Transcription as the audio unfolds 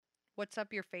What's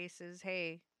up, your faces?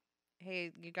 Hey,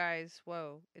 you guys.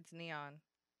 Whoa, it's Neon.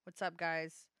 What's up,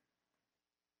 guys?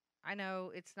 I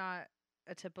know it's not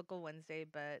a typical Wednesday,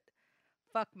 but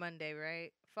fuck Monday,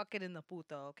 right? Fuck it in the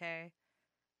puto, okay?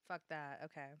 Fuck that,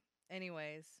 okay.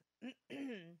 Anyways, I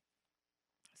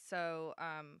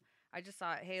just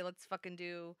thought, hey, let's fucking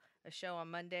do a show on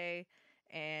Monday,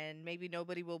 and maybe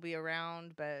nobody will be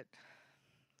around, but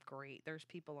great, there's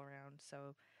people around.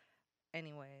 So,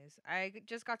 anyways,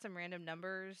 just got some random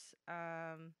numbers.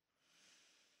 I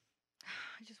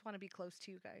just want to be close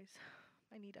to you guys.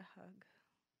 I need a hug.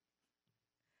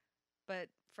 But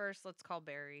first, let's call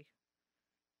Barry.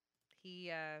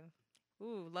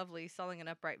 Ooh, lovely, selling an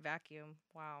upright vacuum.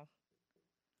 Wow.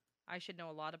 I should know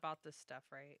a lot about this stuff,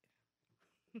 right?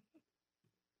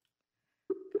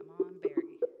 Come on, Barry.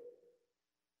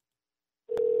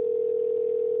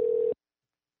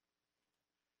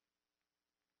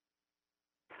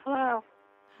 Hello.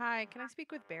 Hi, can I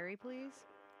speak with Barry, please?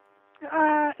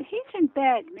 He's in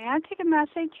bed. May I take a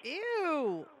message?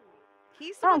 Ew.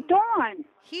 He's the Oh, one. Dawn.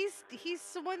 He's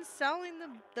the one selling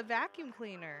the vacuum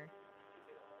cleaner.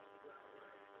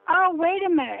 Oh, wait a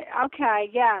minute. Okay,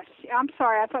 yes. I'm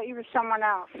sorry. I thought you were someone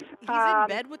else. He's in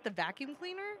bed with the vacuum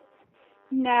cleaner?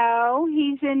 No,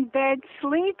 he's in bed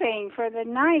sleeping for the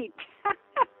night.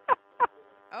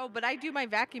 Oh, but I do my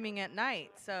vacuuming at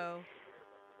night, so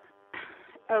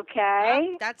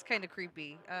Okay. that's kind of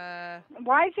creepy.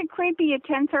 Why is it creepy at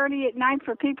 10:30 at night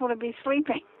for people to be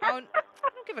sleeping? Oh, I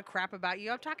don't give a crap about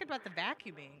you. I'm talking about the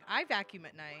vacuuming. I vacuum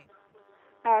at night.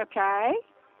 Okay.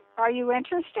 Are you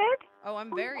interested? Oh,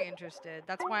 I'm very interested.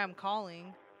 That's why I'm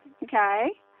calling. Okay.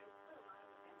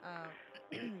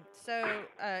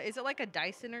 Is it like a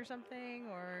Dyson or something,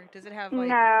 or does it have like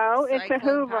No, it's a cyclone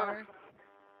Hoover. power?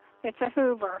 It's a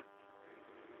Hoover.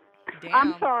 Damn.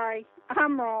 I'm sorry.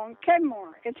 I'm wrong.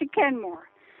 Kenmore. It's a Kenmore.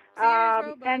 Sears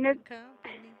Roebuck and and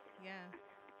Company. Yeah.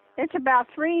 It's about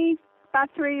 3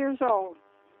 years old.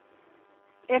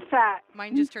 If that.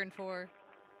 Mine just turned 4.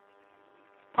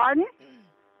 Pardon?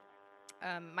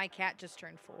 My cat just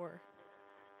turned 4.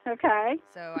 Okay.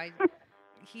 So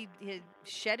he's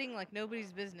shedding like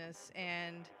nobody's business,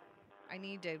 and I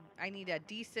need a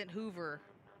decent Hoover.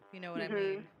 You know what I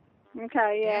mean?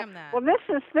 Okay, yeah. Damn that. Well, this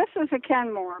is a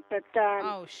Kenmore, but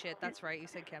oh shit, that's right. You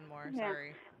said Kenmore. Yeah.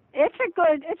 Sorry. It's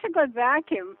a good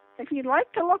vacuum. If you'd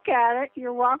like to look at it,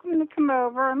 you're welcome to come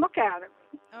over and look at it.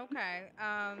 Okay.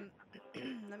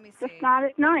 Let me see. Just not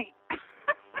at night.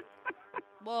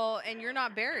 Well, and you're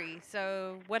not Barry,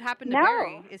 so what happened to No.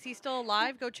 Barry? Is he still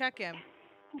alive? Go check him.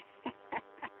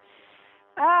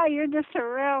 Oh, you're just a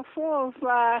real full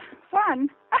of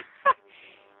fun.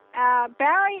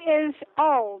 Barry is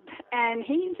old, and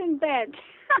he's in bed.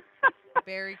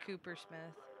 Barry Cooper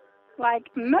Smith. Like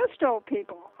most old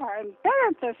people are in bed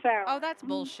at this hour. Oh, that's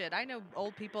bullshit. I know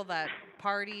old people that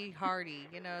party hardy.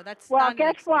 You know, that's well, not an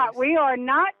guess what? excuse. We are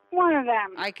not one of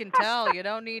them. I can tell. You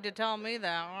don't need to tell me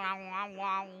that.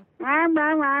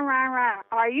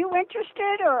 Are you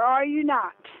interested or are you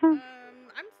not? I'm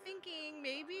thinking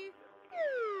maybe.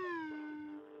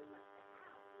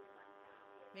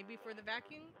 Maybe for the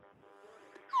vacuum?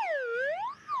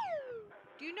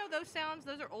 Do you know those sounds?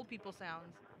 Those are old people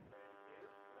sounds.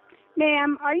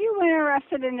 Ma'am, are you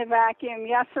interested in the vacuum,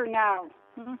 yes or no?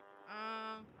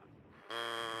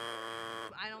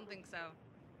 I don't think so.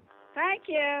 Thank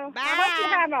you. Bye. I hope you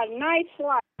have a nice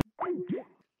life.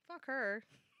 Fuck her.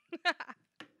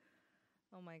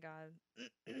 Oh my god.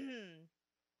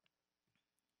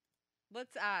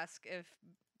 Let's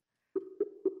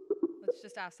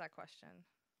just ask that question.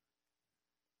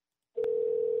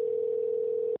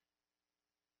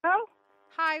 Oh?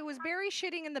 Hi, was Barry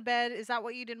shitting in the bed? Is that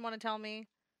what you didn't want to tell me?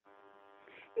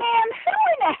 Ma'am, who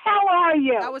in the hell are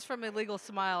you? That was from Illegal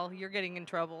Smile. You're getting in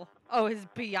trouble. Oh, his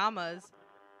pajamas.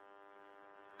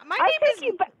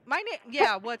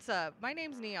 Yeah, what's up? My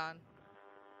name's Neon.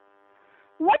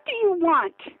 What do you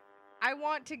want? I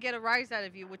want to get a rise out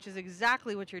of you, which is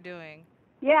exactly what you're doing.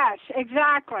 Yes,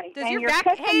 exactly. Does and your you're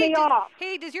pissing me off.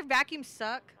 Hey, does your vacuum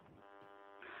suck?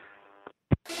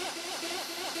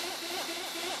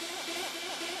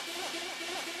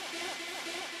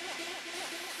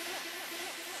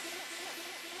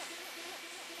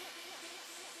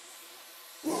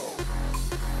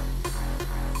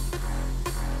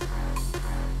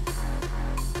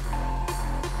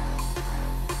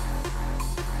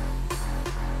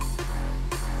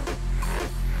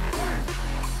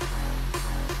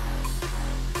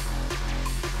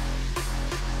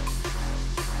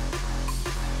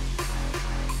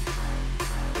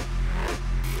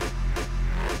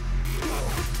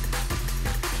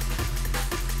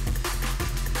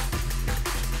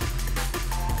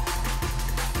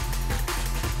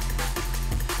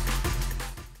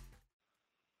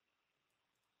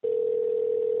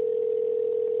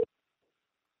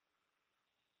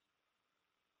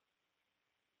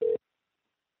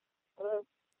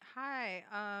 Hi.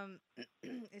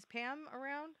 Is Pam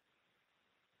around?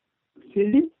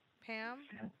 Excuse me? Pam?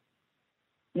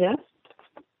 Yes?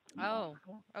 Oh,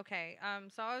 okay.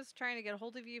 So I was trying to get a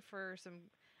hold of you for some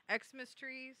Xmas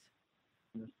trees.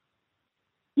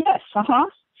 Yes, uh-huh.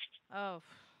 Oh,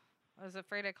 I was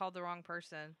afraid I called the wrong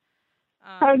person.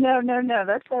 Oh, no,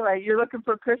 that's all right. You're looking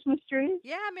for Christmas trees?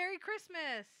 Yeah, Merry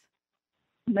Christmas.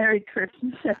 Merry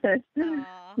Christmas.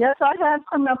 Aw. Yes, I have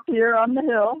some up here on the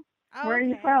hill. Oh, Where are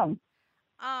you okay. from?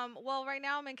 Well, right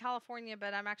now I'm in California,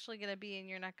 but I'm actually gonna be in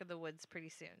your neck of the woods pretty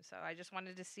soon. So I just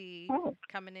wanted to see, Oh,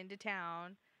 coming into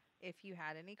town, if you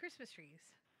had any Christmas trees.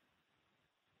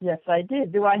 yes, I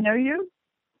did. Do I know you?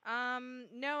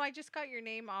 No, I just got your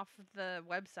name off of the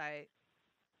website.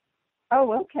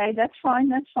 Oh, okay. That's fine.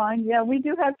 That's fine. Yeah, we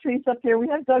do have trees up here. We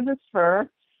have Douglas fir.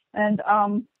 And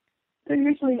they're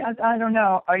usually, I don't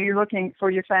know, are you looking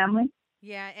for your family?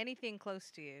 Yeah, anything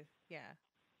close to you. Yeah.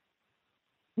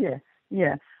 Yes,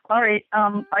 yeah. All right.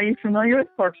 Are you familiar with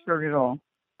Corksburg at all?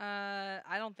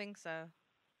 I don't think so.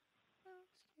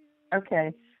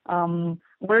 Okay.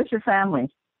 Where's your family?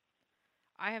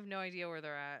 I have no idea where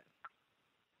they're at.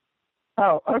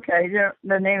 Oh, okay.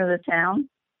 The name of the town?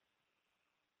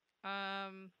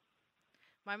 Um,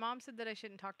 my mom said that I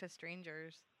shouldn't talk to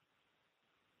strangers.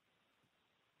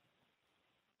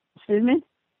 Excuse me?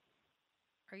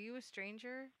 Are you a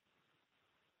stranger?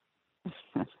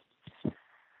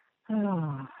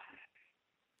 Oh,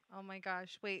 Oh my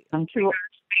gosh. Wait. I'm too.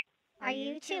 Are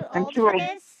you too I'm old too for old.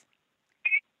 this?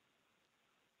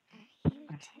 Are you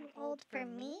too old for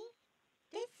me?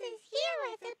 This is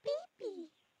you as a baby.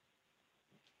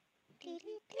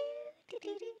 Do-do-do,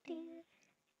 do-do-do-do.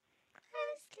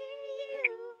 Close to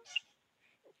you.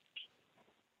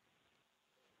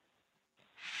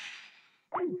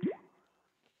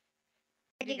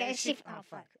 You guys, Oh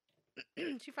fuck.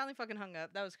 She finally fucking hung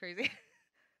up. That was crazy.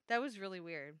 That was really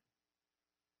weird.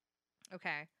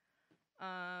 Okay.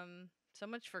 So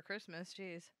much for Christmas.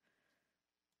 Jeez.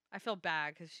 I feel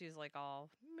bad because she's like all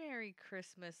Merry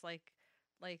Christmas, like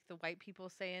the white people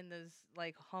say in those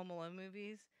like Home Alone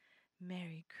movies.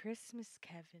 Merry Christmas,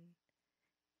 Kevin.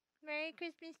 Merry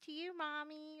Christmas to you,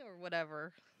 mommy, or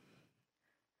whatever.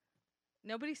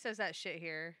 Nobody says that shit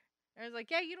here. And I was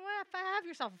like, yeah, you know what? If I have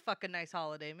yourself a fucking nice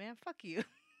holiday, man. Fuck you.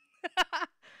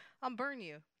 I'm burn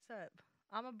you. What's up?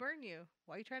 I'ma burn you.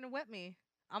 Why you trying to wet me?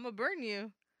 I'ma burn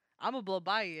you. I'ma blow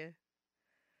by you.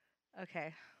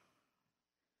 Okay.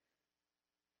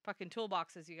 Fucking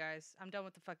toolboxes, you guys. I'm done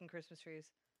with the fucking Christmas trees.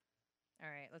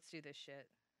 Alright, let's do this shit.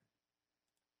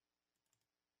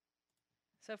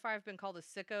 So far, I've been called a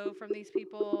sicko from these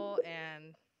people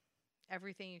and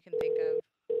everything you can think of.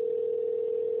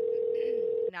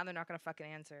 Now they're not gonna fucking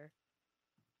answer.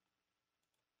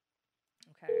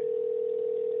 Okay.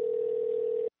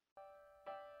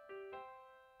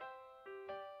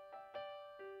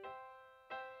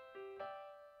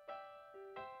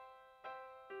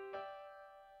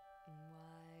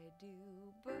 Why do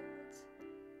birds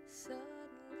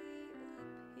suddenly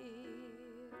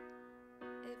appear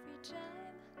every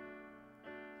time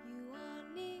you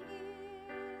are near?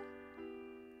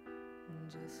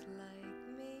 Just like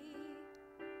me,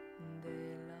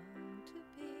 they long to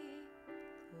be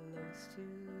close to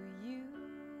you.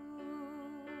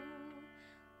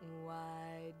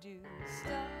 Why do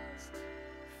stars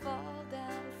fall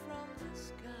down from the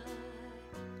sky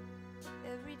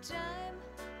every time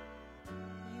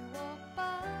you walk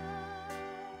by?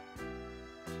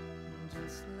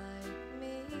 Just like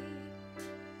me,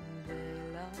 they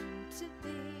long to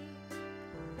be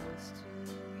close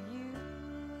to you.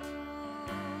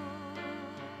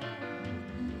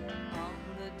 On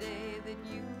the day that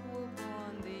you were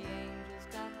born, the angels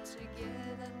got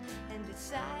together and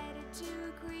decided to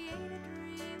create a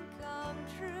dream come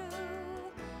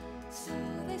true. So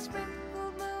they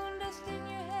sprinkled moon dust in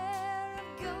your hair and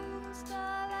golden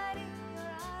starlight in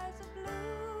your eyes of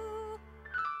blue.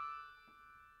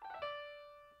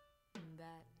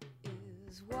 That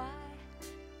is why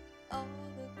all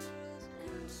the girls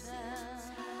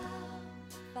in town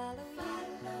follow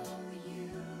you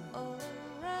around.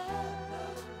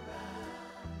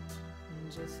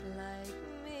 Just like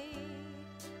me,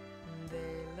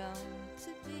 they long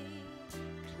to be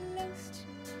close to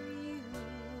you.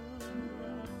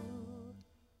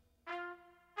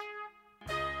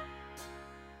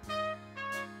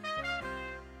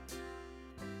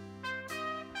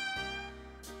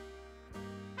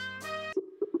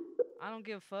 I don't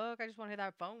give a fuck. I just want to hear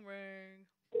that phone ring.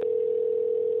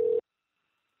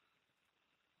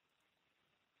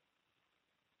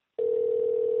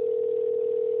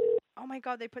 Oh my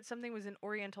god, they put something was in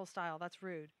Oriental style. That's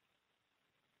rude.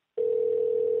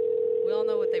 all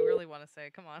know what they really want to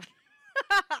say. Come on.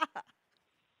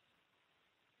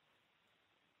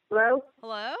 Hello?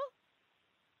 Hello?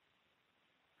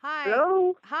 Hi.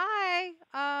 Hello? Hi.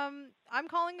 I'm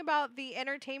calling about the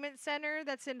entertainment center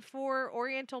that's in Four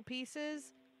Oriental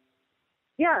Pieces.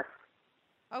 Yes,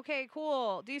 Okay,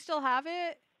 cool. Do you still have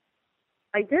it?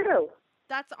 I do.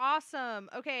 That's awesome.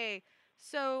 Okay.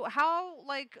 So how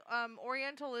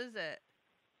Oriental is it?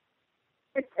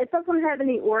 It doesn't have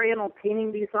any Oriental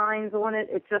painting designs on it.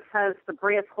 It just has the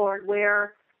brass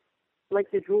hardware,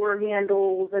 like the drawer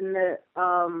handles and the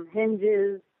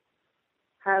hinges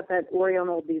have that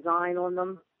Oriental design on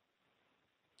them.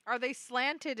 Are they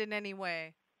slanted in any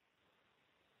way?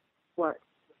 What?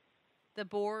 The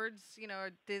boards,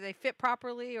 do they fit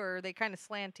properly or are they kind of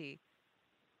slanty?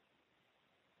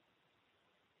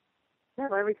 Yeah,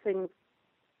 everything's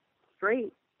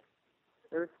straight.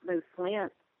 There's no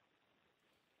slant.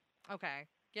 Okay.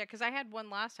 Yeah, because I had one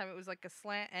last time. It was like a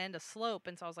slant and a slope,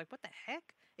 and so I was like, "What the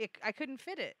heck?" I couldn't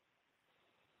fit it.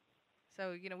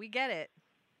 So we get it.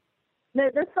 No,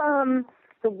 this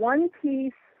the one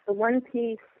piece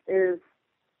is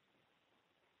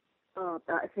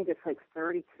I think it's like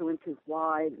 32 inches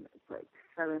wide. And it's like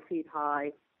 7 feet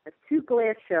high. It's two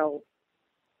glass shelves,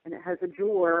 and it has a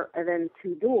drawer and then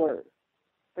two doors.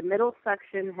 The middle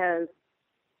section has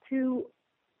two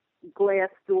glass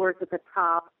doors at the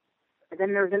top, and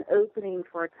then there's an opening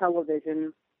for a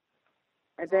television,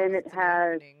 and As long then as it it's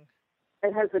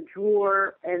an has opening. a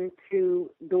drawer and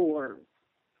two doors.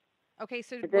 Okay,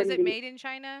 so And was then it made in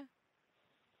China?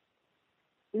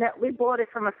 No, we bought it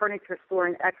from a furniture store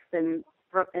in Exton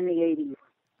in the 80s.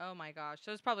 Oh my gosh,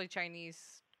 so it's probably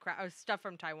Chinese stuff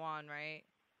from Taiwan, right?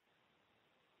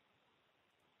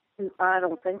 I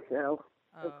don't think so.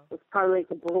 Oh. It's probably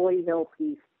like a Broyhill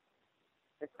piece.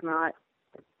 It's not,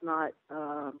 it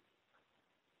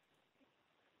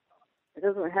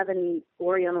doesn't have any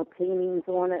Oriental paintings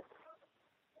on it.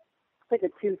 It's like a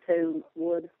two-tone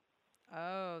wood.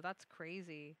 Oh, that's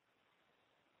crazy.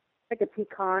 Like a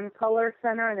pecan color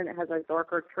center, and then it has a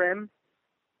darker trim.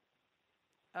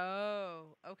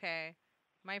 Oh, okay.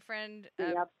 My friend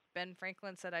Yep. Ben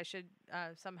Franklin said I should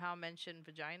somehow mention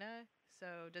vagina.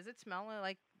 So does it smell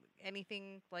like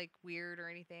anything like weird or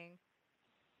anything?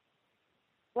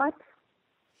 What?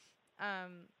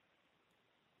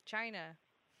 China.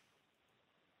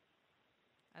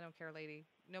 I don't care, lady.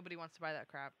 Nobody wants to buy that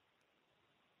crap.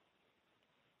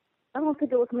 I don't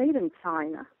think it was made in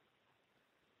China.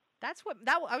 That's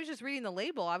I was just reading the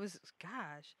label.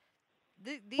 Gosh.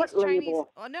 These What Chinese.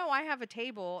 label? Oh no, I have a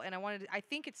table, and I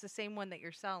think it's the same one that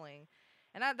you're selling,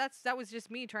 and that was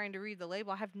just me trying to read the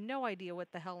label. I have no idea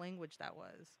what the hell language that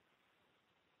was.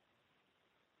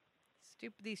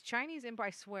 Stupid. These Chinese I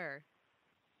swear,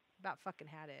 about fucking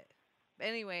had it. But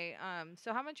anyway,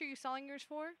 so how much are you selling yours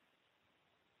for?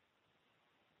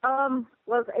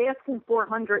 Was asking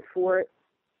 400 for it.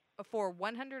 For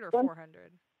 100 or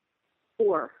 400?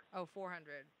 4. Oh,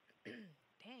 400.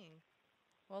 Dang.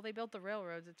 Well, they built the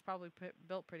railroads. It's probably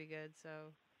built pretty good. So,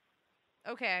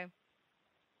 okay,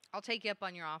 I'll take you up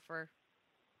on your offer,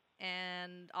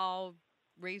 and I'll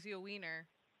raise you a wiener.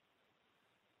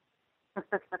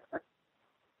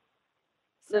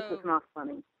 This is not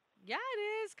funny. Yeah, it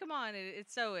is. Come on, it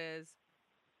so is.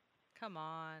 Come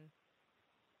on.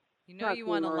 You know you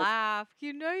want to laugh.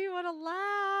 You know you want to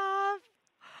laugh.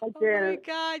 I Oh my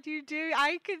God, you do.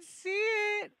 I can see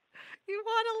it. You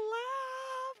want to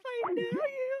laugh. I know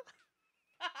you.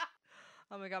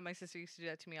 Oh my God, my sister used to do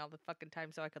that to me all the fucking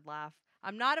time so I could laugh.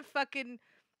 I'm not a fucking,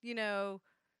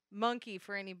 monkey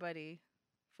for anybody.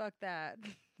 Fuck that.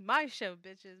 My show,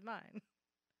 bitches, mine.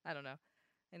 I don't know.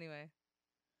 Anyway.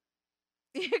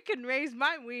 You can raise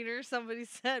my wiener, somebody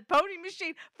said. Pony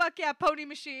machine. Fuck yeah, pony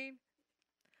machine.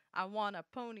 I want a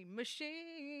pony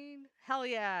machine. Hell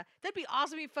yeah. That'd be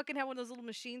awesome if you fucking had one of those little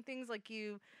machine things like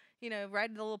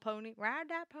ride the little pony. Ride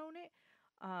that pony.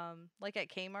 Like at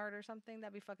Kmart or something.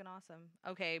 That'd be fucking awesome.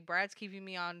 Okay, Brad's keeping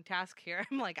me on task here.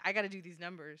 I'm like, I gotta do these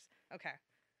numbers. Okay.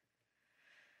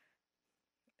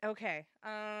 Okay.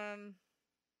 Oh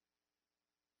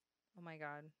my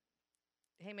God.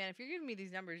 Hey man, if you're giving me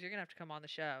these numbers, you're gonna have to come on the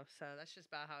show. So that's just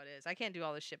about how it is. I can't do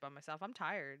all this shit by myself. I'm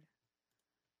tired.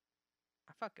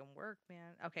 I fucking work,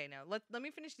 man. Okay, no. Let me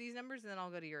finish these numbers and then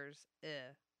I'll go to yours.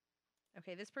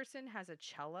 Okay, this person has a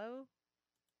cello.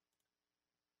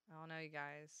 I don't know, you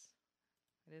guys.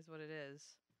 It is what it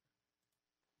is.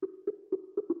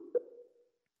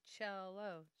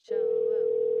 Cello.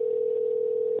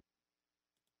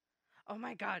 Oh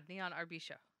my God, Neon RB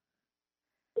show.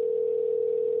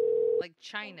 Like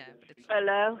China, but it's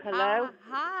Hello.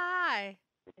 Hi.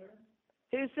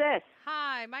 Who's this?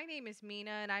 Hi, my name is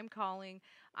Mina, and I'm calling.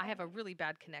 I have a really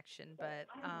bad connection, but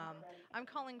I'm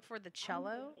calling for the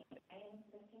cello.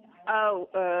 Oh,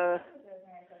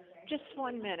 just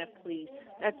 1 minute, please.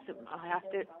 I'll have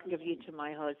to give you to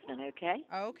my husband, okay?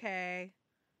 Okay.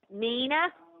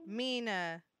 Mina?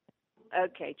 Mina.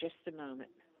 Okay, just a moment.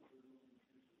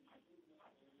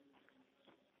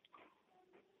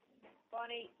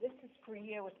 Bunny, this is for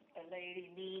you. It's a lady,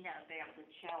 Mina, about the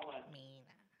cello.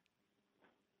 Mina.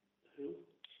 Who?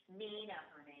 Mina,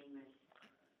 her name is.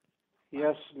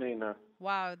 Yes, Mina.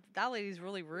 Wow, that lady's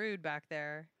really rude back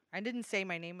there. I didn't say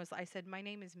my name was. I said my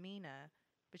name is Mina,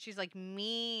 but she's like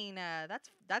Mina.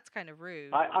 That's kind of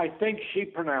rude. I think she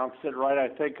pronounced it right. I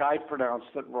think I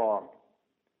pronounced it wrong.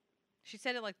 She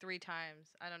said it like 3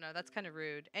 times. I don't know. That's kind of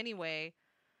rude. Anyway.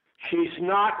 She's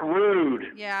not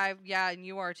rude. Yeah, and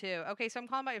you are too. Okay, so I'm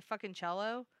calling about your fucking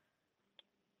cello.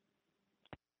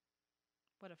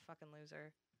 What a fucking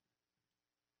loser.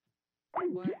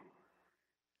 What?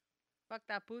 Fuck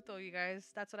that puto, you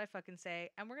guys. That's what I fucking say.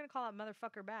 And we're gonna call that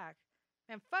motherfucker back.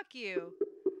 And fuck you.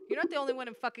 You're not the only one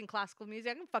in fucking classical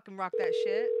music. I can fucking rock that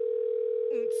shit.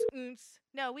 Oonts, oonts.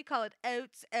 No, we call it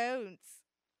oats, ounts.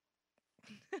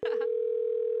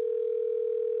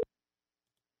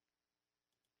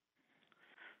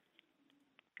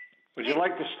 Would you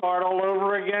like to start all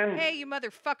over again? Hey, you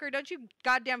motherfucker. Don't you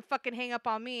goddamn fucking hang up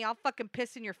on me. I'll fucking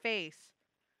piss in your face.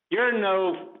 You're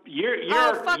off. You're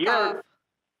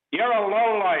a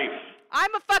lowlife.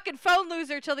 I'm a fucking phone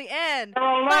loser till the end.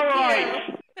 You're a Fuck lowlife. you.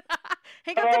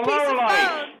 Hang up the piece of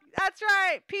phone. That's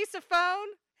right. Piece of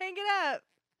phone. Hang it up.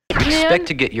 You expect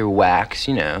to get your wax,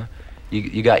 you know.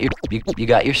 You got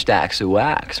your stacks of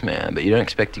wax, man, but you don't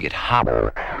expect to get hot.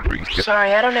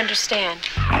 Sorry, I don't understand.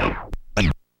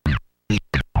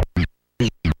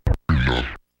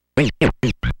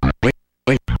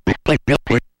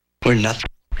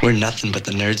 We're nothing but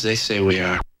the nerds they say we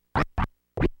are.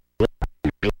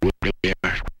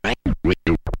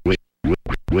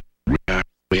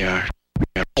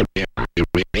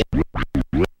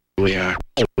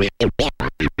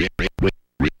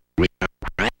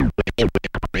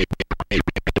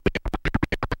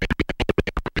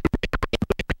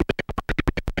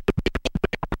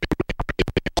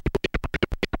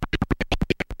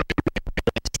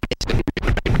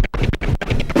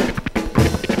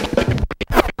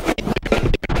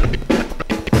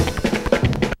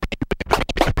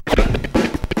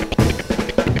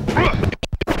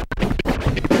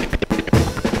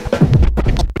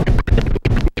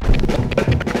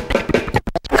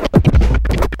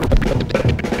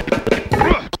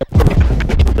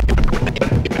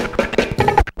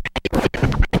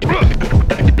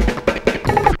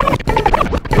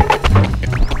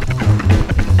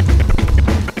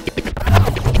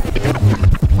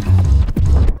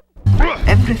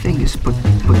 Everything is put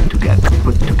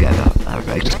together, all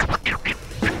right?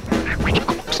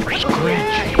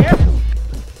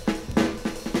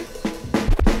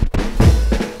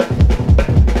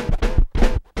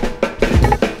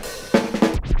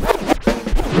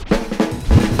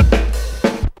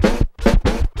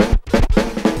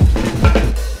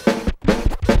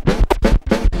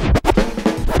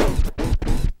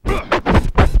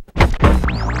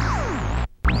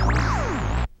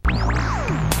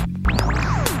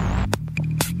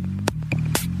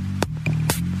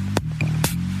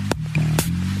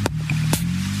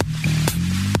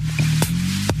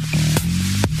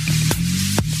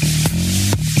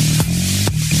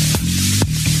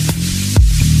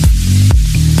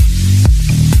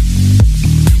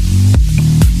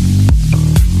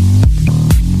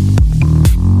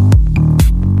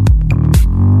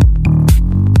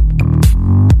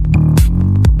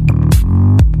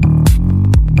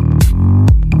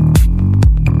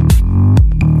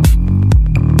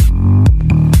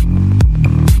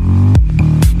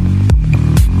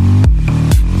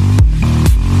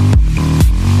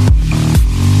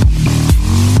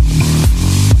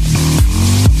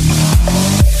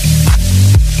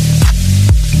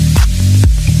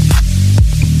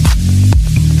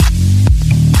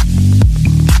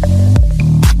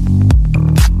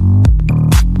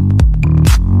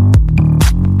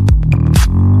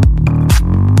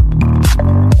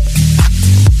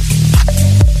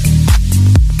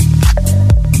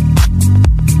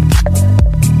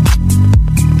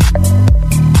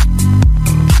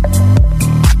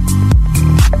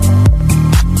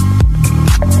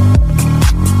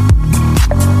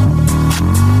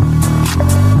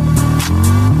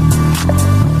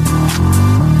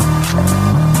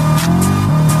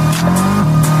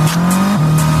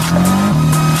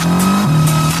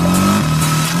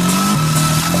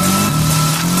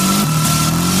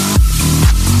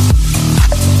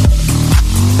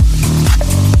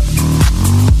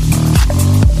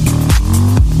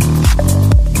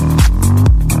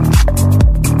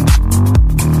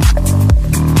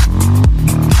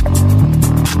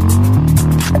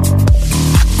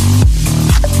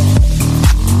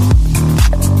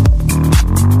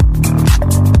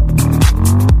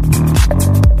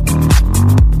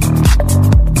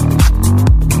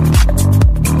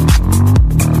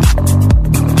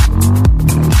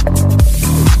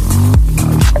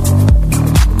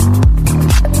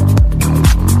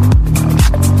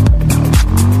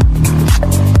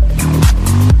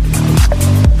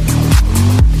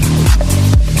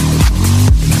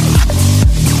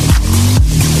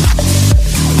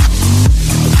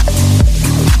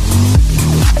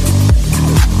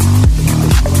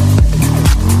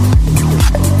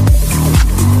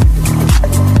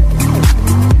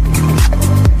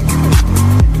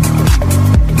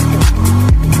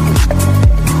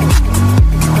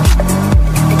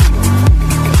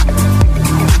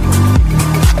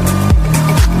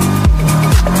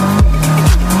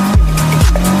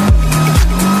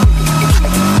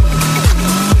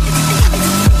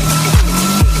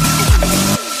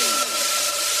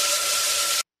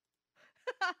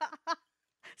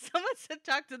 wants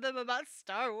to talk to them about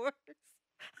Star Wars.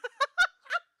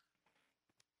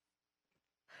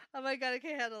 Oh my god, I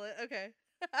can't handle it. Okay.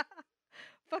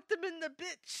 Fuck them in the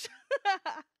bitch.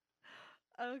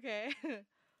 Okay.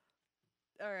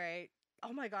 All right.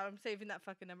 Oh my god, I'm saving that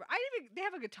fucking number. They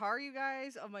have a guitar, you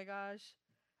guys. Oh my gosh.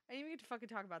 I didn't even get to fucking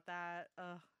talk about that.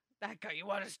 That guy, you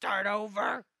want to start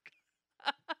over?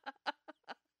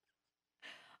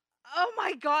 Oh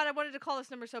my god, I wanted to call this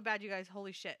number so bad, you guys.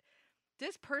 Holy shit.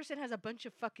 This person has a bunch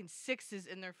of fucking 6s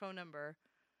in their phone number.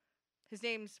 His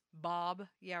name's Bob.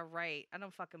 Yeah, right. I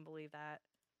don't fucking believe that.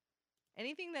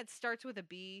 Anything that starts with a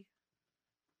B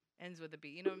ends with a B.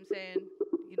 You know what I'm saying?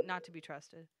 Not to be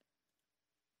trusted.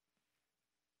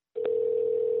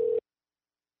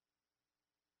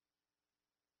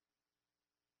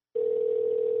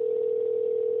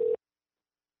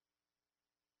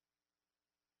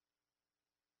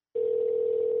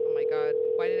 Oh my god.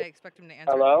 Why did I expect him to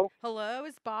answer? Hello? Hello?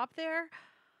 Is Bob there?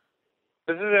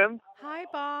 This is him. Hi,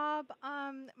 Bob.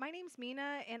 My name's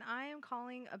Mina, and I am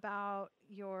calling about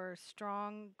your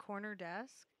strong corner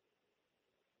desk.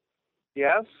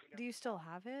 Yes? Do you still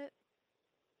have it?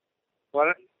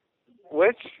 What?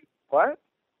 Which? What?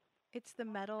 It's the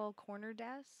metal corner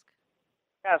desk.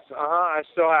 Yes, I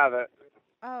still have it.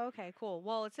 Oh, okay, cool.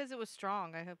 Well, it says it was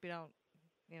strong. I hope you don't,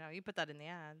 you put that in the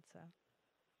ad, so.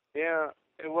 Yeah,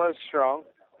 it was strong.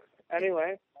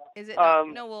 Anyway. Is it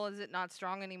not, is it not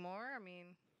strong anymore? I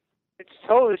mean. It's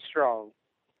totally strong.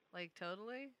 Like,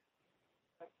 totally?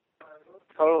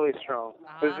 Totally strong.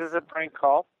 Awesome. Is this a prank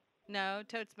call? No,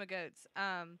 totes my goats.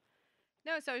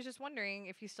 No, so I was just wondering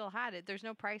if you still had it. There's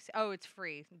no price. Oh, it's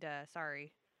free. Duh,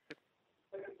 sorry.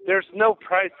 There's no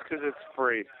price because it's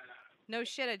free. No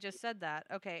shit, I just said that.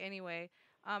 Okay, anyway.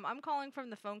 I'm calling from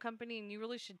the phone company, and you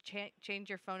really should change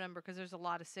your phone number because there's a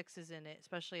lot of 6s in it,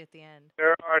 especially at the end.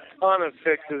 There are a ton of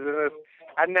 6s in this,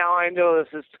 and now I know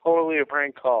this is totally a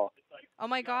prank call. Oh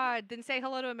my god, then say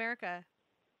hello to America.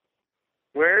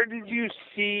 Where did you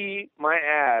see my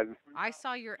ad? I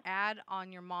saw your ad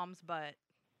on your mom's butt.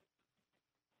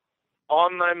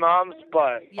 On my mom's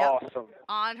butt. Yep. Awesome.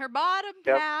 On her bottom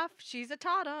Yep. half, she's a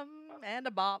totem and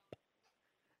a bop.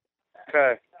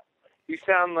 Okay. You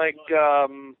sound like a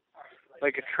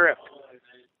trip.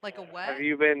 Like a what? Have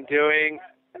you been doing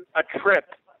a trip?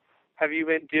 Have you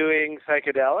been doing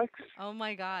psychedelics? Oh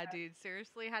my god, dude.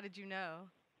 Seriously? How did you know?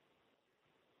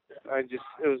 It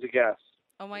was a guess.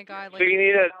 Oh my god. Like, So you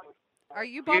need are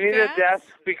you a desk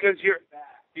because you're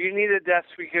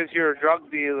a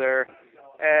drug dealer,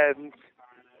 and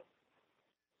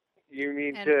you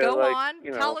need and to go like, on.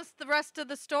 you know, Tell us the rest of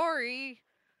the story.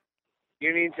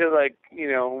 you need to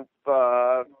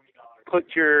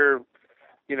put your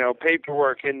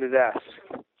paperwork in the desk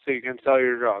so you can sell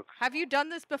your drugs. Have you done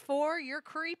this before? You're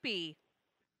creepy.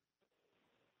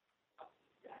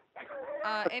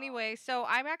 Anyway, so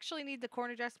I actually need the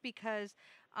corner desk because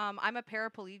I'm a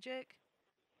paraplegic,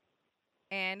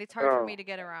 and it's hard for me to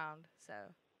get around. So.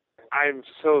 I'm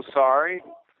so sorry,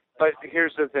 but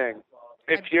here's the thing.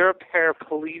 If you're a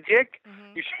paraplegic,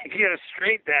 you should get a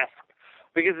straight desk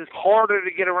because it's harder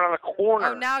to get around the corner.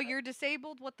 Oh, now you're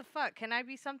disabled? What the fuck? Can I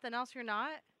be something else you're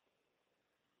not?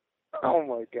 Oh,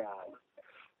 my God.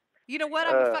 You know what?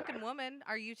 I'm a fucking woman.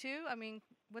 Are you too? I mean,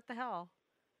 what the hell?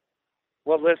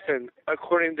 Well, listen,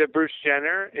 according to Bruce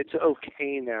Jenner, it's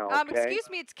okay now, okay? Excuse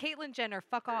me, it's Caitlyn Jenner.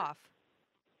 Fuck off.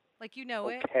 Like, you know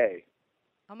it. Okay.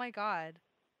 Oh, my God.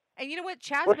 And you know what?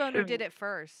 Chaz Boner did it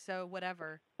first, so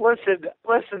whatever. Listen,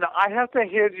 I have to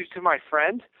hand you to my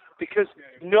friend because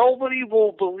nobody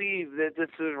will believe that this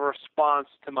is a response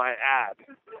to my ad.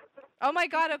 Oh, my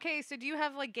God. Okay, so do you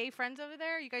have, like, gay friends over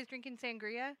there? You guys drinking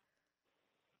sangria?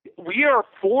 We are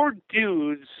 4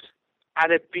 dudes at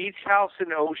a beach house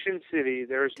in Ocean City.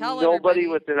 There's nobody everybody.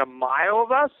 within a mile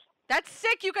of us. That's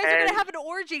sick. You guys are going to have an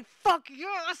orgy. Fuck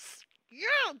yes.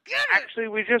 Yeah, get it. Actually,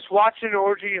 we just watched an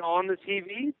orgy on the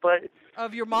TV, but...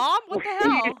 Of your mom? What the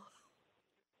hell?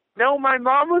 No, my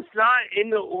mom was not in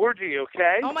the orgy,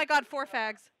 okay? Oh, my God, 4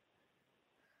 fags.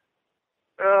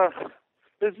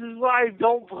 This is why I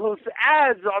don't post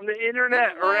ads on the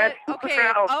internet or at Okay,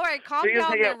 house, all right, calm because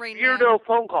down I there, get Rain weirdo Man.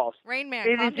 phone calls. Rain Man,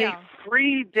 It calm is down. a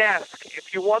free desk.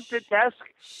 If you want the desk,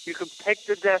 you can pick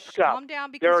the desk up. Calm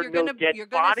down because there are you're no gonna dead you're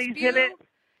gonna bodies spew. in it.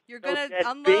 You're no gonna dead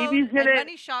unload babies in a it.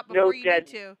 money shot No before you dead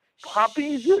need to.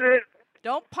 puppies in it.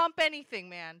 Don't pump anything,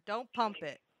 man. Don't pump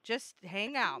it. Just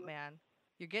hang out, man.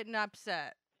 You're getting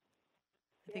upset.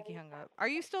 I think he hung up. Are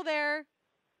you still there?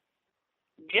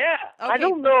 Yeah, Okay. I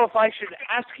don't know if I should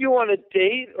ask you on a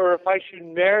date or if I should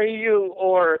marry you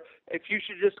or if you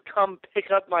should just come pick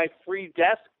up my free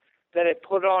desk that it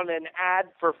put on an ad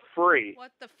for free.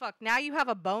 What the fuck? Now you have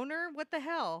a boner? What the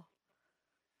hell?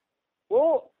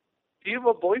 Well, do you have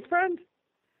a boyfriend?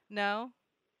 No.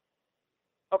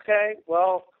 Okay,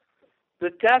 well, the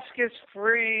desk is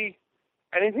free.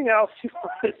 Anything else you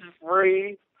want is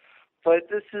free. But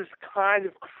this is kind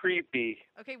of creepy.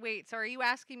 Okay, wait. So are you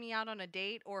asking me out on a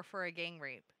date or for a gang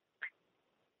rape?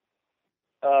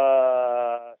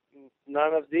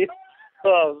 None of these.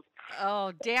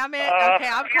 Oh, damn it. Okay,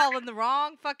 I'm calling the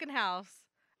wrong fucking house.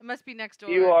 It must be next door.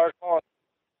 You are calling.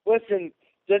 Listen,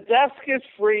 the desk is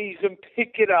free. You can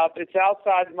pick it up. It's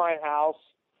outside my house.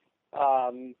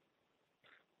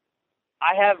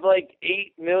 I have like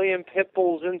 8 million pit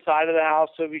bulls inside of the house,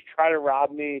 so if you try to rob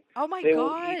me, Oh my they god.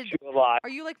 will eat you alive. Are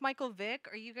you like Michael Vick?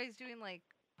 Are you guys doing like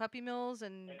puppy mills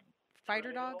and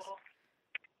fighter dogs?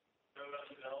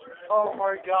 Oh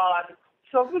my god.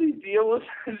 Somebody deal with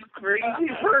this crazy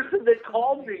person that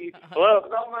called me. Hello?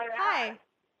 Hi.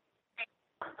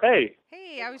 Hey.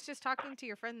 Hey, I was just talking to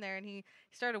your friend there and he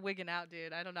started wigging out,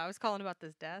 dude. I don't know. I was calling about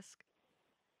this desk.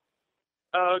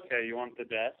 Oh, okay. You want the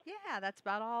desk? Yeah, that's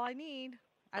about all I need.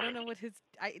 I don't know what his...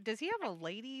 does he have a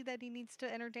lady that he needs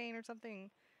to entertain or something?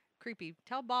 Creepy.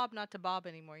 Tell Bob not to bob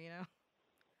anymore, you know?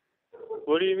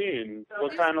 What do you mean?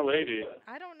 What kind of lady?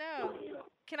 I don't know.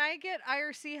 Can I get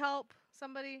IRC help?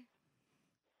 Somebody?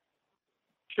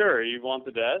 Sure. You want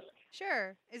the desk?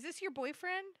 Sure. Is this your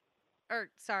boyfriend? Or,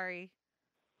 sorry.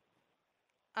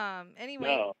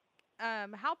 Anyway. No.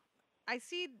 How... I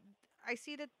see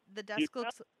that the desk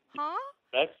looks... Huh?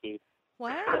 Sexy.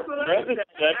 What? That's a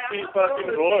sexy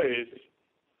fucking voice.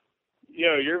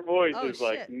 Yo, your voice Oh, is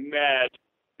like shit. mad.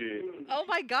 Dude. Oh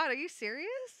my god, are you serious?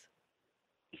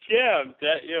 Yeah,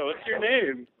 yo, what's your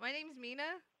name? My name's Mina.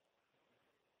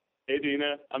 Hey,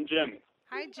 Dina. I'm Jim.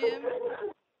 Hi, Jim.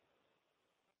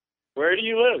 Where do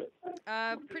you live?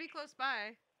 Pretty close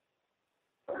by.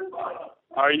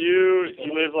 You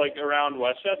live like around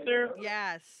Westchester?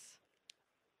 Yes.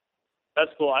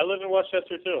 That's cool. I live in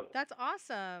Westchester too. That's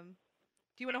awesome.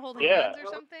 Do you want to hold Yeah. hands or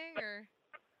something, or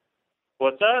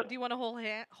What's that? do you want to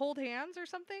hold hands or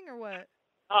something, or what?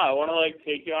 I want to like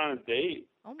take you on a date.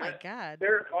 Oh my god.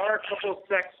 There are a couple of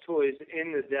sex toys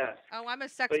in the desk. Oh, I'm a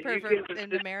sex but you pervert can in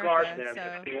discard America, them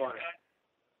so. if you want.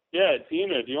 Yeah,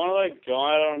 Tina, do you want to like go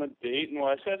out on a date in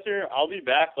Westchester? I'll be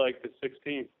back like the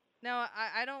 16th. No,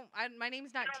 I don't. My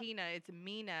name's not Tina. It's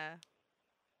Mina.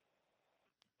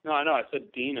 No, I know. I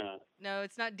said Dina. No,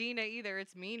 it's not Dina either.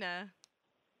 It's Mina.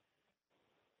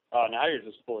 Oh, now you're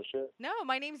just full of shit. No,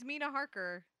 my name's Mina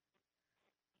Harker.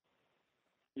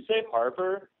 You say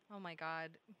Harper? Oh my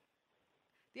god.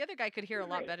 The other guy could hear a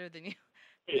lot better than you.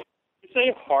 You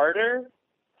say harder?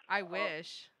 I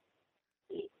wish.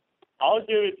 I'll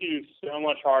give it to you so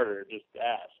much harder. Just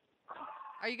ask.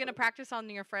 Are you gonna practice on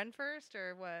your friend first,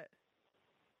 or what?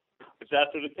 If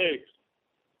that's what it takes.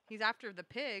 He's after the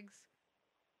pigs.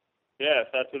 Yeah, if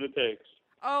that's what it takes.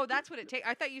 Oh, that's what it takes.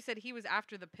 I thought you said he was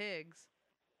after the pigs.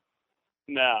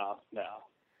 No.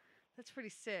 That's pretty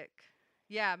sick.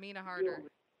 Yeah, Mina Harder.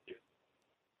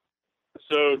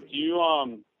 So do you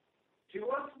want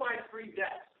my free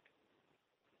desk?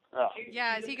 Oh.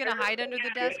 Yeah, is he gonna hide under the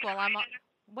desk while I'm on?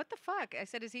 What the fuck? I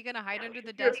said, is he gonna hide under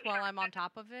the desk while I'm on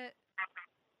top of it?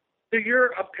 So you're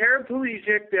a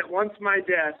paraplegic that wants my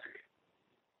desk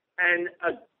and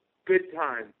a good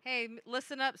time. Hey,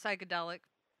 listen up, psychedelic.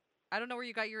 I don't know where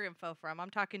you got your info from. I'm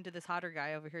talking to this hotter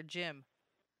guy over here, Jim.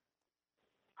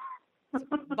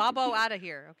 Bobo out of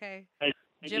here, okay? Thank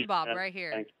Jim you. Bob, Yeah, right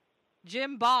here. thanks.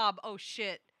 Jim Bob. Oh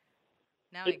shit.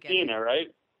 Now I It's get it. Dina,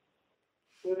 right?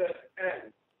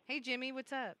 Hey Jimmy,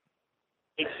 what's up?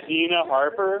 It's Dina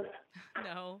Harper.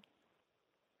 No,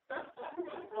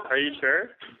 Are you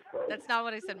sure? that's not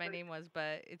what I said my name was,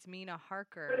 but it's Mina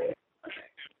Harker.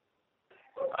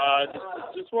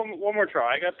 Just one more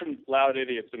try. I got some loud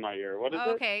idiots in my ear. What is it?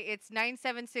 Okay, it's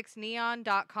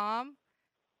 976neon.com.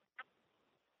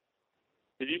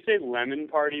 Did you say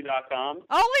lemonparty.com?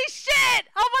 Holy shit!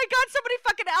 Oh my god, somebody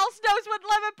fucking else knows what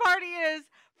Lemon Party is!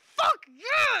 Fuck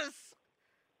yes!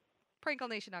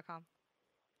 Pranklnation.com.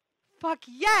 Fuck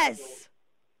yes!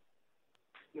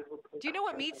 Do you know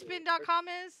what meatspin.com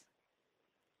is?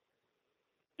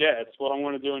 Yeah, it's what I'm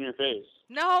going to do in your face.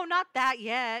 No, not that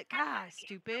yet. God,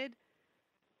 stupid.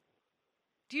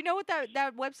 Do you know what that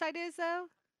website is, though?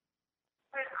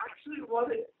 I actually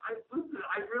want it.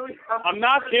 I'm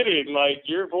not kidding. Like,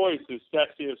 your voice is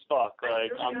sexy as fuck.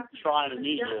 Like, I'm trying to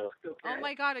meet you. Oh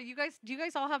my god, do you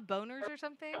guys all have boners or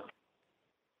something?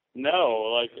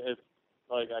 No, like,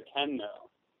 I can know.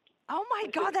 Oh my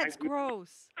god, that's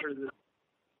gross.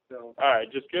 All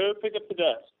right, just go pick up the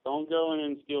desk. Don't go in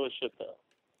and steal his shit, though.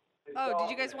 Oh,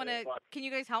 did you guys want to? Can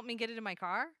you guys help me get it in my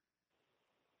car?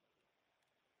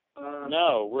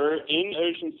 No, we're in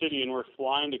Ocean City and we're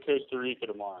flying to Costa Rica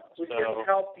tomorrow. We So can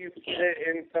help you fit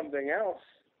in something else.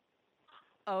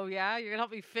 Oh yeah, you're gonna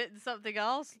help me fit in something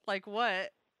else? Like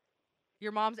what?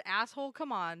 Your mom's asshole?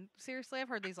 Come on, seriously, I've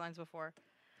heard these lines before.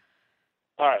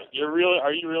 all right,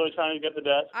 are you really trying to get the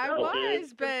desk? I Oh, serious?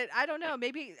 was, but I don't know.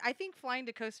 Maybe I think flying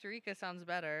to Costa Rica sounds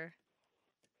better.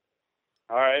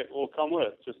 All right, well come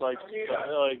with. Just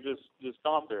just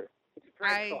come up here.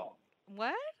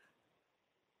 What?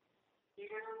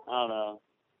 I don't know.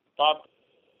 Stop.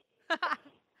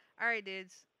 All right,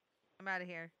 dudes, I'm out of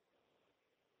here.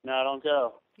 No, don't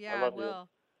go. Yeah, I love you. will.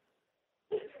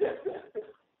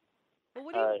 Well,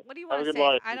 what All right. do you Have a want to good say?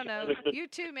 life. I don't know. You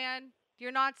too, man.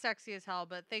 You're not sexy as hell,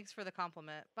 but thanks for the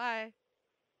compliment. Bye.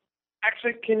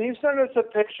 Actually, can you send us a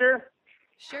picture?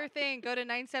 Sure thing. Go to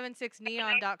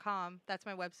 976neon.com. That's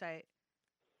my website.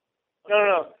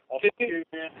 No. Can you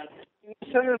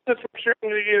send us a picture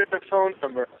and give you a phone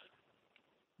number?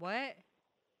 What?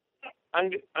 I'm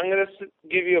gonna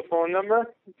give you a phone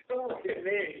number. Don't look at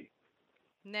me.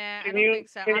 Nah, I Can don't you think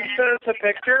so. can you send us a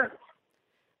picture?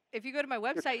 If you go to my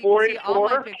website, you can see all my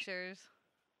 44? pictures.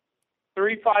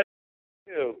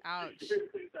 352. Ouch.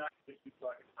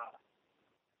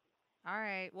 All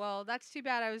right. Well, that's too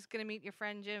bad. I was gonna meet your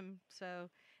friend Jim. So,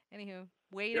 anywho,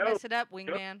 way to Yo. mess it up,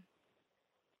 wingman.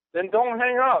 Then don't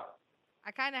hang up.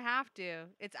 I kind of have to.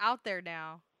 It's out there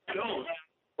now.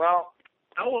 Well,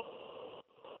 how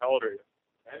old are you?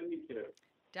 72.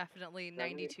 Definitely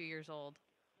 92 years old.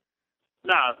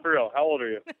 Nah, for real. How old are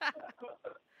you?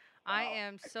 I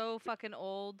am so fucking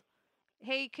old.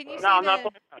 Hey, can you say No, I'm not the?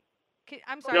 playing around.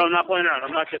 I'm sorry. No, I'm not playing around.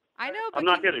 I'm not kidding. I know, but I'm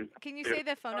not kidding. Can you say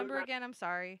the phone number again? I'm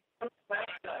sorry.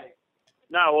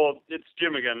 No, well, it's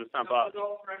Jim again. It's not Bob.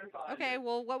 Okay,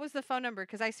 well, what was the phone number?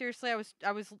 Because I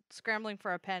was scrambling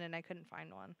for a pen and I couldn't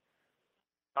find one.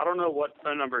 I don't know what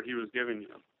phone number he was giving you.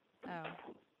 Oh.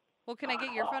 Well, can I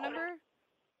get your phone number?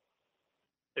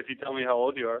 If you tell me how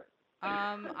old you are.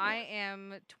 I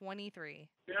am 23.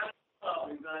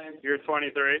 You're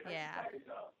 23? Yeah.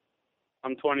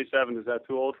 I'm 27. Is that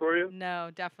too old for you? No,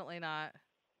 definitely not.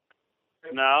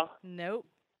 No? Nope.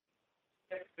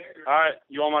 All right.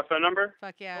 You want my phone number?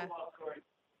 Fuck yeah.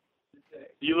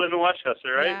 You live in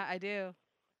Westchester, right? Yeah, I do.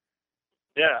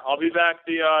 Yeah, I'll be back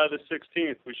the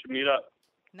 16th. We should meet up.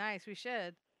 Nice, we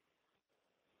should.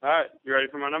 All right. You ready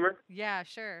for my number? Yeah,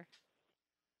 sure.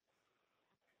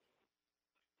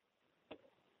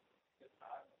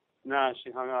 Nah,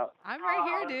 she hung up. I'm right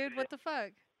here, dude. What the fuck?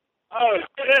 Oh,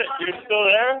 shit. You're still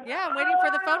there? Yeah, I'm waiting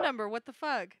for the phone number. What the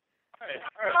fuck? All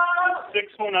right.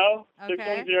 610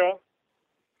 610.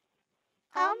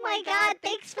 Oh my God,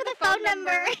 thanks for the phone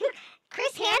number.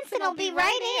 Chris Hansen will be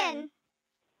right in.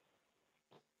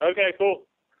 Okay, cool.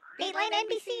 Dateline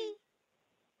NBC.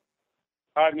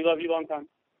 All right, we love you long time.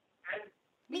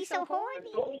 Me so horny.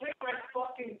 Don't take my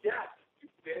fucking death, you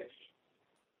bitch.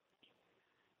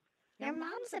 Your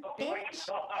mom's a bitch.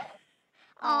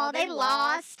 Oh, they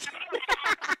lost.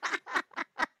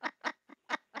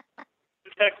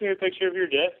 Text me a picture of your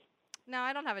dick. No,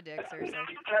 I don't have a dick, seriously.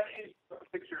 A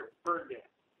picture of her dick.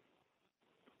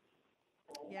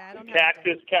 Yeah, I don't have a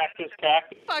dick. Cactus.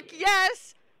 Fuck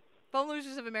yes! Phone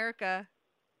Losers of America.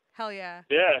 Hell yeah.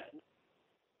 Yeah. Do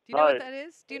you know what that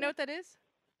is? Do you know what that is?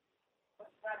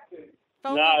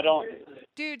 No, I don't.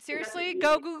 Dude, seriously,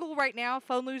 go Google right now,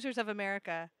 Phone Losers of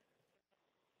America.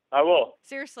 I will.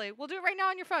 Seriously, we'll do it right now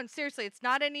on your phone. Seriously, it's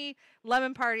not any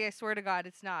lemon party, I swear to God,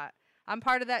 it's not. I'm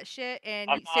part of that shit, and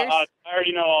I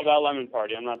already know all about Lemon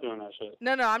Party. I'm not doing that shit.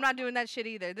 No, I'm not doing that shit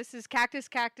either. This is Cactus.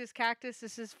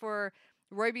 This is for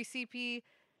Roy B. CP.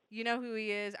 You know who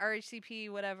he is, RHCP,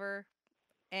 whatever.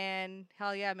 And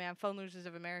hell yeah, man, Phone Losers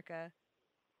of America.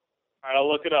 All right, I'll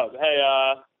look it up.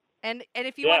 Hey, And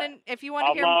if you want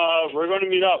to hear, we're going to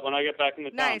meet up when I get back in the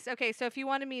town. nice. Okay, so if you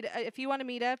want to meet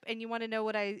up and you want to know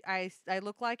what I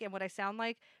look like and what I sound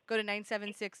like, go to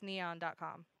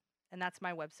 976neon.com, and that's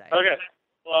my website. Okay.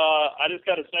 I just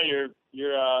got to say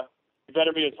you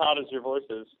better be as hot as your voice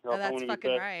is. Oh, that's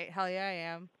fucking right. Hell yeah, I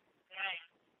am.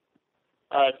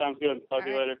 All right, sounds good. Talk to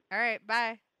you later. All right,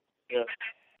 bye. Yeah.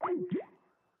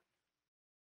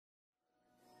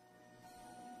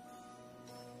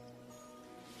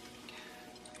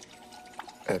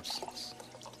 Absence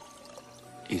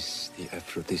is the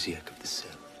aphrodisiac of the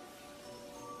self.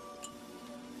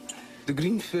 The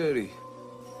green fairy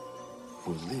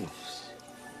who lives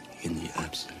in the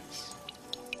absence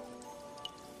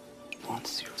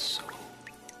wants your soul.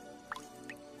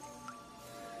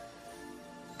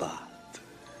 But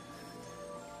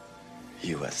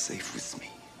you are safe with me.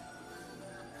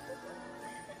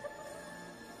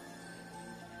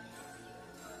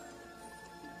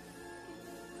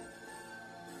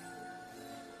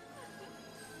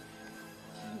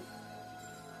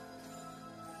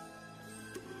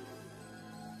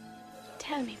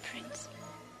 Tell me, Prince.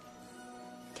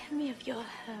 Tell me of your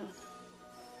home.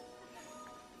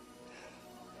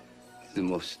 The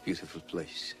most beautiful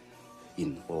place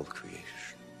in all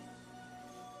creation.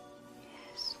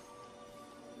 Yes.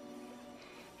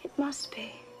 It must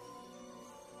be.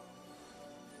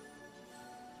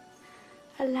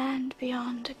 A land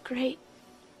beyond a great,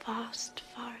 vast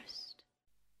forest.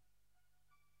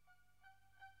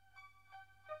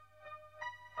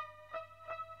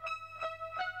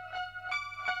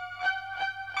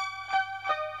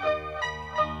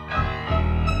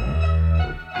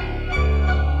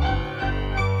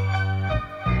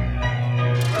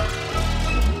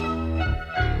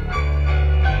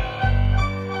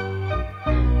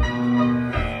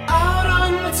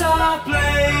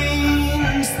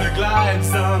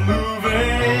 Glides are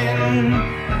moving,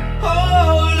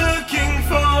 all looking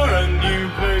for a new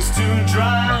place to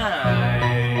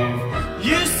drive.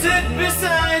 You sit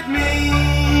beside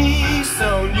me,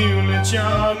 so newly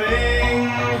charming,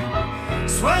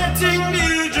 sweating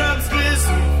dewdrops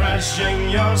glisten fresh in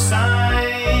your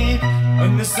side.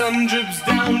 When the sun drips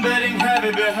down, bedding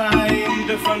heavy behind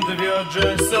the front of your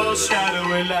dress, all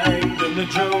shadowy lined, and the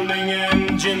droning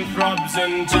engine throbs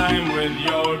in time with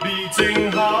your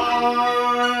beating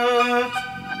heart.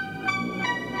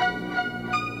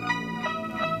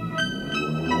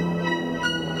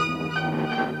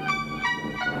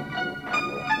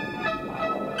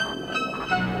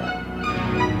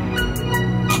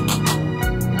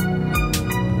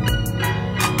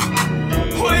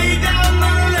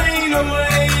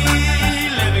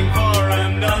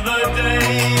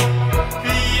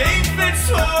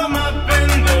 Swim up in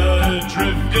the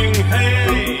drifting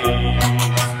haze,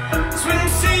 swing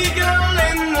seagull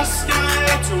in the sky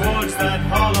towards that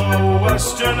hollow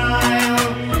western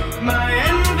isle. My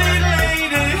envied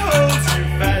lady holds you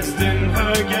fast in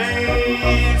her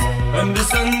gaze, and the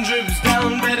sun drips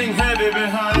down, bedding heavy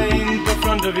behind the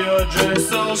front of your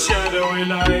dress, all shadowy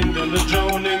lined, and the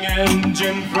droning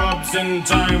engine throbs in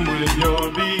time with your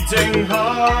beating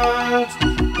heart.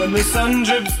 When the sun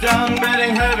drips down,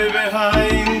 bedding heavy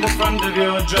behind the front of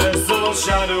your dress, all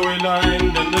shadowy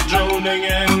lined, and the droning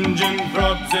engine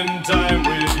throbs in time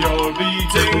with your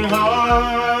beating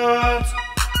heart.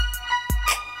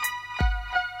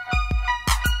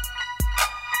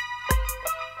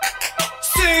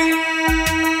 Sing,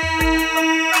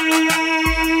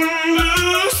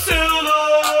 blue silver.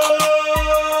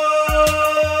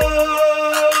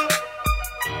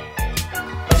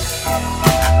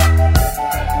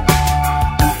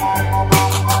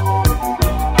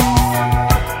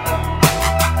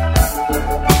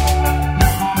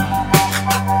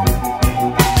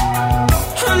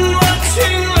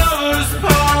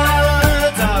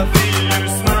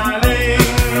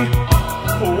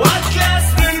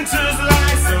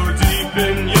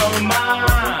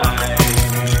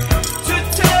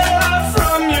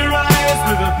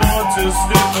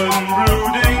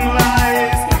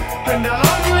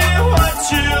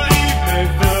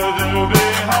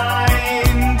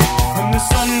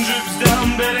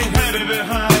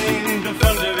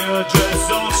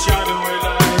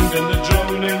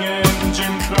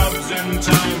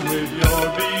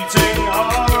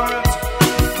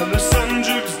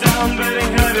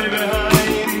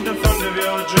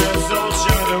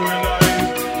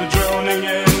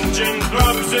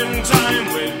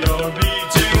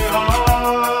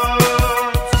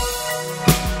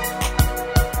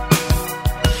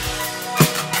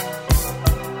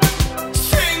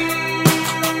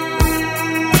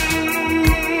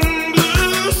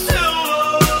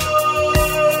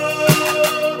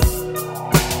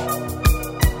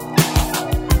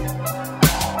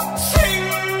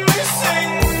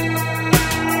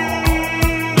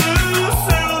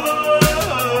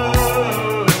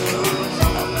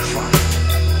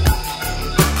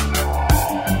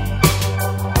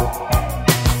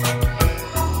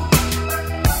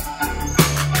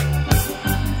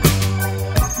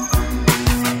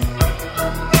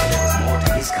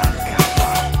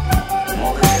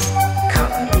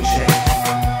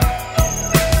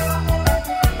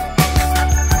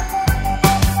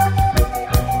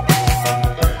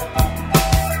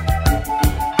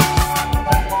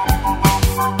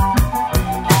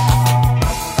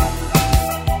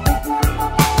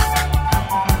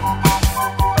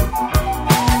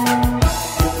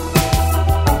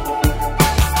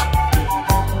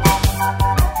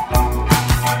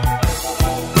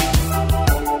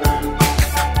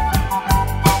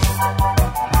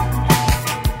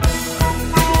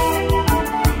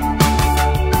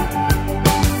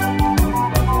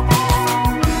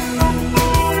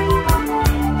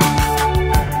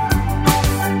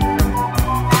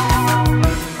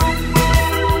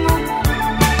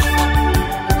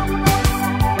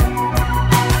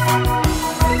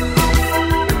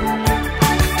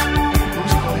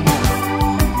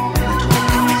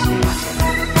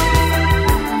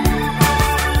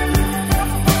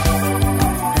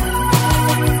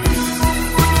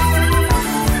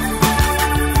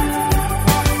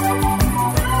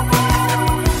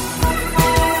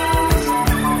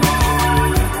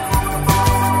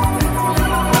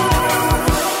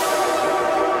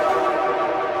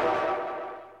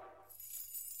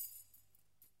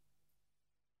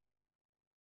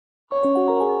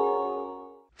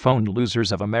 Phone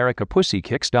losers of America. Pussy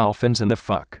kicks dolphins in the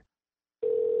fuck.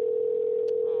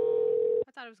 Oh,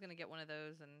 I thought I was gonna get one of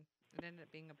those, and it ended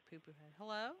up being a poo-poo head.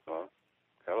 Hello.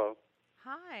 Hello.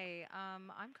 Hi.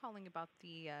 I'm calling about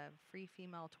the free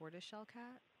female tortoiseshell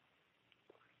cat.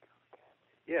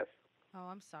 Yes. Oh,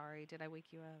 I'm sorry. Did I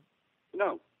wake you up?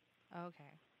 No.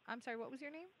 Okay. I'm sorry. What was your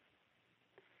name?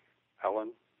 Alan.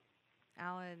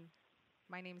 Alan.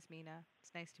 My name's Mina.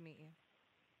 It's nice to meet you.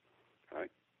 Hi.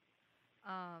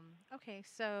 Okay,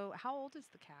 so how old is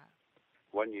the cat?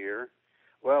 1 year.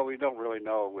 Well, we don't really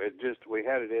know. We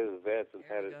had it in the vets and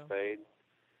had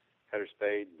her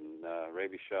spayed and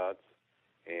rabies shots,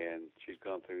 and she's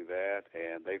gone through that,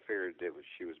 and they figured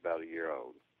she was about a year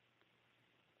old.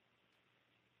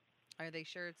 Are they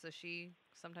sure it's a she?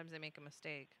 Sometimes they make a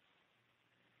mistake.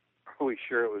 Are we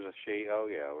sure it was a she? Oh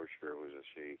yeah, we're sure it was a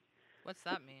she. What's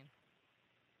that mean?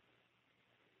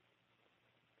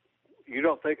 You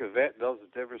don't think a vet knows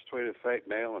the difference between a fake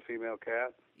male and a female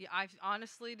cat? Yeah, I've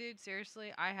honestly, dude,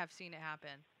 seriously, I have seen it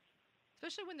happen.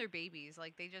 Especially when they're babies,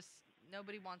 like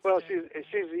nobody wants Well, to.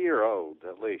 she's a year old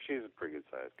at least. She's a pretty good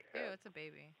sized cat. Ew, it's a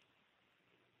baby.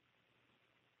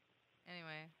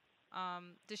 Anyway,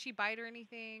 does she bite or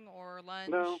anything or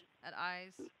lunge at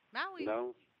eyes? Maui.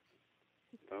 No.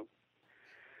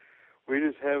 We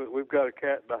just have it. We've got a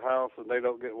cat in the house, and they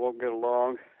won't get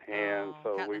along, and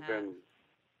so we've been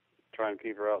trying to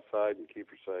keep her outside and keep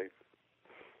her safe.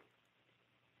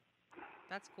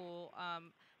 That's cool.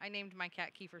 I named my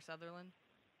cat Kiefer Sutherland.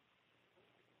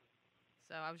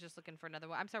 So I was just looking for another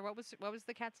one. I'm sorry. What was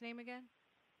the cat's name again?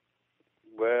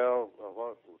 Well,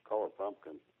 we'll call her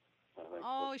Pumpkin. I think.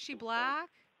 Oh, is she black?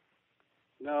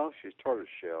 No, she's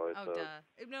tortoiseshell. Oh, duh.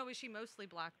 No, is she mostly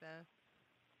black though?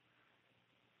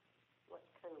 What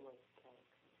color was the cat?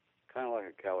 Kind of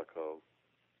like a calico.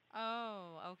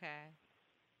 Oh, okay.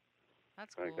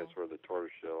 That's cool. I think that's where the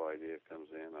tortoiseshell idea comes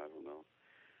in. I don't know.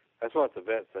 That's what the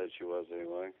vet said she was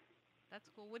anyway. That's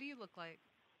cool. What do you look like?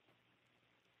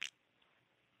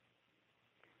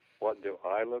 What do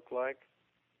I look like?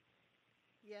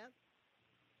 Yep.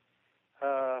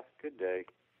 Good day.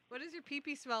 What does your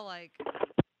pee-pee smell like?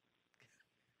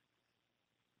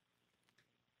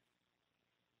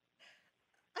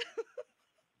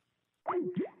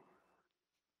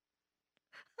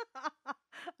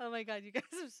 Oh my god, you guys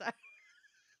are sorry.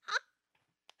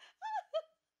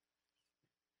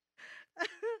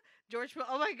 George,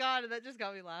 oh my god, that just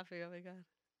got me laughing. Oh my god.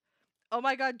 Oh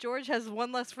my god, George has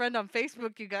one less friend on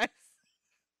Facebook, you guys.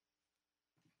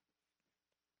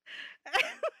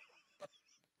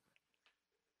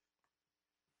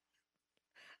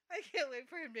 I can't wait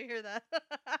for him to hear that.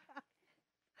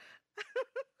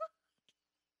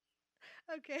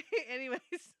 Okay, anyways.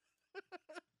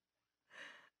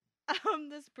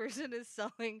 This person is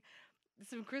selling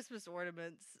some Christmas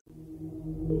ornaments.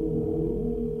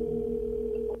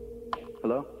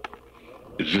 Hello?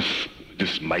 Is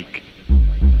this Mike?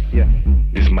 Yeah.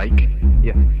 This Mike?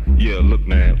 Yeah. Yeah, look,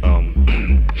 man,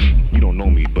 you don't know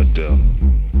me, but,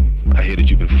 I hear that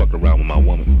you've been fucking around with my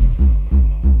woman.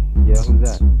 Yeah, who's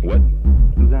that? What?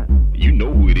 Who's that? You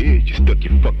know who it is. You stuck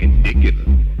your fucking dick in her.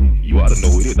 You ought to know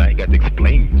who it is. I ain't got to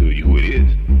explain to you who it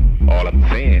is. All I'm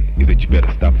saying is that you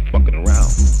better stop fucking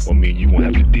around, or me and you gonna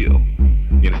have to deal.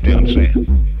 You understand what I'm saying?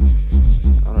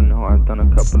 I don't know. I've done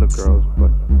a couple of girls,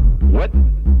 but... What?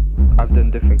 I've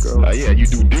done different girls. Yeah, you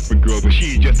do different girls, but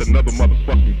she's just another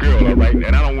motherfucking girl, all right?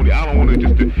 And I don't want to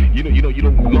just, you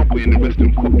don't lump her in the rest of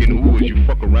them fucking whores you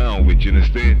fuck around with, you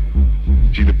understand?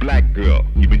 She's a black girl.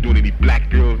 You been doing any black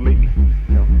girls lately?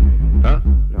 No. Huh?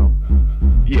 No.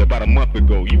 Yeah, about a month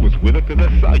ago. You was with her 'cause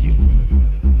I saw you.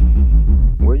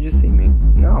 Where'd you see me?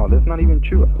 No, that's not even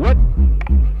true. What?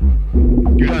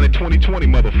 You down in 2020,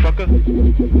 motherfucker.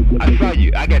 I saw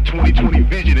you. I got 20/20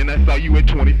 vision, and I saw you at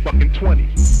 2020.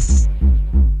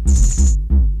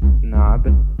 Nah, I've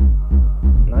been...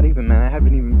 Not even, man. I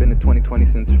haven't even been to 2020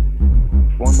 since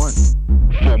 4 months.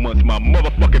 4 months, my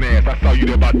motherfucking ass. I saw you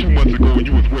there about 2 months ago when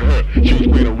you was with her. She was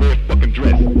wearing a red fucking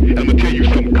dress. And I'm gonna tell you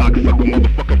something, cocksucker,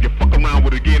 motherfucker. If you fuck around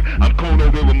with her again, I'm coming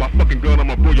over there with my fucking gun. I'm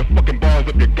gonna blow your fucking balls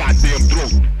up your goddamn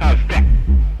throat. How's that?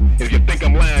 And if you think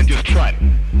I'm lying, just try it.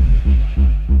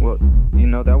 Well,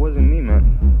 that wasn't me,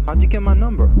 man. How'd you get my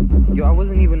number? Yo, I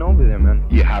wasn't even over there, man.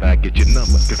 Yeah, how'd I get your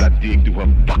number? 'Cause I dig through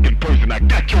her fucking person. I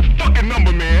got your fucking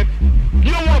number, man.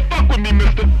 You don't wanna fuck with me,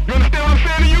 mister. You understand what I'm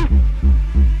saying to you?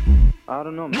 I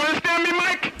don't know, man. You understand me,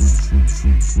 Mike?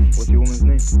 What's your woman's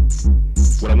name?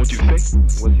 What I want you to say?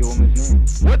 What's your woman's name?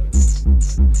 What?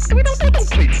 Don't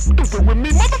play stupid with me,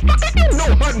 motherfucker. You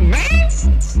know her name.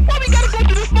 Why we gotta go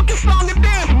through this fucking song and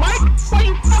dance, Mike? Why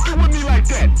you fucking with me like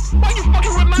that? Why you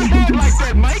fucking with my head like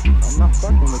that, Mike? I'm not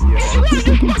fucking with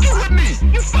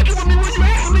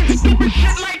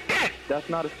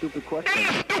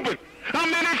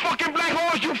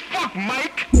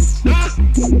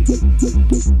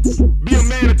Be a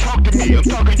man and talk to me. I'm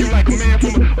talking to you like a man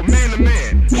from a man to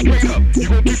man. Straight up. You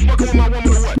gonna keep fucking with my woman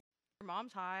or what? Your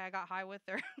mom's high. I got high with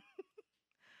her.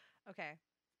 Okay.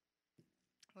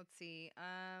 Let's see.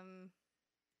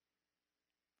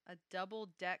 A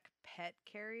double-deck pet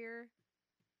carrier.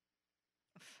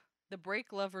 The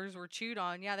brake levers were chewed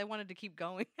on. Yeah, they wanted to keep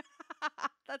going.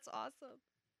 That's awesome.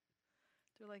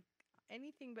 They're like,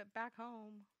 anything but back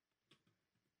home.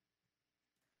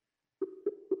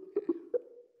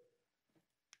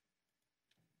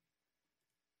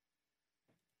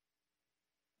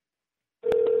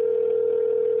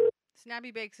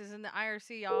 Snappy Bakes is in the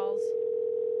IRC, y'alls.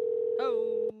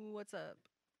 Oh, what's up?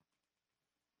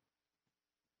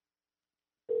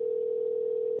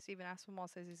 Steven Aspinwall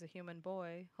says he's a human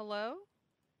boy. Hello?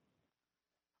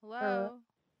 Hello?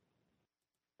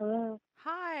 Hello.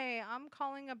 Hi, I'm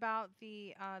calling about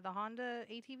the Honda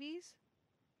ATVs.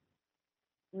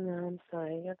 No, I'm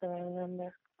sorry. You got the wrong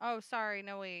number. Oh, sorry.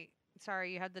 No, wait.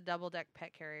 Sorry, you had the double-deck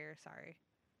pet carrier. Sorry.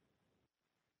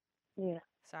 Yeah.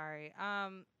 Sorry.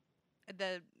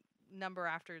 The number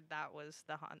after that was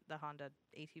the Honda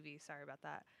ATV. Sorry about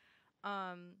that.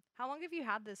 How long have you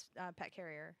had this pet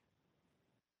carrier?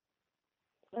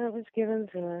 It was given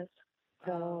to us.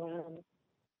 So,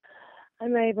 a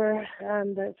neighbor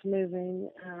that's moving,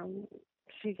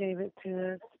 she gave it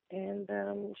to us, and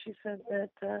she said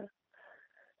that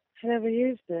she never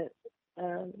used it.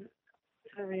 So,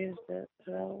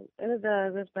 and it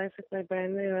does. It's basically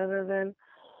brand new, other than,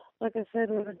 like I said,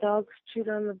 when the dogs chewed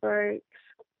on the brakes.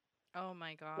 Oh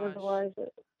my gosh. Otherwise,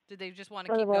 did they just want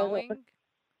to keep going?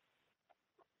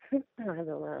 I don't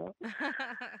know.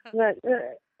 But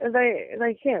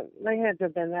they can't. They had to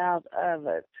have been out of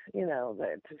it, you know,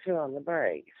 to chew on the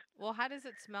brakes. Well, how does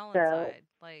it smell So- inside?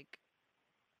 Like,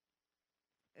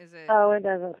 is it Oh, it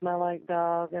doesn't smell like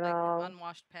dog at like all.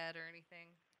 unwashed pet or anything?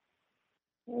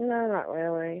 No, not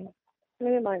really. I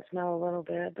mean, it might smell a little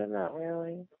bit, but not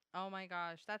really. Oh my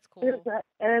gosh, that's cool.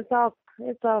 And it's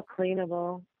all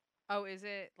cleanable. Oh, is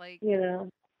it like? You know.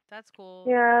 That's cool.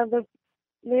 Yeah, the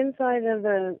inside of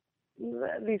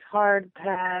these hard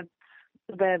pads,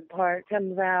 the bed part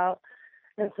comes out,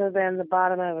 and so then the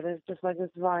bottom of it is just like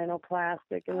this vinyl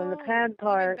plastic, and then the pad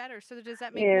part. Even better. So does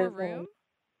that make more is, room?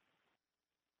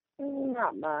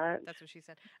 Not much. That's what she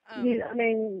said. I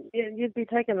mean, you'd be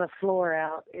taking the floor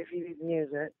out if you didn't use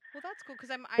it. Well, that's cool because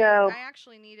So- I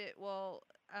actually need it. Well,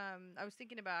 I was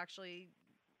thinking about actually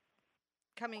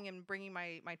coming and bringing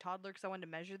my toddler because I wanted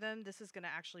to measure them. This is going to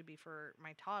actually be for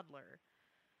my toddler.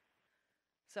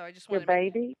 So I just Your wanted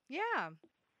baby? Yeah.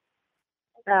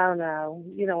 Oh no,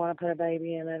 you don't want to put a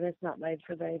baby in it. It's not made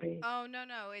for babies. Oh no.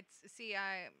 See,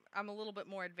 I'm a little bit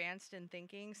more advanced in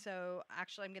thinking, so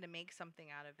actually I'm gonna make something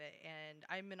out of it, and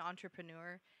I'm an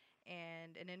entrepreneur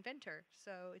and an inventor,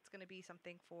 so it's gonna be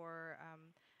something for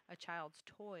a child's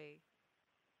toy.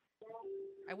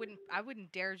 I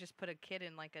wouldn't dare just put a kid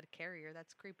in like a carrier.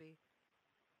 That's creepy.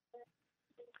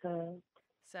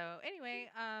 So anyway,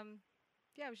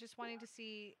 yeah, I was just wanting to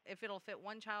see if it'll fit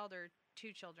one child or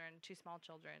two small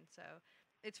children. So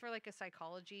it's for like a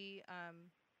psychology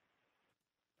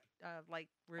like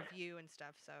review and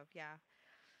stuff. So yeah,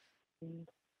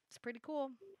 it's pretty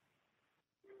cool.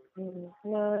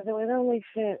 No, it would only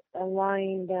fit a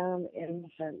lying down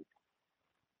infant.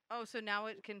 Oh, so now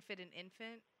it can fit an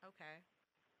infant? Okay.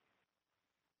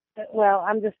 Well,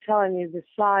 I'm just telling you the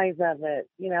size of it.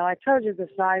 You know, I told you the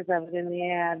size of it in the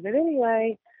ad. But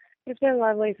anyway, it's been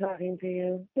lovely talking to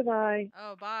you. Goodbye.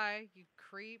 Oh, bye, you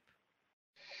creep.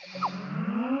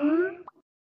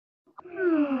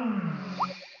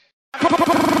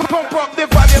 Pump up the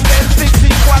volume, then 6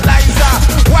 equalizer.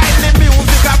 While the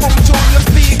music I boom to your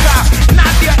speaker.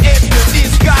 Not your head to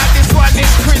this guy. This one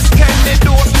is Chris Kenny.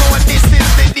 Don't know this is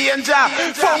the danger.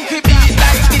 Funky beat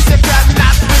like this you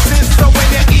cannot resist. So when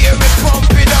you hear it, pump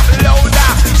it up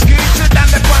louder. Screech it down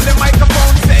upon the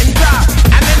microphone center.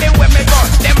 And anywhere me go,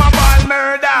 them a ball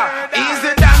murder.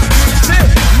 Easy dance preaching,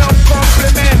 no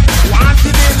compliment.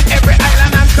 Wanted in every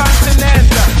island and continent.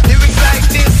 Lyrics like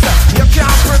this, you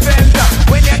can't prevent.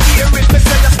 When you hear it, me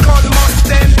say your skull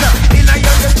must dent. In a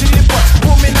yellow jeep,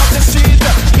 booming up the street.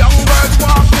 Young bird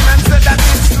walking and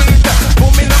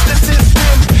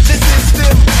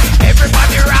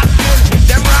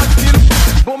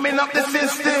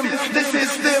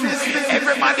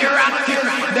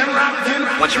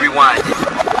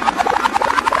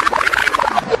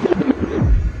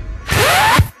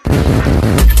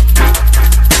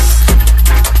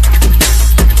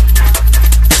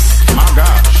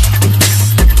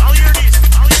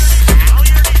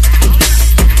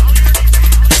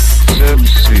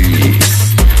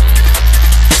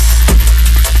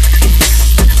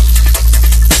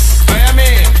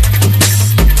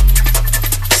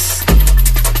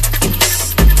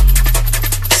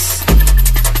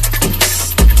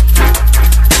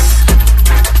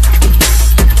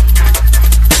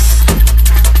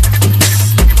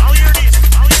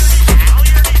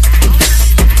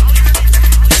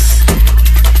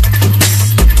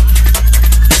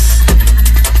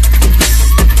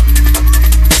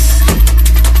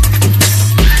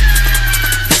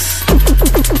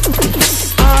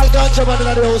ganja man in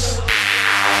the house.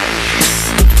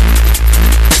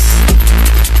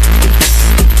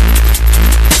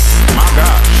 My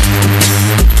gosh.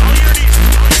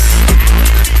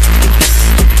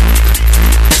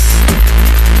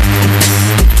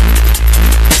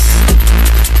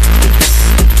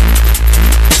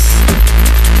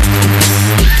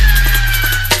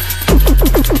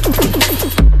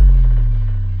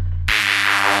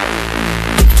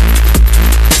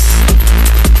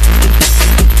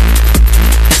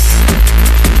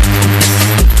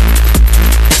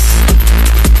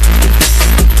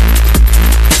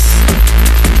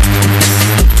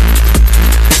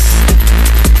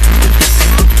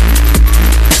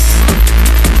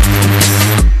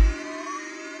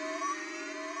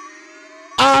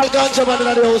 All ganja man in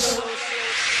the house.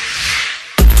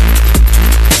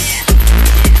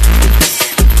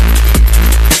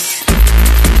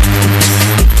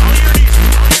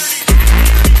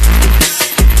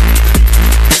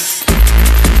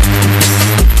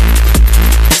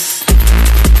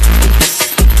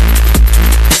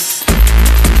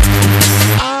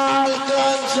 All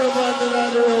ganja man in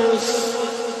the house.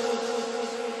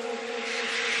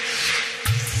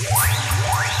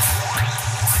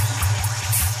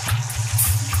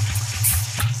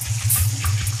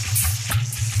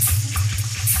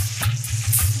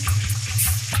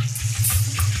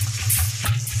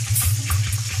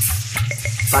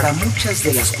 Para muchas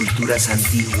de las culturas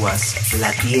antiguas,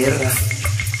 la tierra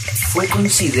fue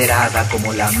considerada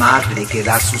como la madre que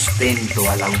da sustento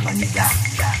a la humanidad.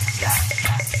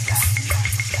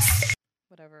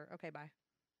 Whatever. Okay, bye.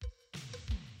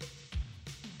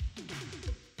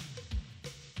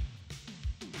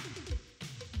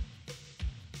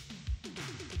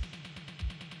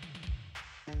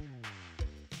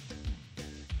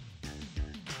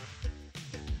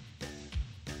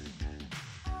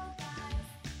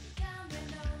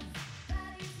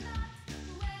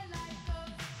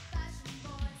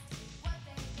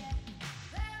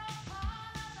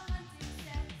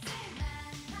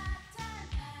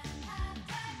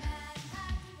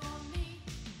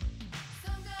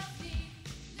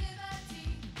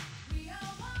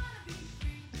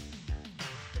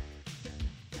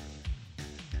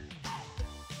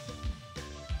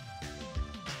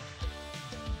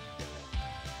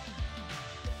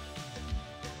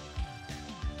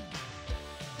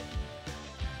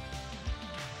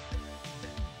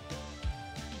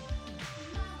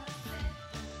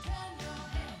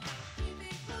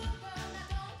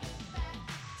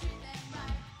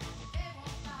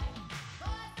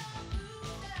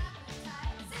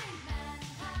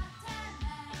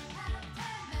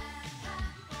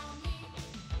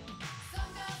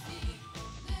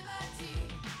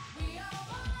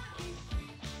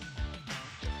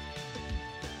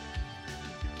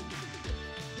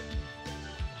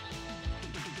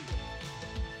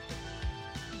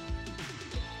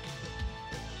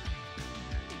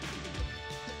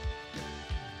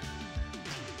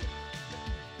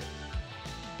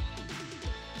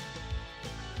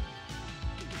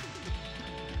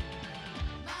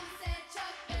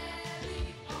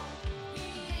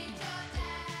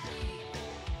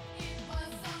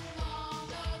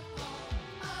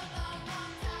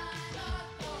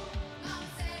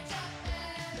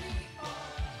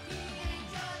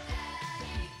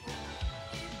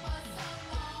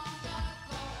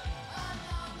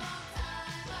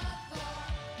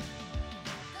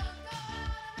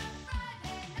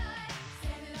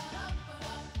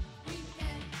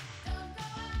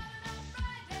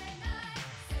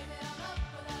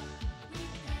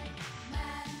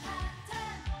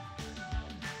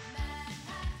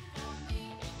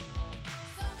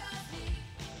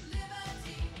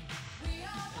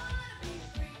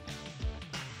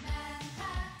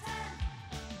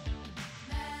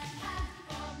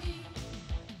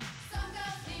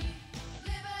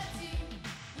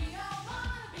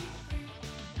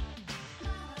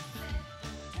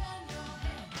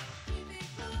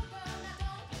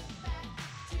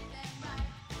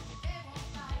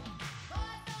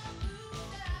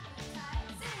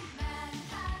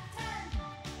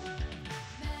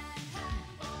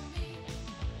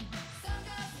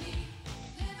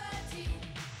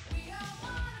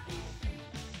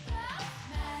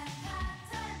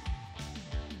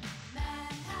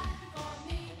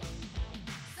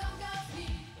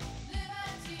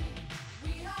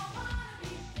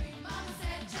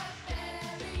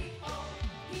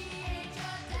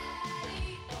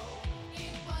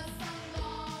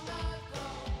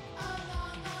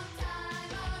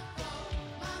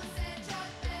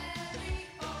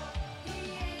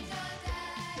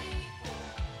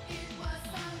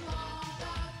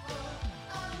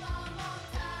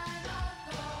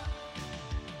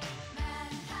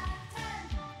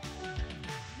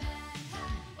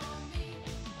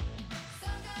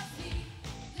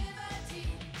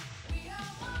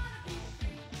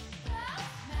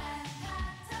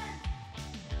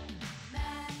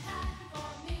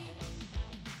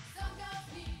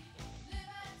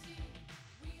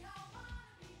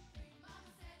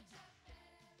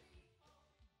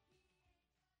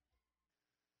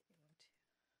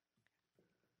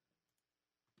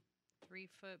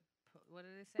 3-foot. What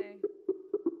did it say?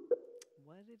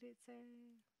 What did it say?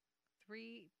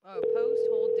 Post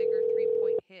hole digger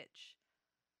 3-point hitch.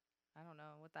 I don't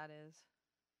know what that is.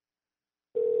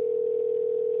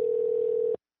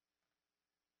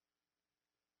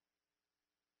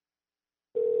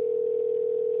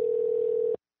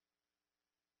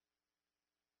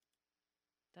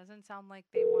 Doesn't sound like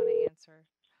they want to answer.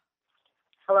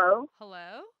 Hello?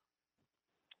 Hello?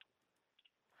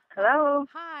 Hello?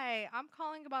 Hi, I'm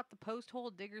calling about the post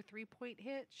hole digger 3-point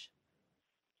hitch.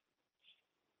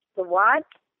 The what?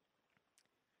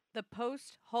 The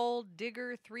post hole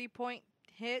digger 3-point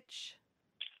hitch.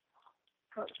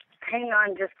 Hang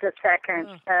on just a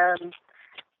second.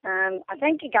 I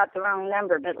think you got the wrong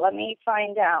number, but let me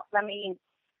find out.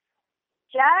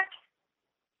 Jack?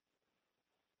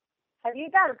 Have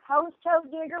you got a post hole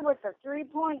digger with a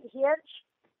 3-point hitch?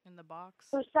 In the box.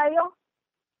 For sale?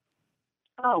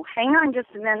 Oh, hang on just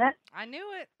a minute. I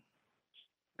knew it.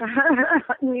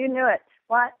 You knew it.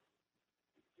 What?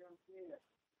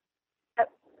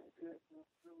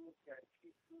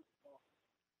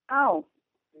 Oh.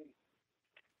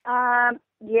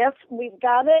 Yes, we've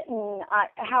got it. And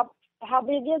how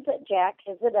big is it, Jack?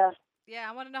 Is it a? Yeah,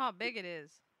 I want to know how big it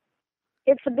is.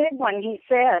 It's a big one, he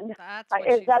said. That's what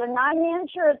Is she that said. a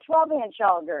 9-inch or a 12-inch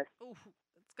auger? Ooh,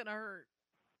 it's gonna hurt.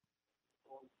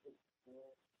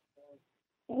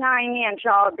 9-inch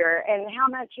auger. And how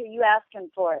much are you asking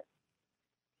for it?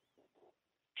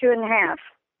 2.5.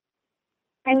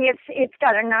 And it's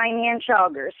got a 9-inch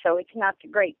auger, so it's not the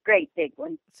great big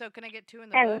one. So can I get 2 in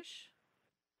the bush?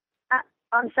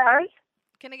 I'm sorry?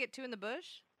 Can I get 2 in the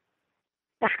bush?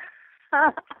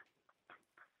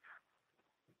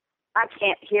 I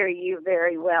can't hear you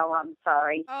very well. I'm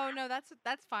sorry. Oh no, that's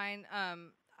fine.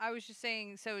 I was just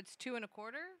saying. So it's 2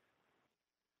 1/4.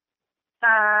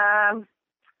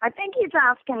 I think he's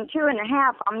asking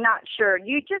 2.5. I'm not sure.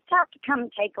 You just have to come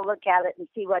take a look at it and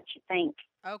see what you think.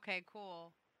 Okay,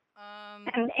 cool.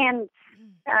 And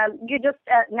you just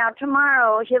now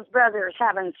tomorrow his brother's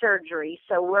having surgery,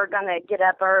 so we're gonna get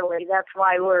up early. That's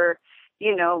why we're,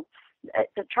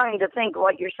 trying to think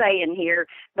what you're saying here.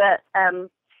 But that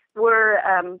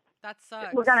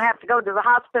sucks. We're gonna have to go to the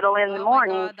hospital in the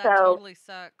morning. My God, that so totally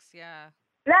sucks. Yeah.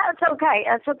 that's okay.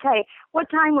 That's okay. What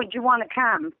time would you want to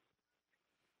come?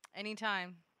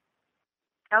 Anytime.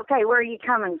 Okay, where are you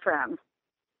coming from?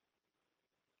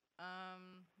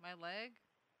 My leg.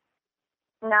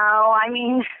 No, I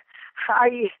mean,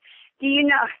 do you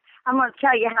know? I'm going to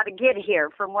tell you how to get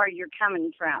here from where you're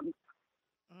coming from.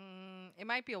 It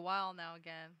might be a while now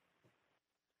again.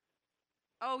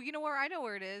 Oh, you know where? I know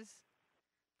where it is.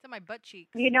 It's in my butt cheeks.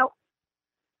 You know.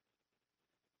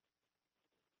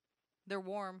 They're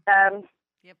warm.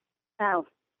 Yep. Oh.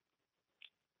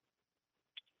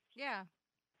 Yeah.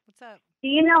 What's up? Do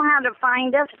you know how to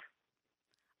find us?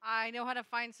 I know how to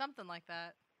find something like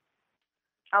that.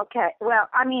 Okay. Well,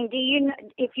 I mean,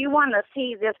 if you want to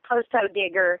see this post-hole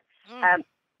digger,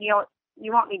 you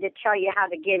want me to tell you how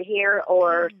to get here,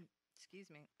 or? Excuse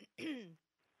me.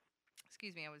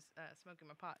 Excuse me. I was smoking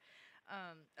my pot.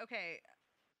 Okay.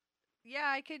 Yeah,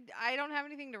 I could. I don't have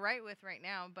anything to write with right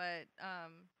now, but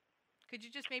could you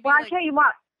just maybe? Well, I tell you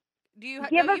what. Do you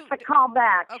give us a call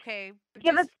back? Okay.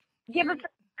 Give us a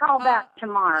call back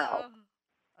tomorrow.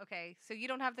 Okay. So you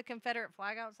don't have the Confederate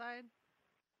flag outside?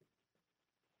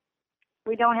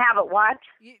 We don't have it. What?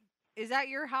 Is that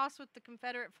your house with the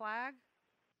Confederate flag?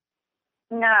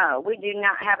 No, we do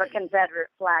not have a Confederate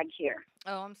flag here.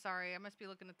 Oh, I'm sorry. I must be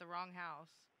looking at the wrong house.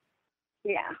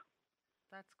 Yeah.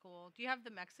 That's cool. Do you have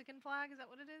the Mexican flag? Is that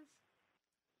what it is?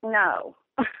 No.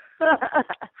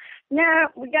 No,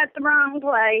 we got the wrong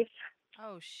place.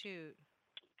 Oh, shoot.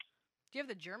 Do you have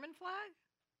the German flag?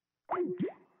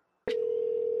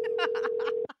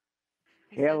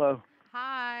 Hello.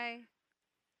 Hi.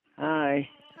 Hi.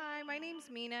 Hi, my name's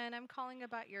Mina, and I'm calling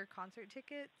about your concert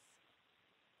tickets.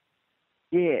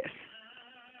 Yes.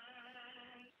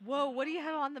 Whoa, what do you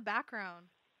have on the background?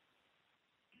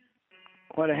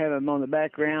 What, I have them on the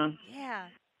background? Yeah.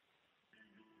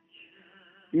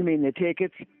 You mean the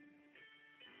tickets?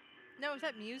 No, is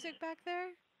that music back there?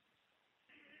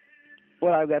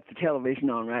 Well, I've got the television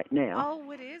on right now. Oh,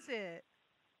 what is it?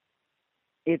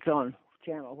 It's on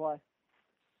channel what?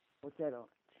 What's that on?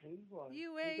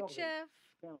 UHF.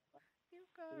 You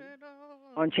got it all.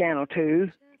 On channel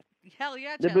 2. Hell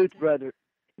yeah, The channel Booth 2. Brothers.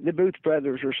 The Booth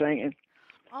Brothers are singing.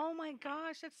 Oh my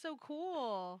gosh, that's so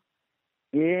cool.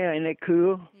 Yeah, isn't it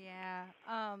cool? Yeah.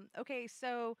 Okay,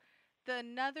 so the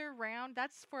Another Round,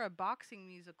 that's for a boxing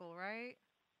musical, right?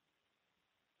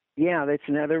 Yeah, that's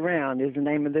Another Round is the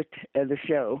name of the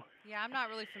show. Yeah, I'm not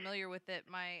really familiar with it.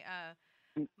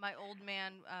 My old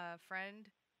man friend,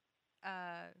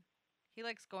 he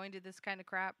likes going to this kind of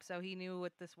crap, so he knew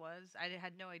what this was. I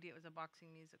had no idea it was a boxing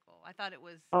musical. I thought it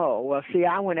was. Oh, well, see,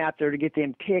 I went out there to get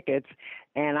them tickets,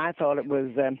 and I thought it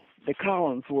was the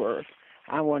Collinsworth.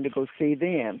 I wanted to go see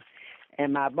them.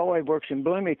 And my boy works in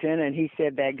Bloomington, and he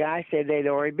said that guy said they'd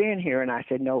already been here. And I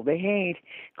said, no, they ain't,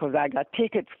 because I got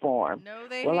tickets for them. No,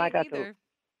 they well, ain't I got either.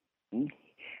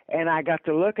 And I got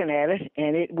to looking at it,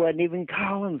 and it wasn't even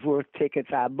Collinsworth tickets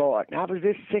I bought. And I was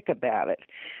just sick about it.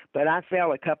 But I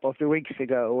fell a couple of weeks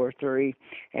ago or 3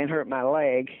 and hurt my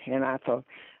leg, and I thought,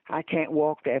 I can't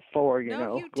walk that far, you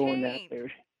know, going out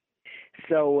there.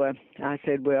 So I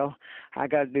said, well, I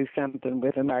got to do something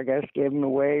with them. I got to give them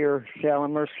away or sell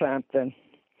them or something.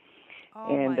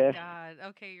 Oh, and, my God.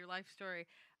 Okay, your life story.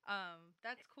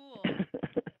 That's cool.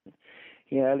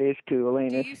 Yeah, it is cool,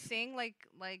 ain't it? Do you sing like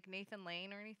Nathan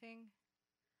Lane or anything?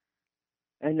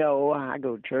 No, I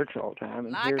go to church all the time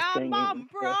and Like hear I'm singing. on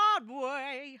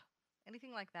Broadway.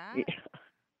 Anything like that?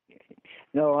 Yeah.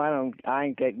 No, I don't. I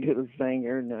ain't that good a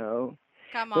singer, no.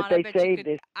 Come But on, they I bet you say could.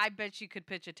 this. I bet you could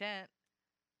pitch a tent.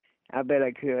 I bet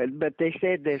I could. But they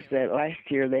said this that last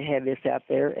year they had this out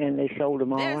there and they sold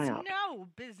them all There's out. no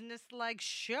business like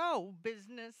show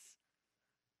business.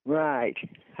 Right.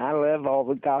 I love all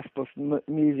the gospel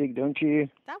music, don't you?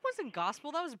 That wasn't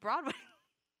gospel. That was Broadway.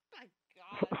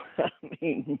 I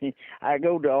mean, I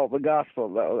go to all the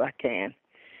gospel though. I can.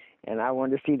 And I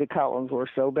wanted to see the Collinsworth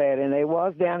so bad, and they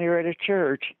was down here at a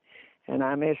church, and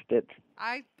I missed it.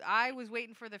 I was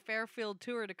waiting for the Fairfield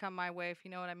tour to come my way, if you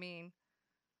know what I mean.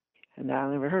 And I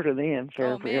never heard of them,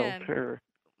 Fairfield man. tour.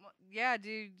 Well, yeah,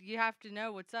 dude, you have to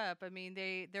know what's up. I mean,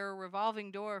 they're a revolving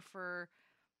door for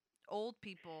old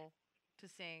people to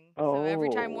sing. So every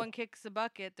time Oh. one kicks the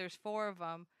bucket, there's 4 of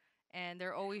them, and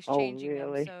they're always Oh, changing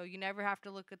really? them. So you never have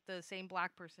to look at the same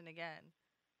black person again.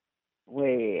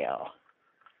 Well,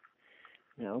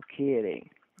 no kidding.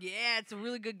 Yeah, it's a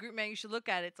really good group, man. You should look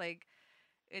at it.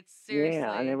 It's seriously.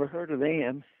 Yeah, I never heard of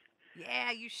them.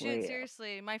 Yeah, you should, Well.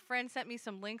 seriously. My friend sent me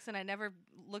some links, and I never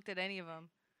looked at any of them.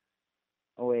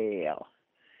 Well,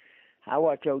 I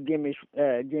watch old Jimmy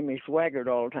Swaggart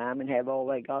all the time and have all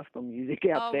that gospel music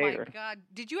out Oh, there. my God.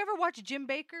 Did you ever watch Jim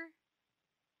Baker?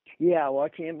 Yeah, I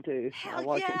watch him too. Hell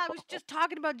watch yeah, him I was just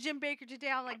talking about Jim Baker today.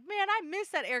 I'm like, man, I miss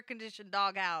that air-conditioned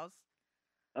doghouse.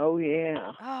 Oh,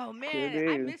 yeah. Oh, man,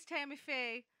 Sure I do. miss Tammy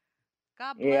Faye.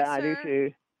 God bless Yeah, her. I do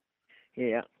too.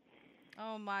 Yeah.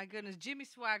 Oh, my goodness. Jimmy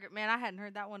Swaggart, man, I hadn't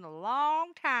heard that one in a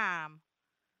long time.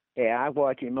 Yeah, I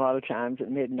watch him a lot of times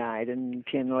at midnight and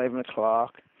 10, 11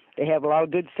 o'clock. They have a lot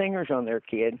of good singers on there,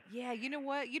 kid. Yeah, you know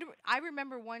what? I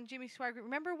remember one Jimmy Swaggart.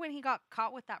 Remember when he got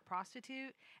caught with that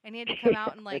prostitute and he had to come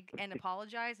out and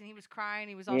apologize, and he was crying,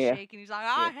 he was all Yeah. shaking. He's like,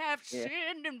 I Yeah. have Yeah.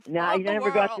 sinned and No, flood I the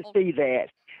never got to world. see that.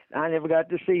 I never got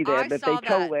to see that, I but saw they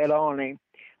told that on him.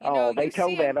 You know, Oh, they you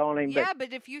told see that him, on him. yeah,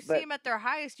 but if you see but him at their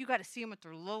highest, you got to see him at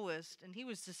their lowest, and he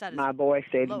was just at his my boy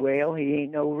said, lowest. well, he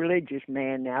ain't no religious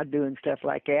man now doing stuff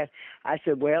like that. I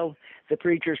said, well, the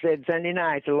preacher said Sunday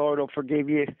night the Lord will forgive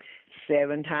you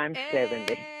 7 times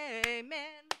 70. Amen.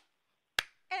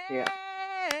 Yeah.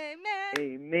 Amen.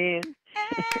 Amen.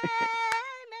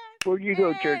 Where'd you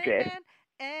go to church at?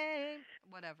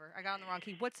 Whatever. I got on the wrong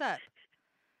key. What's up?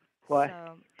 What?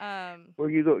 So,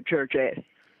 Where'd you go to church at?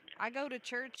 I go to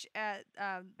church at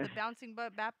the Bouncing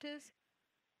Butt Baptist.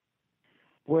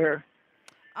 Where?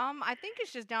 I think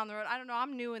it's just down the road. I don't know.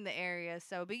 I'm new in the area,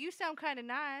 so but you sound kind of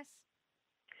nice.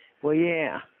 Well,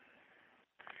 yeah.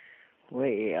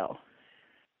 Well.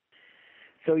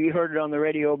 So you heard it on the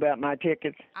radio about my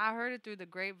tickets? I heard it through the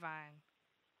grapevine.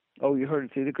 Oh, you heard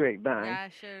it through the grapevine? Yeah, I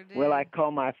sure did. Well, I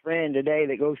called my friend today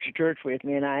that goes to church with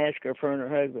me, and I asked her if her and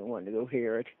her husband wanted to go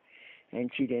hear it. And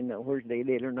she didn't know whether they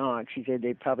did or not. She said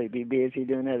they'd probably be busy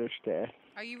doing other stuff.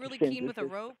 Are you really Since keen with a this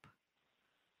is- rope?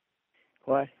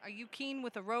 What? Are you keen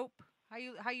with a rope? How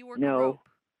you work a No. rope?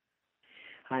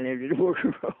 I never did work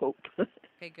a rope.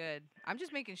 Okay, good. I'm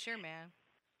just making sure, man.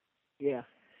 Yeah.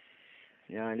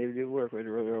 Yeah, I never did work with a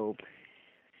rope.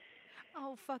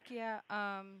 Oh fuck yeah.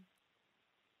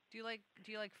 Do you like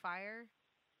fire?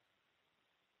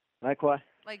 Like what?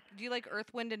 Like, do you like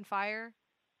Earth, Wind, and Fire?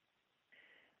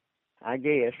 I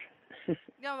guess.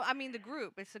 No, I mean the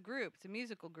group. It's a group. It's a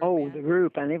musical group. Oh, man. the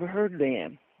group. I never heard of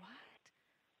them. What?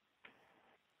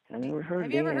 I never heard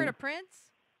Have of you them. ever heard of Prince?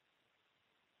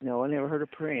 No, I never heard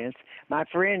of Prince. My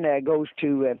friend goes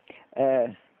to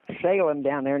Salem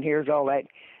down there and hears all that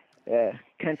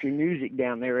country music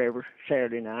down there every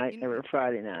Saturday night, every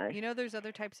Friday night. You know, there's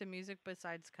other types of music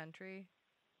besides country.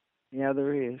 Yeah,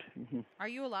 there is. Mm-hmm. Are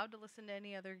you allowed to listen to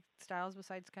any other styles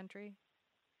besides country?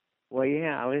 Well,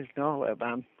 yeah, I listen to all of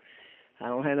them. I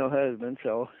don't have no husband,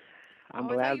 so I'm Oh,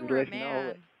 I allowed thought you to were a listen to all of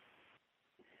it. man.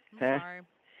 I'm Huh? sorry.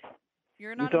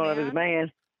 You're You not a thought I was a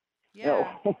man?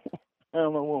 Yeah. No,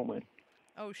 I'm a woman.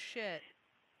 Oh shit.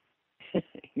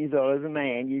 You thought I was a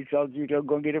man. You thought you were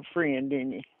going to get a friend,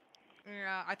 didn't you?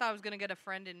 Yeah, I thought I was gonna get a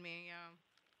friend in me.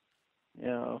 Yeah.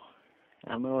 No,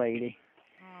 I'm a lady.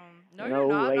 No, An you're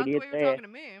old not. Not lady the at way you're that. talking to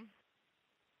me.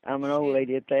 I'm an old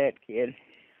lady at that, kid.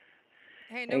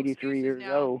 Hey, no 83 excuses years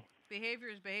now. old. Behavior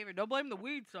is behavior. Don't blame the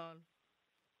weed, son.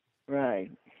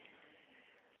 Right.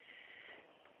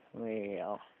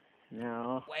 Well,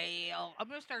 no. Well, I'm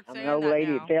gonna start I'm saying an old that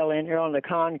lady now. that fell in here on the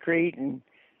concrete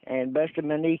and busted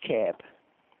my kneecap.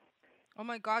 Oh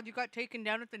my God, you got taken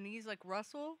down at the knees like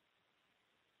Russell?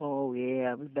 Oh,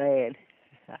 yeah, it was bad.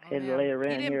 I had to lay man.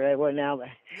 around He here. I wasn't out of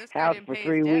This the guy house didn't for pay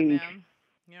 3 his debt, weeks. man.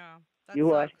 Yeah, that You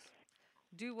what? sucks.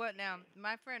 Do what now?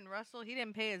 My friend Russell, he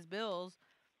didn't pay his bills,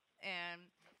 and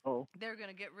Oh. they're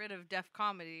gonna get rid of Def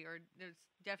Comedy or there's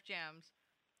Def Jams,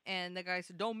 and the guy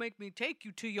said, "Don't make me take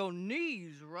you to your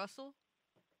knees, Russell."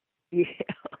 Yeah. Do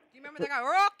you remember that guy,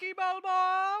 Rocky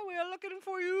Balboa? We are looking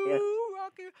for you, Yeah.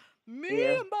 Rocky. Me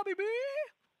Yeah. and Bobby B.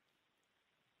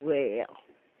 Well.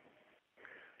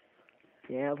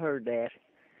 Yeah, I've heard that.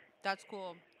 That's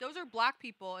cool. Those are black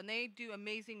people, and they do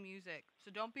amazing music.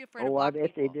 So don't be afraid of Oh, I black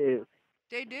bet people. they do.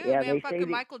 They do, Yeah, man. they say Fucking that-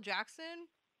 Michael Jackson.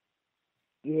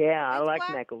 Yeah, I It's like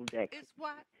black, Michael Jackson. It's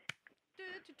white.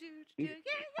 Yeah.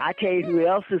 I tell you who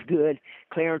else is good,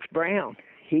 Clarence Brown.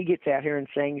 He gets out here and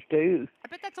sings too. I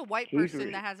bet that's a white He's person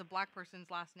really- that has a black person's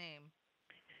last name.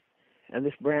 And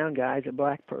this Brown guy's a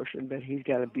black person, but he's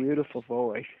got a beautiful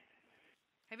voice.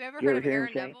 Have you ever You heard ever of hear him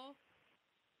Aaron sing? Neville?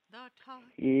 The touch,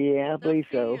 Yeah, I the believe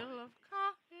so. feel of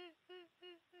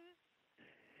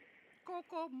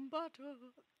cocoa butter.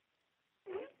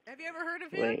 Have you ever heard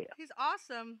of him? Well, He's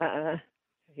awesome.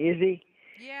 Is he?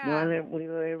 Yeah. No, I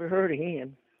never heard of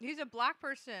him. He's a black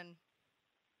person.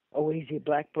 Oh, he's a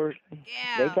black person?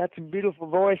 Yeah. They got some beautiful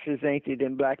voices, ain't they,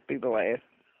 them black people have?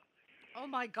 Oh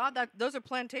my God, those are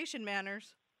plantation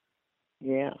manners.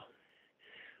 Yeah.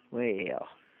 Well.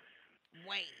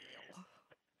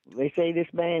 They say this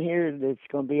band here that's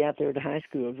going to be out there at the high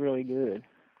school is really good.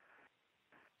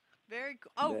 Very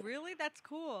cool. Oh, But- really? That's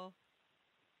cool.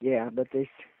 Yeah, but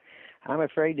I'm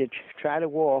afraid to try to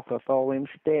walk off all them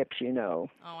steps, you know.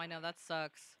 Oh, I know. That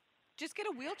sucks. Just get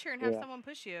a wheelchair and have Yeah. someone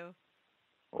push you.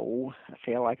 Oh, I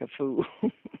feel like a fool.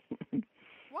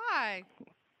 Why?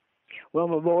 Well,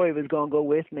 my boy was going to go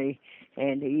with me,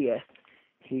 and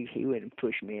he wouldn't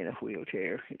push me in a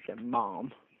wheelchair. He said,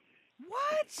 "Mom."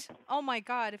 What? Oh my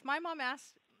God. If my mom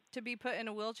asked to be put in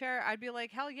a wheelchair, I'd be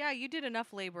like, hell yeah, you did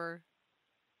enough labor.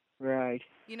 Right.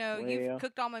 You know, Well. you've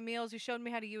cooked all my meals. You showed me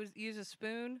how to use a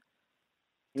spoon.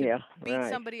 Yeah, Beat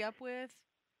right. somebody up with.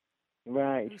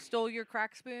 Right. Who stole your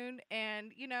crack spoon.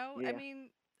 And, you know, I Yeah. mean,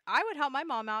 I would help my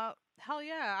mom out. Hell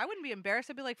yeah. I wouldn't be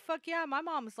embarrassed. I'd be like, fuck yeah, my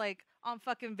mom's like on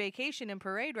fucking vacation and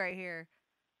parade right here.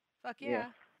 Fuck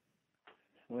yeah.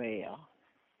 Well.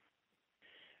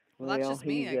 Well, that's just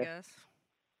me, I guess.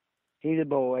 He's a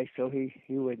boy, so he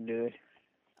wouldn't do it.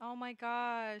 Oh my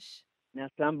gosh. Now,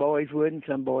 some boys would and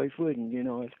some boys wouldn't, you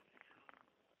know.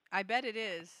 I bet it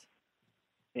is.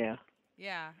 Yeah.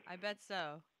 Yeah, I bet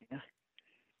so. Yeah.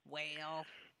 Well.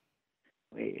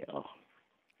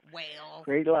 Well.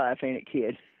 Great life, ain't it,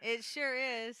 kid? It sure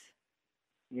is.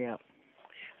 Yeah.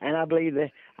 And I believe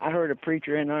that I heard a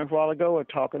preacher in there a while ago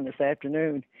talking this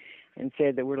afternoon and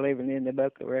said that we're living in the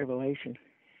book of Revelation.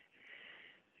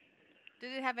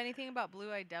 Did it have anything about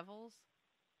blue-eyed devils?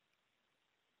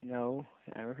 No,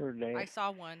 I never heard that. I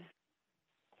saw one.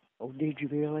 Oh, did you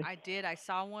really? I did. I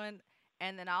saw one.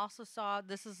 And then I also saw,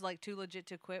 this is like too legit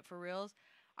to quit for reals.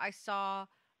 I saw,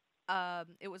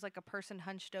 it was like a person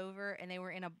hunched over and they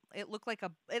were in they looked like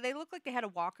they had a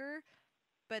walker,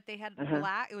 but they had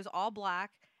black, it was all black.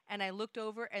 And I looked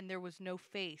over and there was no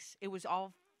face. It was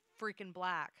all freaking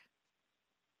black.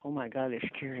 Oh my God, it's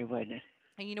scary, wasn't it?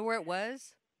 And you know where it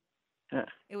was? Huh.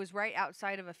 It was right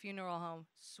outside of a funeral home.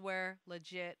 Swear,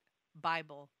 legit,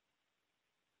 Bible.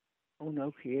 Oh,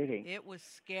 no kidding. It was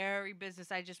scary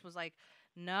business. I just was like,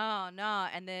 no.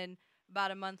 And then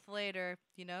about a month later,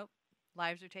 you know,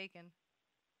 lives are taken.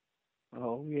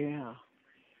 Oh, yeah.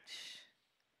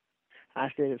 I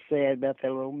said it's sad about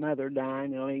that little mother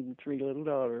dying and leaving 3 little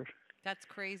daughters. That's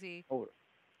crazy. Over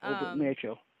at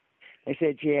Mitchell. They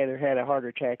said she either had a heart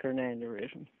attack or an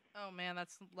aneurysm. Oh man,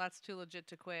 that's too legit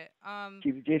to quit.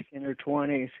 She was just in her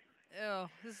 20s. Oh,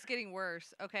 this is getting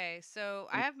worse. Okay, so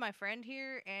I have my friend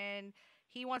here, and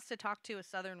he wants to talk to a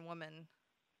Southern woman.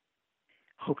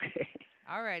 Okay.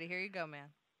 Alrighty, here you go, man.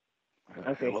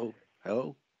 Okay.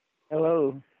 Hello.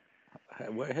 Hello.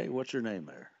 Hey, what's your name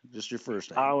there? Just your first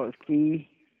name. Olive Key.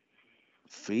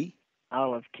 Fee?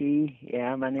 Olive Key.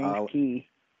 Yeah, my name's Key.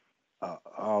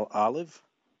 Olive?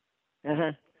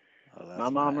 Uh-huh. Oh, that's My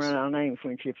mom nice. ran out of names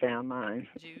when she found mine.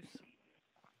 Juice.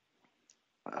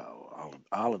 Oh,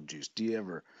 olive juice. Do you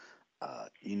ever,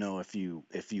 if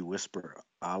you whisper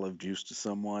olive juice to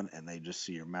someone and they just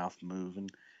see your mouth moving,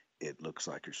 it looks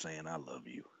like you're saying "I love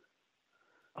you."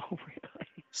 Oh, really?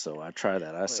 So I try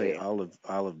that. I say Well.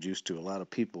 olive juice to a lot of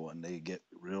people, and they get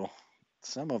real.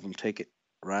 Some of them take it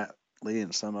rightly,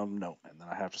 and some of them don't. And then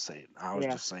I have to say, I was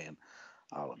Yeah. just saying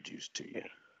olive juice to you.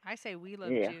 I say we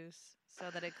love Yeah. juice, so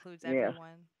that includes Yeah.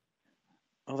 everyone.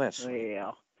 Oh, that's sweet.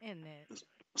 Yeah. Isn't it?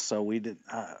 So we did.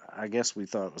 I guess we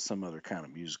thought it was some other kind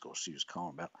of musical she was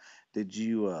calling about. Did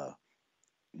you?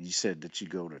 You said that you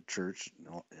go to church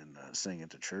and sing at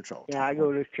the church all the Yeah, time. I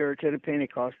go to church at a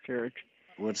Pentecost church.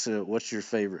 What's your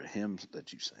favorite hymn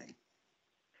that you sing?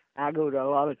 I go to a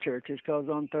lot of churches because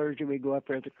on Thursday we go up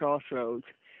there at the crossroads.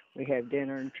 We have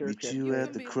dinner in church. Meet you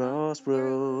at the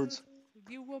crossroads.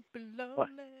 You won't be lonely.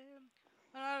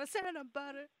 I don't send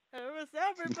anybody. It's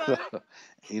everybody.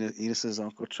 Ina says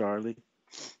Uncle Charlie.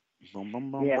 Boom,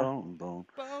 boom, boom, Yeah. boom, boom.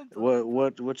 Boom,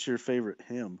 boom. What's your favorite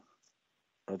hymn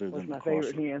other What's than my the favorite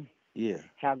crossroads? hymn? Yeah.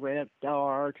 How Great Thou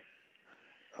Art.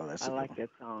 Oh, that's I a good like one. that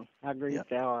song. How Great Yep.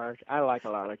 Thou Art. I like a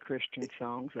lot of Christian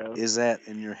songs, though. Is that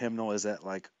in your hymnal? Is that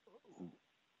like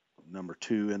number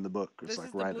 2 in the book? It's This like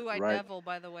is the Blue-Eyed right. Devil,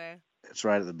 by the way. It's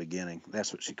right at the beginning.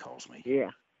 That's what she calls me.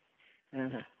 Yeah.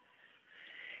 Uh-huh.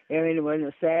 I mean, it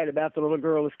wasn't sad about the little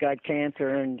girl that's got cancer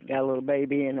and got a little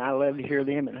baby, and I love to hear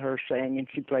them and her sing, and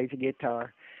she plays the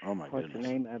guitar. Oh, my What's goodness.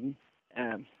 the name of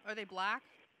them? Are they black?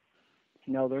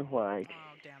 No, they're white.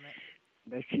 Oh, damn it.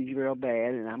 But she's real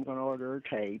bad, and I'm going to order her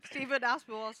tapes. Stephen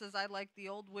Aspinwall says, I like the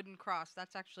old wooden cross.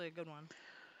 That's actually a good one.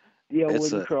 The old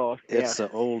It's wooden cross. It's Yeah.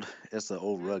 the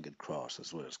old rugged cross.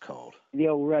 Is what it's called. The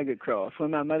old rugged cross.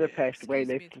 When my mother passed away,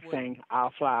 they Excuse me, it's sang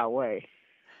 "I'll Fly Away."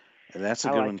 And that's a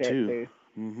I good like one that too.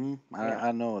 Mm-hmm. Yeah.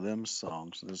 I know them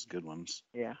songs. There's good ones.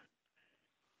 Yeah.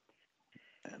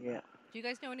 And, Yeah. Do you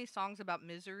guys know any songs about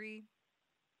misery?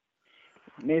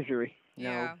 Misery.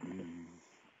 Yeah.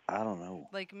 I don't know.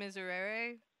 Like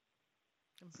miserere?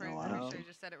 I'm pretty, No, I pretty don't. sure I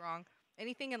just said it wrong.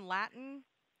 Anything in Latin?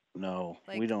 No,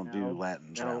 Like- we don't do No.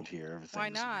 Latins No. around here. Everything's Why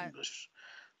not? in English.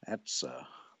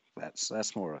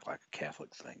 That's more like a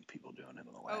Catholic thing. People doing it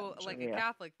in the Oh, Latins. like a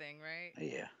Catholic thing, right?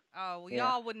 Yeah. Oh, well, Yeah.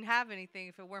 y'all wouldn't have anything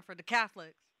if it weren't for the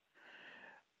Catholics.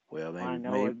 Well, I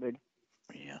know it, but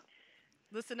yeah.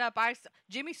 Listen up,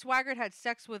 Jimmy Swaggart had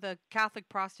sex with a Catholic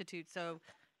prostitute, so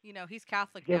he's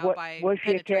Catholic Yeah, now by was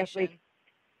she a penetration. Catholic?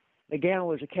 The gal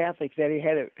was a Catholic that he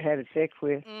had a sex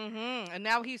with. Mm-hmm. And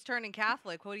now he's turning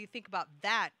Catholic. What do you think about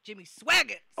that, Jimmy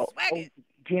Swaggart? Swaggart.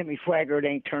 Jimmy Swaggart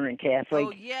ain't turning Catholic.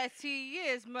 Oh yes, he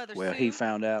is, Mother Well, Sue. he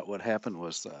found out what happened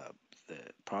was the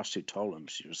prostitute told him,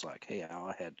 she was like, hey, all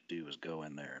I had to do was go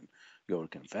in there and go to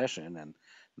confession, and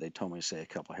they told me to say a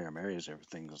couple of Hail Marys,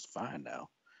 everything's fine now.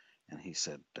 And he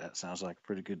said, that sounds like a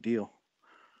pretty good deal.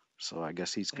 So I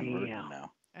guess he's converting Yeah.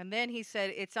 now. And then he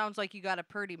said, it sounds like you got a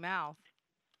pretty mouth.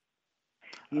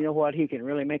 You know what? He can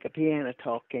really make a piano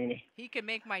talk, can't he? He can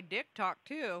make my dick talk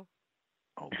too.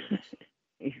 Oh, goodness.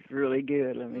 He's really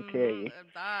good, let me tell you.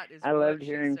 That is I what love to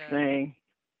she hear him said. sing.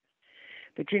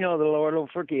 But the Lord will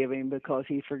forgive him because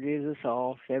he forgives us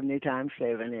all 70 times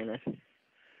 7 in it.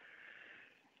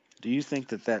 Do you think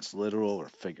that that's literal or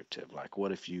figurative? Like,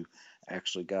 what if you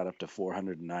actually got up to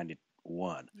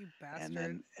 491? You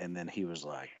bastard. And then he was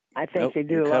like, I think nope, they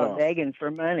do you're a cut lot of off. begging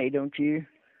for money, don't you?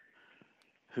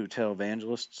 Who tell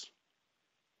evangelists?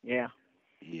 Yeah.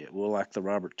 Yeah, well, like the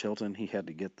Robert Tilton, he had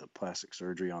to get the plastic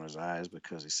surgery on his eyes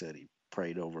because he said he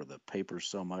prayed over the papers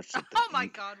so much that Oh my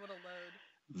God, what a load.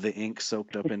 the ink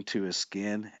soaked up into his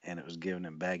skin, and it was giving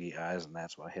him baggy eyes, and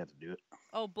that's why he had to do it.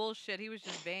 Oh, bullshit. He was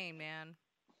just vain, man.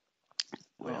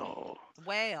 Well,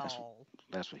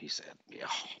 that's what he said. Yeah,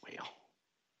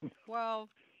 well. Well,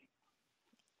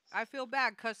 I feel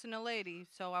bad cussing a lady,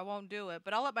 so I won't do it.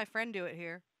 But I'll let my friend do it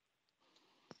here.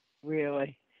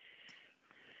 Really?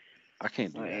 I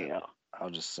can't do that. Yeah. I'll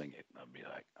just sing it. I'll be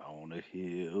like, on a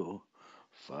hill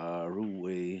far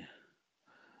away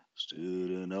stood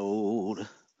an old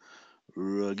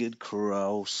rugged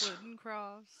cross, Wooden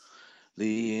cross.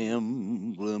 the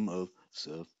emblem of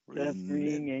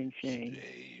suffering and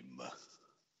shame.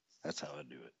 That's how I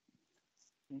do it.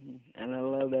 And I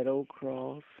love that old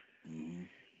cross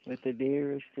with the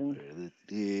dearest and the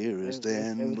dearest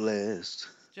and blessed.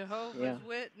 Jehovah's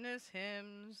Witness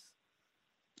hymns.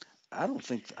 I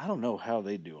don't know how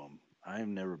they do them. I've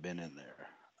never been in there.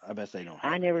 I bet they don't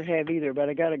have I never have either, but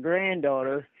I got a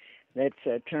granddaughter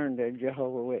that's turned to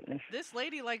Jehovah's Witness. This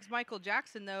lady likes Michael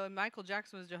Jackson though, and Michael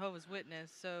Jackson was Jehovah's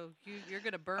Witness, so you're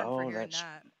gonna burn for Oh, hearing that's.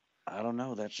 that. I don't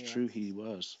know. That's true. He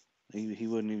was. He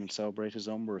wouldn't even celebrate his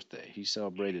own birthday. He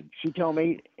celebrated. She told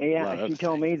me, a lot yeah, of she other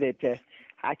told me that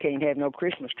I can't have no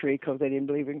Christmas tree because they didn't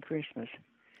believe in Christmas.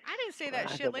 I didn't say that I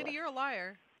shit, said, lady. You're a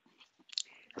liar.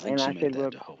 I think And she I meant said, that well,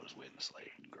 Jehovah's Witness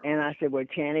lady. And I said, well,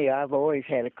 Channy, I've always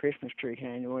had a Christmas tree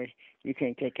anyway. You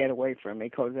can't take that away from me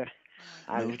because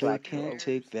I No, was they like, can't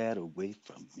take that away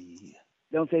from me.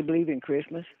 don't they believe in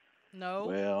Christmas? No.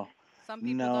 Well, Some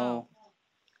people no,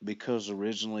 because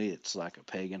originally it's like a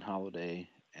pagan holiday,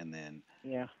 and then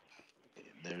Yeah.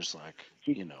 there's like,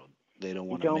 She- they don't She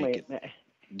want to told make me it that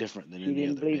different than she any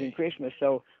didn't other believe in day. Christmas,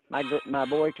 so my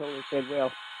boy told her, said,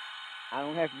 well, I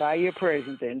don't have to buy you a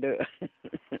present then, do it.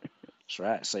 That's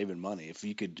right, saving money. If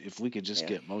we could just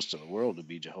get most of the world to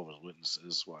be Jehovah's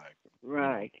Witnesses, why?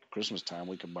 Right. Christmas time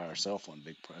we can buy ourselves one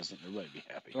big present. Everybody be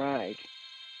happy. Right.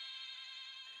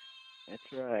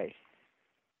 That's right.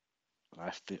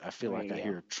 I feel like I Yeah.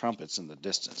 hear trumpets in the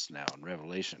distance now in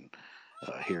Revelation.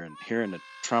 Hearing the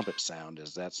trumpet sound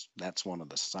that's one of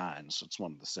the signs. It's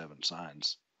one of the 7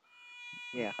 signs.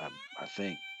 Yeah. I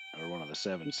think, or one of the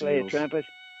 7 You play a seals. trumpet?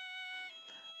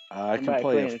 I can Somebody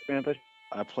play playing a trumpet?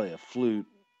 I play a flute.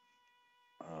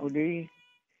 Oh, do you?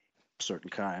 Certain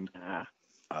kind. I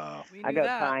got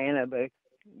piano,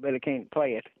 but I can't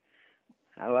play it.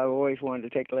 I've always wanted to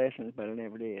take lessons, but I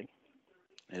never did.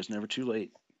 It's never too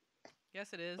late.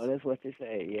 Yes, it is. Oh, that's what they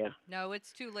say, yeah. No,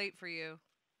 it's too late for you.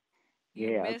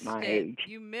 You Yeah, missed my it. age.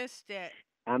 You missed it.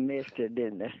 I missed it,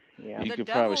 didn't I? Yeah. You The could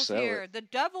probably devil's sell here. it. The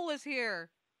devil is here.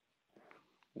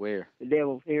 Where? The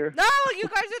devil's here. No, you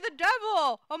guys are the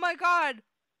devil. Oh my God.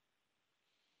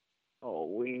 Oh,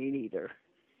 we ain't either.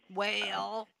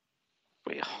 Well.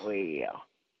 Well.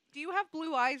 Do you have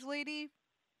blue eyes, lady?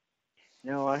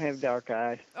 No, I have dark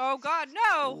eyes. Oh God,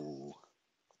 no. Ooh.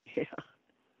 Yeah.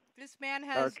 This man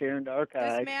has. Dark hair and dark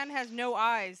eyes. This man has no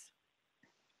eyes.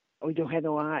 Oh, he don't have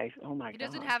no eyes. Oh my He God.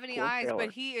 doesn't have any Poor eyes, fella.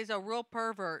 but he is a real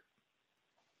pervert.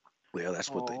 Well, that's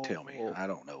what they tell me. Oh. I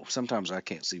don't know. Sometimes I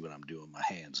can't see what I'm doing with my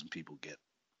hands, and people get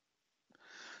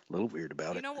a little weird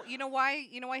about it. You know why?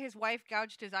 You know why his wife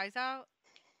gouged his eyes out?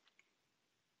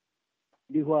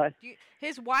 Do what?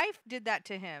 His wife did that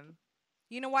to him.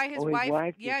 You know why his Oh, his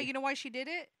wife did Yeah, it? you know why she did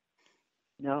it?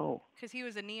 No. Because he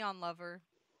was a neon lover.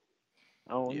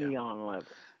 Oh, Yeah. neon lover.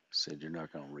 Said you're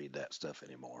not going to read that stuff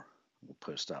anymore. We'll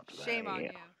put a stop to that. Shame on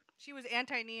you. She was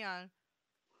anti-neon.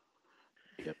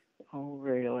 Yep. Oh,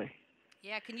 really?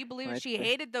 Yeah, can you believe it? Right She there.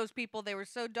 hated those people. They were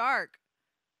so dark.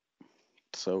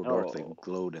 So dark they Oh.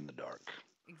 glowed in the dark.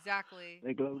 Exactly.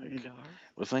 They glowed in the dark.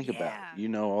 Well, think about Yeah. it. You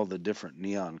know all the different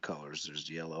neon colors. There's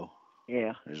yellow.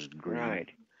 Yeah. There's green. Right.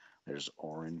 There's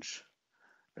orange.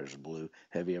 There's blue.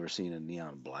 Have you ever seen a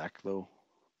neon black though?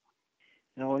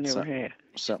 No, I never Some- had.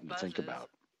 Something to think about.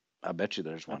 I bet you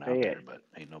there's one I out there, bet. but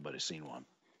ain't nobody seen one.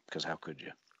 Because how could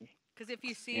you? Because if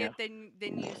you see Yeah. it,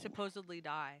 then you supposedly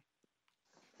die.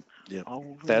 Yeah.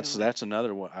 Oh, That's really?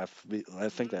 another one. I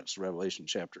think that's Revelation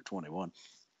chapter 21.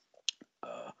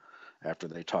 After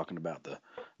they talking about the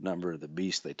number of the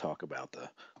beast, they talk about the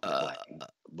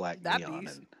black that neon,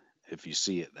 beast. and if you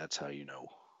see it, that's how you know.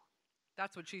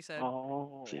 That's what she said.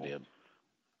 Oh. She did.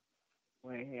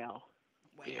 Well.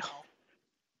 Yeah.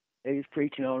 They was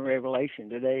preaching on Revelation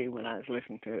today when I was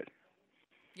listening to it.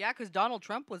 Yeah, because Donald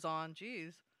Trump was on.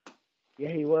 Jeez. Yeah,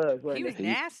 he was. He Wasn't was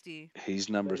nasty. He's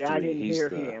number But 3. I didn't He's hear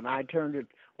the him. I turned it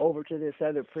over to this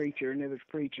other preacher, and it was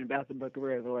preaching about the Book of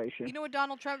Revelation. You know what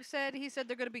Donald Trump said? He said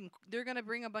they're gonna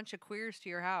bring a bunch of queers to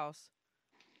your house.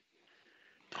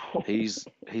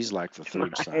 he's like the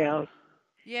third My sign house.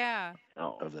 Yeah.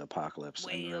 Oh. of the apocalypse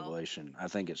in Well. Revelation. I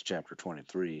think it's chapter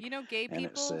 23. You know, gay and it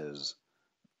people. says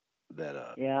that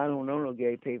Yeah, I don't know no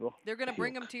gay people. They're gonna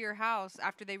bring them to your house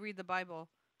after they read the Bible.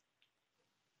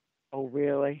 Oh,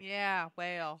 really? Yeah.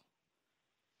 Well.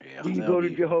 yeah, Do you they'll go to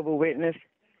be- Jehovah's Witness?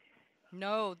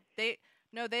 No, they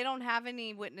don't have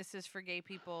any witnesses for gay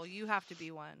people. You have to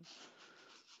be one.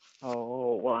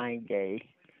 Oh, well, I ain't gay.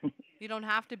 You don't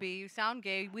have to be. You sound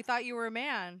gay. We thought you were a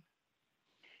man.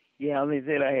 Yeah, they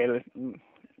said I had a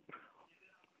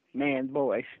man's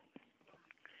voice.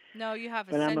 No, you have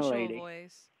a But I'm a sensual lady.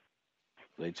 voice.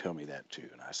 They tell me that too,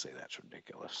 and I say that's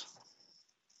ridiculous.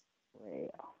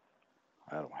 Well,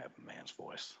 I don't have a man's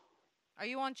voice. Are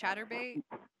you on Chatterbait?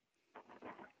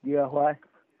 yeah, what?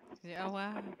 Yeah.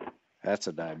 Wow. That's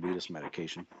a diabetes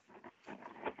medication.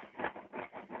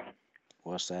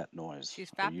 What's that noise? She's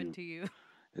Are fapping to you.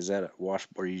 Is that a wash?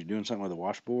 Are you doing something with a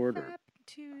washboard? Or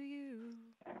To you.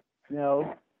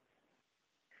 No.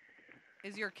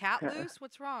 Is your cat loose?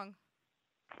 What's wrong?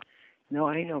 No,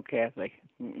 I ain't no Catholic.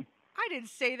 Mm-mm. I didn't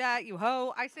say that, you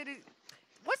hoe. I said it.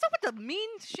 What's up with the mean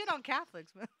shit on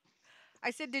Catholics, man?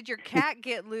 I said, did your cat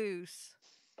get loose?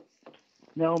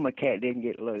 No, my cat didn't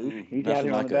get loose. He's out Nothing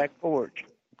here on like the back porch.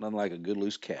 Nothing like a good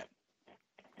loose cat.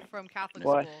 From Catholic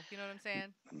What? school. You know what I'm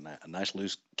saying? A nice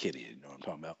loose kitty. You know what I'm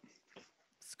talking about?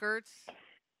 Skirts,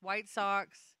 white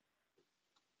socks,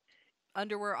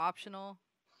 underwear optional.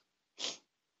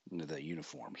 The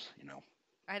uniforms, you know.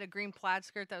 I had a green plaid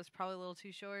skirt that was probably a little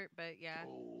too short, but yeah.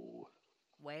 Oh.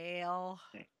 Well.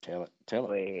 Tell it.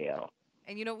 Well.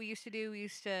 And you know what we used to do? We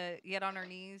used to get on our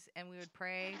knees and we would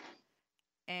pray.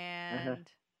 And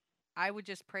I would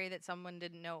just pray that someone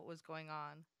didn't know what was going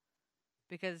on.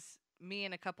 Because me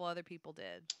and a couple other people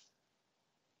did.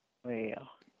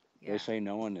 Well. They say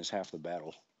knowing is half the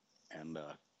battle. And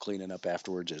cleaning up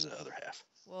afterwards is the other half.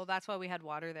 Well, that's why we had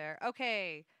water there.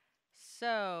 Okay.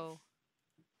 So,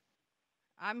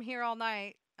 I'm here all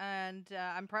night. And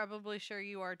I'm probably sure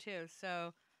you are too.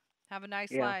 So, have a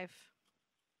nice life.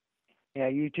 Yeah,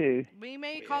 you too. We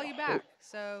may call you back.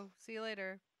 So, see you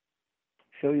later.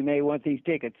 So you may want these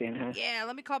tickets in, huh? Yeah,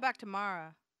 let me call back tomorrow.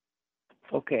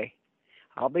 Okay.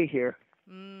 I'll be here.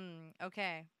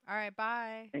 Okay. All right,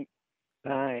 bye.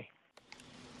 Bye.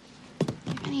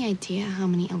 Any idea how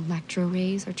many electro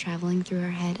rays are traveling through our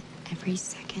head every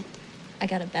second? I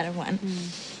got a better one.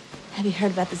 Have you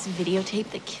heard about this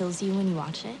videotape that kills you when you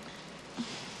watch it?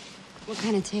 What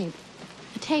kind of tape?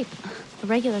 A tape. A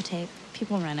regular tape.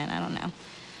 People run it, I don't know.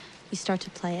 You start to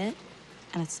play it,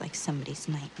 and it's like somebody's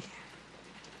nightmare.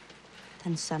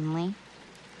 Then suddenly,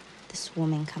 this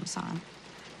woman comes on,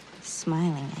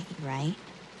 smiling at you, right?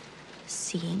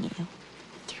 Seeing you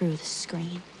through the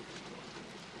screen.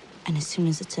 And as soon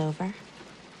as it's over,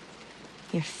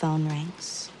 your phone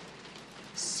rings.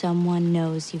 Someone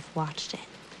knows you've watched it.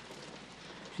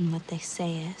 And what they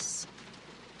say is,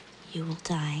 you will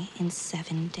die in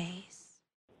 7 days.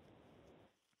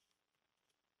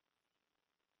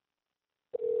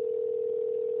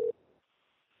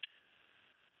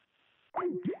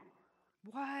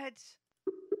 What?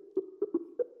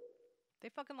 They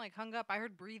fucking like hung up. I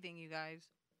heard breathing, you guys.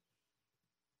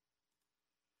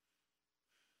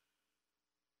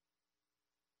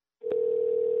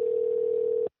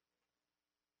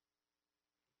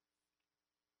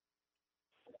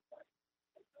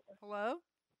 Hello?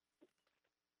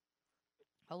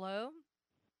 Hello?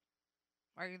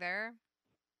 Are you there?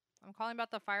 I'm calling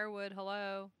about the firewood.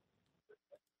 Hello?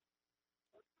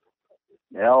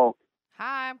 Hello.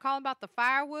 Hi, I'm calling about the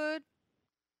firewood.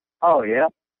 Oh, yeah.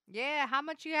 Yeah, how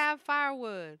much you have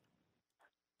firewood?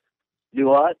 Do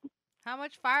what? How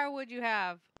much firewood you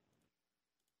have?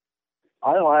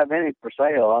 I don't have any for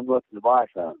sale. I'm looking to buy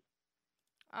some.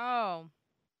 Oh.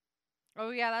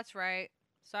 Oh, yeah, that's right.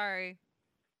 Sorry.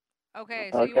 Okay,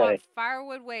 so Okay. you want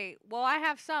firewood? Wait. Well, I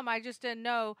have some. I just didn't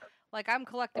know. Like, I'm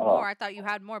collecting more. I thought you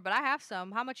had more, but I have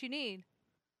some. How much you need?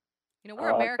 You know, we're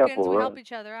A Americans. couple We of- help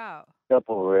each other out.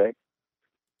 Couple, Rick.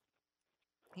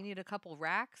 You need a couple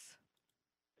racks?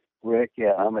 Rick,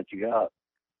 yeah. How much you got?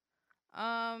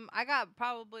 I got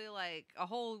probably like a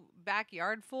whole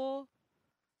backyard full.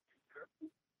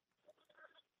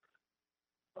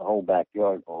 A whole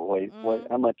backyard full. Wait, what?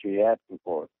 How much are you asking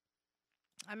for?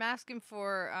 I'm asking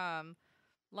for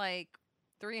like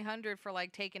 300 for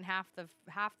like taking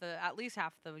at least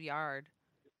half the yard.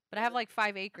 But I have like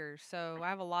 5 acres, so I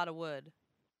have a lot of wood.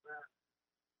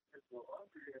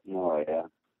 Oh, yeah.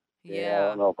 Yeah. I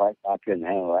don't know if I couldn't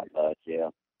handle that much. Yeah.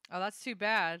 Oh, that's too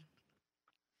bad.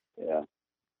 Yeah.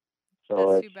 So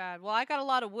That's it's, too bad. Well, I got a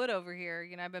lot of wood over here.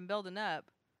 You know, I've been building up.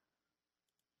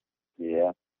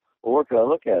 yeah. Well, where can I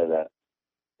look at it at?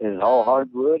 Is it all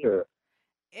hardwood or?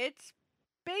 It's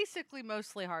basically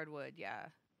mostly hardwood, yeah.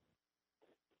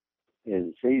 Is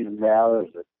it seasoned out or is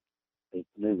it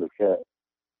newly cut?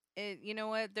 You know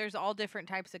what? There's all different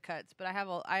types of cuts, but I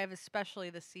have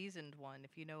especially the seasoned one,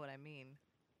 if you know what I mean.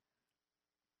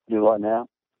 Do what now?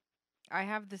 I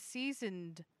have the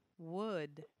seasoned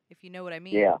wood, if you know what I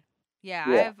mean. Yeah. Yeah,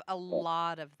 Yeah. I have a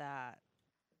lot of that.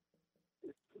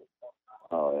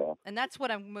 Oh, And that's what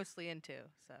I'm mostly into,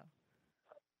 so.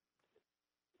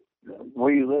 yeah.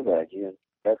 Where you live at? You in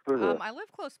Bedford? Or? I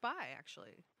live close by,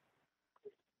 actually.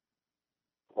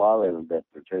 Well, I live in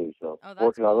Bedford too, so Oh, where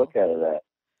that's can I look at it at?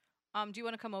 Do you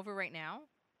want to come over right now?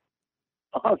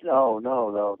 Oh,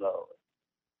 no.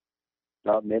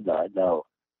 Not midnight, no.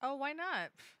 Oh, why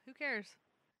not? Who cares?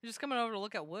 You're just coming over to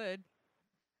look at wood.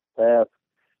 I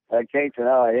can't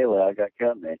tonight anyway. I got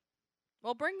company.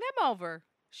 Well, bring them over.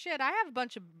 Shit, I have a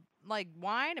bunch of like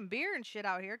wine and beer and shit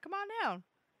out here. Come on down.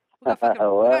 We got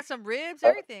we What? got some ribs,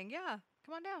 everything. Yeah,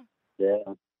 come on down.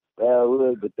 Yeah. Well, I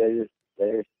would, but they just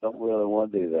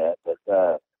want to do that.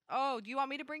 But Oh, do you want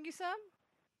me to bring you some?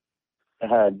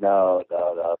 no,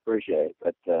 I appreciate it.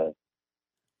 But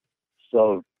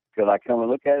so could I come and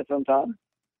look at it sometime?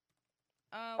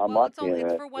 I Well, might it's be only it's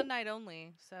for interested. one night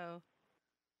only, so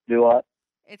Do what?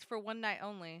 it's for one night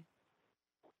only.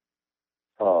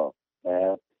 Oh,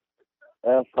 man.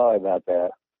 Well, sorry about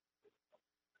that.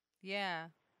 Yeah.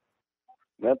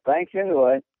 Well, thanks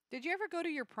anyway. Did you ever go to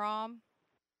your prom?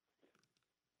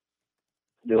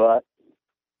 Do what?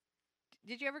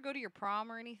 Did you ever go to your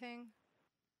prom or anything?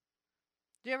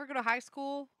 Did you ever go to high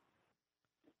school?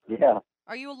 Yeah.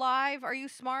 Are you alive? Are you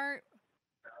smart?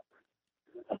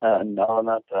 No,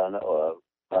 not that I know of.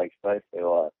 Like, especially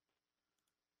what?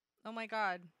 Oh my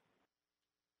God.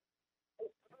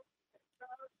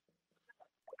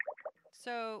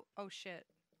 So, oh shit.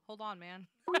 Hold on, man.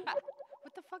 What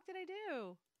the fuck did I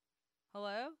do?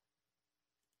 Hello?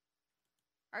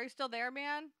 Are you still there,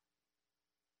 man?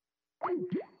 Oh,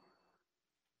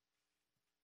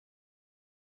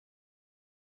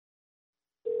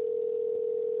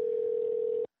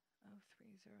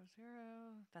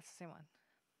 300. That's the same one.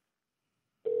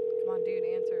 Come on, dude,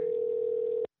 answer.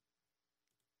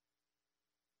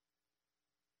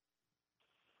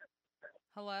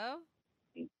 Hello?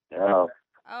 Oh.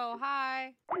 Oh,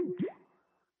 hi.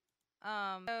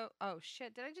 Oh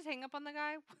shit, did I just hang up on the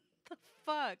guy? What the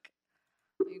fuck?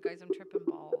 You guys, I'm tripping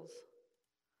balls.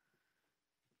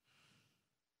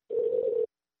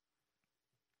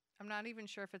 I'm not even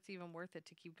sure if it's even worth it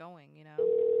to keep going, you know?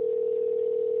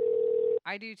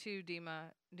 I do too,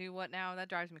 Dima. Do what now? That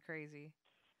drives me crazy.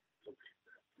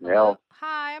 Hello? Yeah.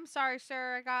 Hi, I'm sorry,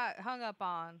 sir. I got hung up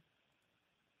on.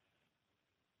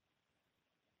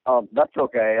 That's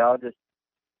okay. I'll just,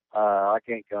 I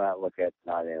can't come out and look at it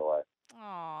tonight anyway.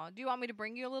 Aw, do you want me to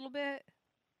bring you a little bit?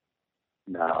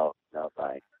 No,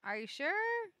 thanks. Are you sure?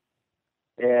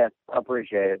 Yeah, I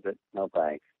appreciate it, but no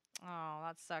thanks. Oh,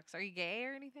 that sucks. Are you gay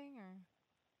or anything?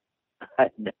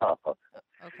 No.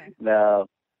 Okay. No,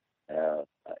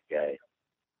 okay.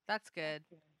 That's good.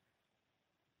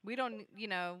 We don't,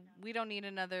 we don't need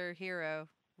another hero.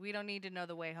 We don't need to know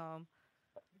the way home.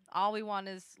 All we want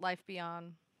is life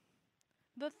beyond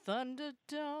the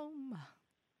Thunderdome.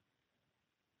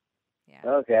 Yeah.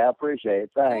 Okay, I appreciate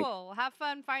it. Thanks. Cool. Have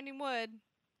fun finding wood.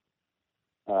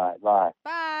 All right, bye.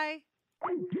 Bye.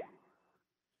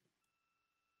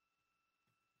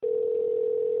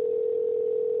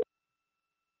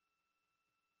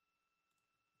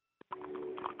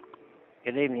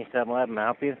 Good evening, 7-Eleven. May I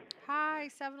help you? Hi,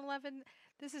 7-Eleven.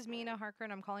 This is Mina Harker,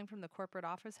 and I'm calling from the corporate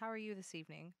office. How are you this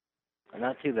evening?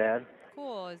 Not too bad.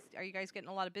 Cool. Are you guys getting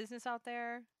a lot of business out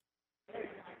there?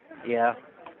 Yeah.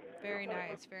 Very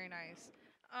nice, very nice.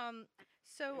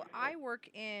 So I work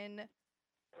in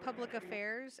public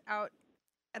affairs out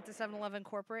at the 7-Eleven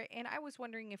corporate, and I was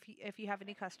wondering if you have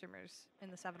any customers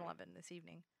in the 7-Eleven this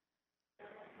evening. Do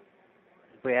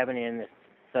we have any in the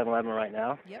 7-Eleven right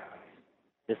now? Yep.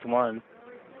 Just one.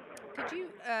 Could you,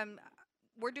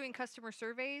 we're doing customer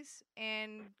surveys,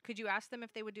 and could you ask them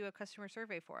if they would do a customer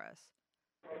survey for us?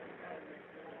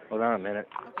 Hold on a minute.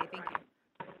 Okay, thank you.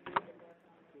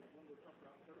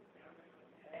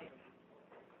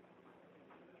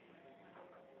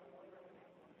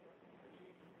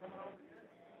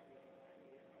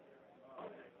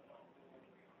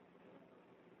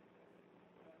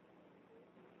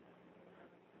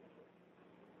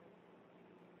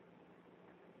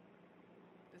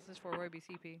 This is for Roy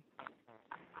BCP.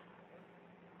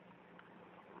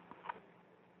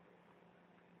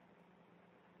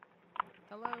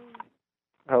 Hello?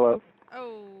 Hello.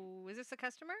 Oh, is this a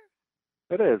customer?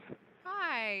 It is.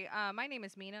 Hi, my name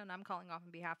is Mina, and I'm calling off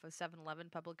on behalf of 7-Eleven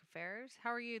Public Affairs.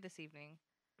 How are you this evening?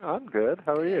 I'm good.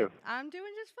 How are you? I'm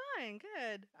doing just fine.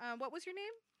 Good. What was your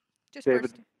name? Just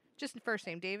David. Just first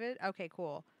name, David. Okay,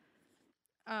 cool.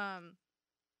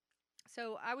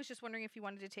 So I was just wondering if you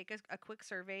wanted to take a quick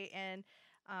survey, and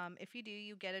if you do,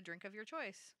 you get a drink of your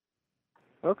choice.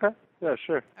 Okay. Yeah,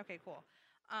 sure. Okay, cool.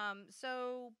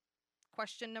 So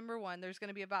question number 1, there's going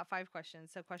to be about 5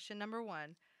 questions. So question number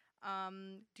 1,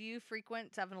 do you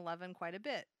frequent 7-Eleven quite a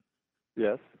bit?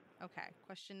 Yes. Okay.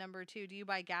 Question number 2, do you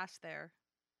buy gas there?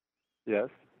 Yes.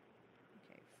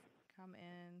 Okay.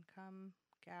 Come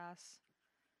gas.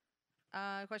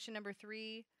 Question number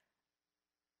 3,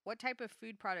 what type of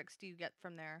food products do you get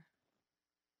from there?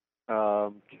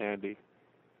 Candy.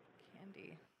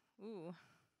 Candy. Ooh.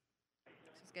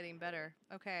 This is getting better.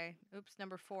 Okay. Oops,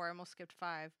 number 4. I almost skipped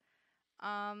 5.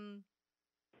 Do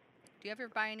you ever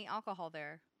buy any alcohol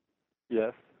there?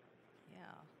 Yes.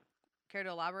 Yeah. Care to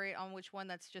elaborate on which one?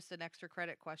 That's just an extra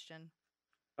credit question.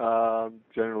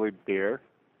 Generally beer.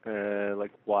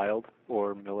 Like Wild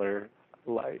or Miller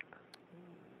Lite.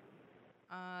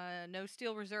 No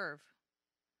Steel Reserve.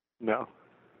 No.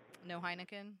 No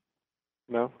Heineken.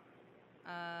 No.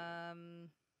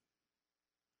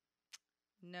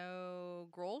 No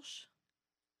Grolsch.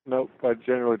 Nope. I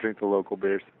generally drink the local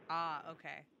beers. Ah,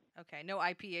 okay. Okay. No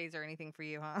IPAs or anything for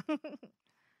you, huh?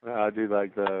 I do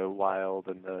like the Wild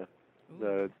and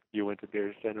the Uinta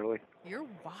beers generally. You're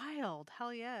wild.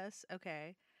 Hell yes.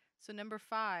 Okay. So number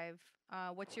 5,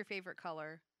 what's your favorite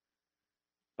color?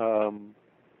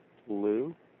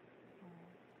 Blue.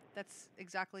 That's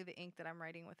exactly the ink that I'm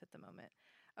writing with at the moment.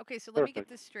 Okay, so let me get Perfect.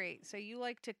 this straight. So you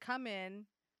like to come in,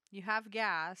 you have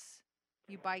gas,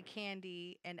 you buy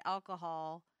candy and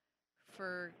alcohol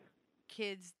for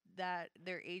kids that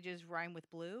their ages rhyme with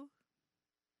blue?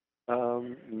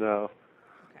 No.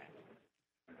 Okay.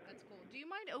 That's cool. Do you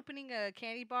mind opening a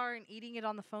candy bar and eating it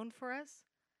on the phone for us?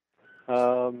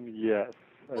 Yes.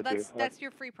 Well, I do. that's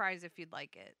your free prize if you'd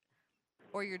like it.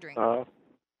 Or your drink. Well,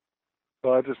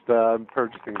 I just I'm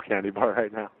purchasing a candy bar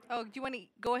right now. Oh, do you want to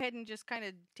go ahead and just kind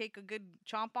of take a good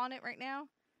chomp on it right now?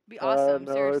 Be awesome,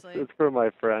 No, seriously. it's for my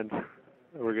friend.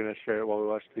 We're gonna share it while we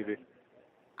watch TV.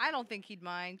 I don't think he'd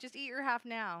mind. Just eat your half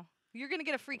now. You're going to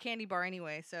get a free candy bar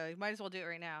anyway, so you might as well do it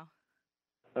right now.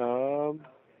 I don't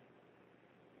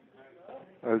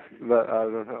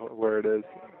know where it is.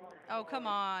 Oh, come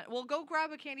on. Well, go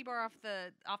grab a candy bar off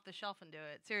the shelf and do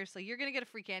it. Seriously, you're going to get a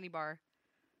free candy bar.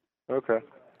 Okay.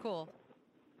 Cool.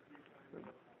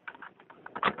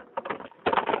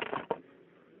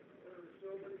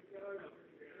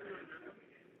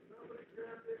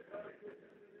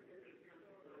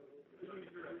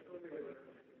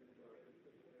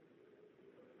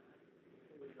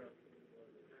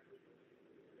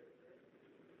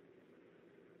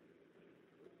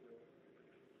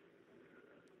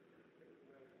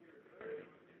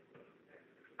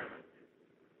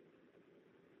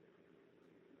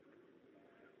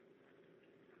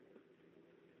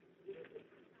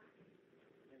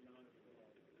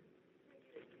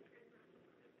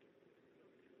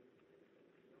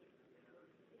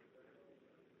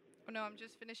 Oh, no, I'm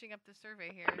just finishing up the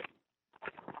survey here.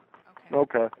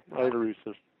 Okay. I have a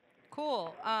recess.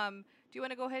 Cool. Do you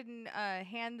want to go ahead and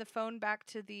hand the phone back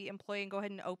to the employee and go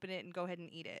ahead and open it and go ahead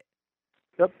and eat it?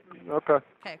 Yep. Okay.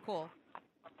 Okay, cool.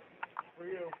 For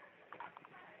you.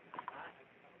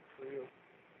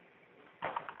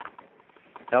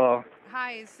 Hello.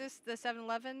 Hi, is this the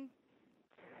 7-Eleven?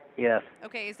 Yes.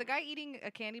 Okay, is the guy eating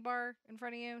a candy bar in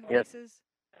front of you? Yes. Reese's?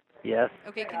 Yes.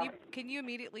 Okay, can you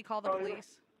immediately call the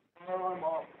police?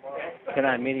 Can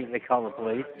I immediately call the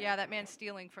police? Yeah, that man's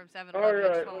stealing from 7-Eleven. I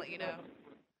just want to let you know.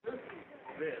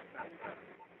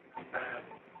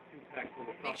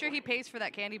 Make sure he pays for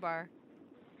that candy bar.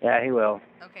 Yeah, he will.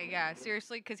 Okay, yeah,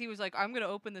 seriously, because he was like, I'm going to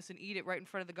open this and eat it right in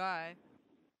front of the guy.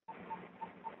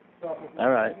 All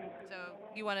right. So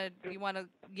you want to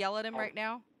yell at him right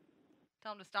now?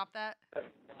 Tell him to stop that?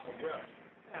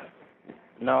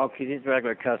 No, 'cause he's a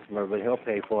regular customer, but he'll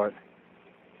pay for it.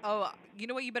 Oh, you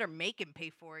know what? You better make him pay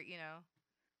for it, you know.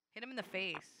 Hit him in the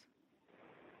face.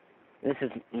 This is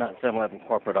not 7-Eleven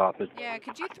corporate office. Yeah,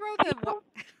 could you throw the...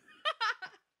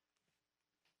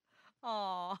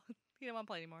 Aw, he don't want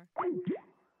to play anymore.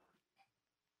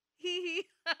 Hee hee.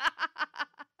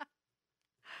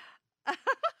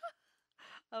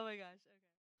 Oh my gosh, okay.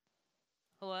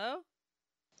 Hello?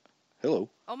 Hello.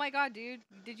 Oh my god, dude.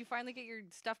 Did you finally get your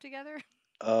stuff together?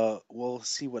 Well,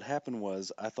 see, what happened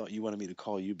was I thought you wanted me to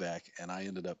call you back, and I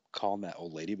ended up calling that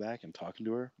old lady back and talking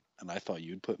to her, and I thought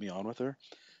you'd put me on with her.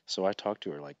 So I talked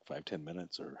to her like 5-10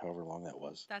 minutes or however long that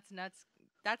was. That's nuts.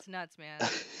 That's nuts, man.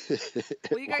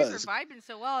 Well, you guys were vibing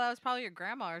so well. That was probably your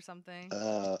grandma or something.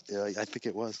 Yeah, I think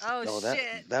it was. Oh, no,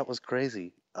 shit. That was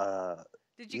crazy.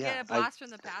 Did you yeah, get a blast from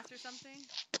the past or something?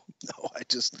 No,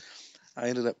 I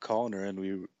ended up calling her and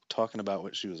we were talking about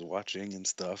what she was watching and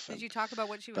stuff. Did and you talk about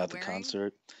what she was about wearing? the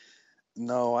concert.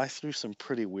 No, I threw some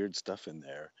pretty weird stuff in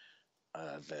there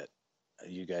that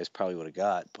you guys probably would have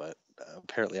got, but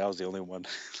apparently I was the only one.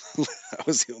 I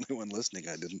was the only one listening.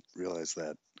 I didn't realize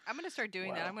that. I'm gonna start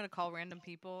doing that. Wow. I'm gonna call random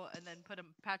people and then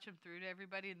patch them through to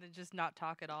everybody, and then just not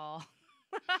talk at all.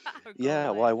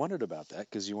 Yeah, well, I wondered about that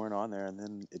because you weren't on there, and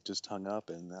then it just hung up,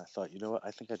 and I thought, you know what?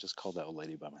 I think I just called that old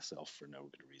lady by myself for no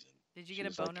good reason. Did you She get a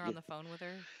was like, boner on the phone with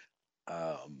her?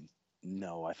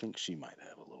 No, I think she might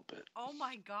have a little bit. Oh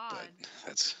my god.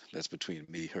 That's between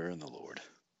me, her, and the Lord.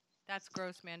 That's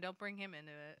gross, man. Don't bring him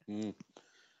into it.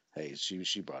 Hey,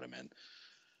 she brought him in.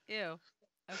 Ew.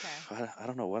 Okay. I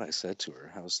don't know what I said to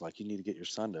her. I was like, you need to get your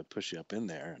son to push you up in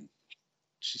there, and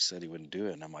she said he wouldn't do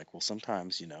it. And I'm like, well,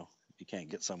 sometimes, you you can't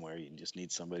get somewhere. You just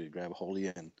need somebody to grab a hold of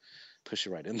you and push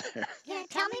you right in there. Yeah,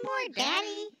 tell me more,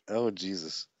 Daddy. Oh,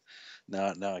 Jesus.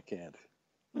 No, I can't.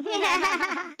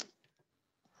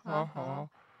 Haha.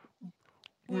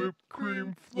 Whipped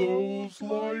cream flows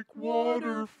like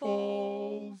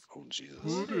waterfalls. Oh, Jesus.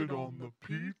 Put it on the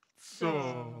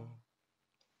pizza.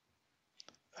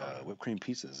 Whipped cream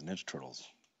pizzas, Ninja Turtles.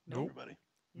 Nope. Everybody.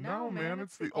 No, man,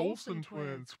 it's the Olsen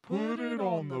twins. Put it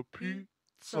on the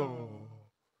pizza.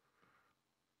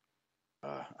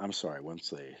 I'm sorry. Once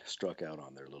they struck out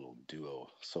on their little duo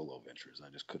solo ventures, I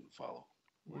just couldn't follow.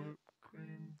 Whipped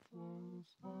cream flows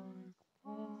like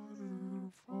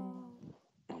waterfalls.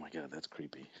 Oh my God, that's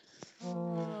creepy.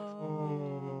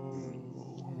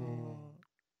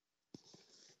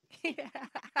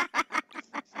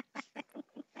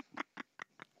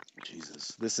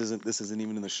 Jesus, this isn't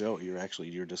even in the show.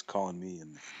 You're just calling me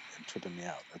and tripping me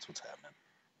out. That's what's happening.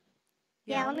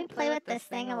 Yeah, let me play with this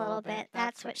thing a little bit.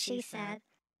 That's what she said.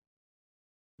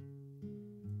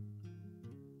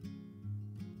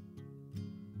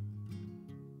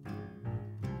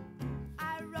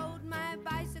 I rode my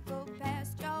bicycle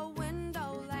past your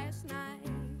window last night.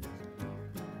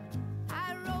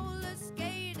 I roller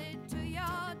skated to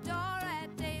your door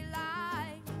at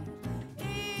daylight.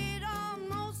 It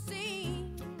almost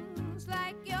seems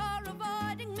like you're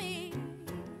avoiding me.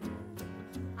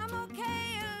 I'm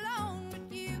okay alone,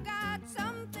 but you got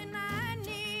something I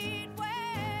need. Well,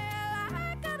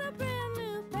 I got a brand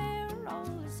new pair of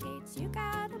roller skates. You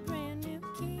got a brand new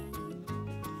key.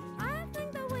 I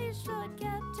think that we should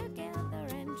get together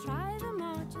and try them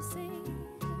out, you see.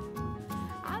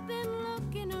 I've been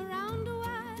looking around a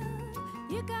while.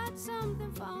 You got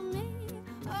something for me.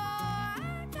 Oh,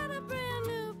 I got a brand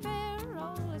new pair of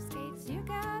roller skates. You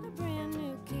got a brand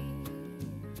new key.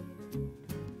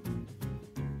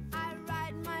 I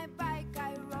ride my bike,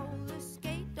 I roller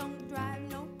skate, don't drive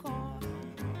no car.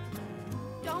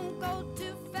 Don't go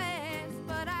too fast,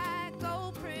 but I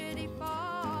go pretty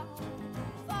far.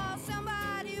 For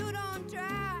somebody who don't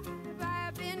drive,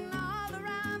 I've been all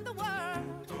around the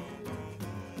world.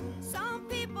 Some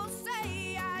people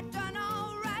say I done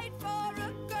all right for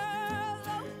a girl.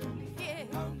 Oh, yeah,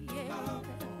 yeah.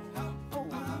 Oh,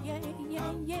 yeah,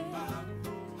 yeah, yeah.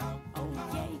 Oh,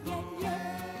 yeah, yeah, yeah.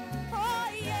 Oh,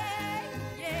 yeah,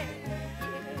 yeah, yeah.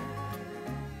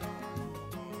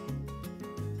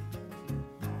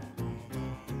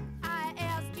 I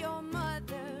asked your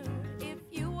mother if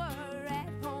you were at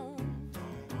home.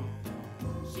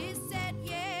 She said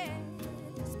yes,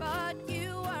 but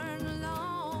you weren't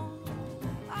alone.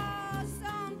 Oh,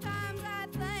 sometimes I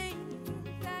think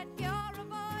that you're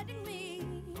avoiding me.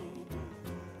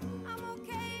 I'm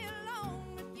okay alone,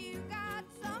 but you got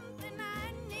something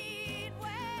I need. Well,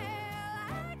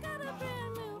 I got a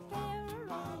brand new pair of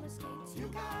roller skates. You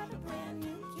got a brand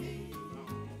new key.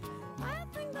 I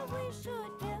think that we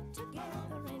should get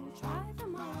together and try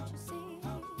them out, you see.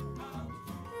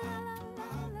 La la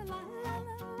la la la la la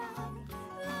la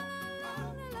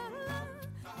la.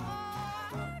 Oh,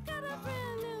 I got a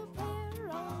brand new pair of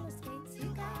roller skates. You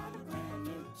got a brand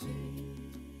new key.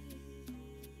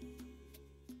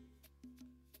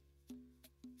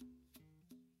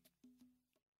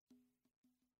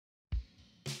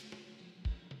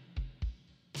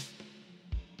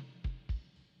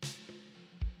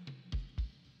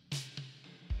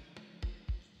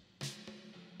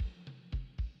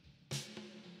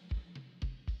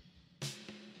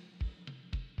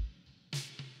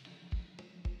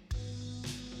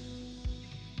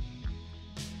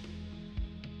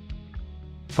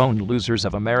 Phone losers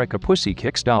of America pussy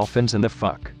kicks dolphins in the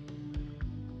fuck.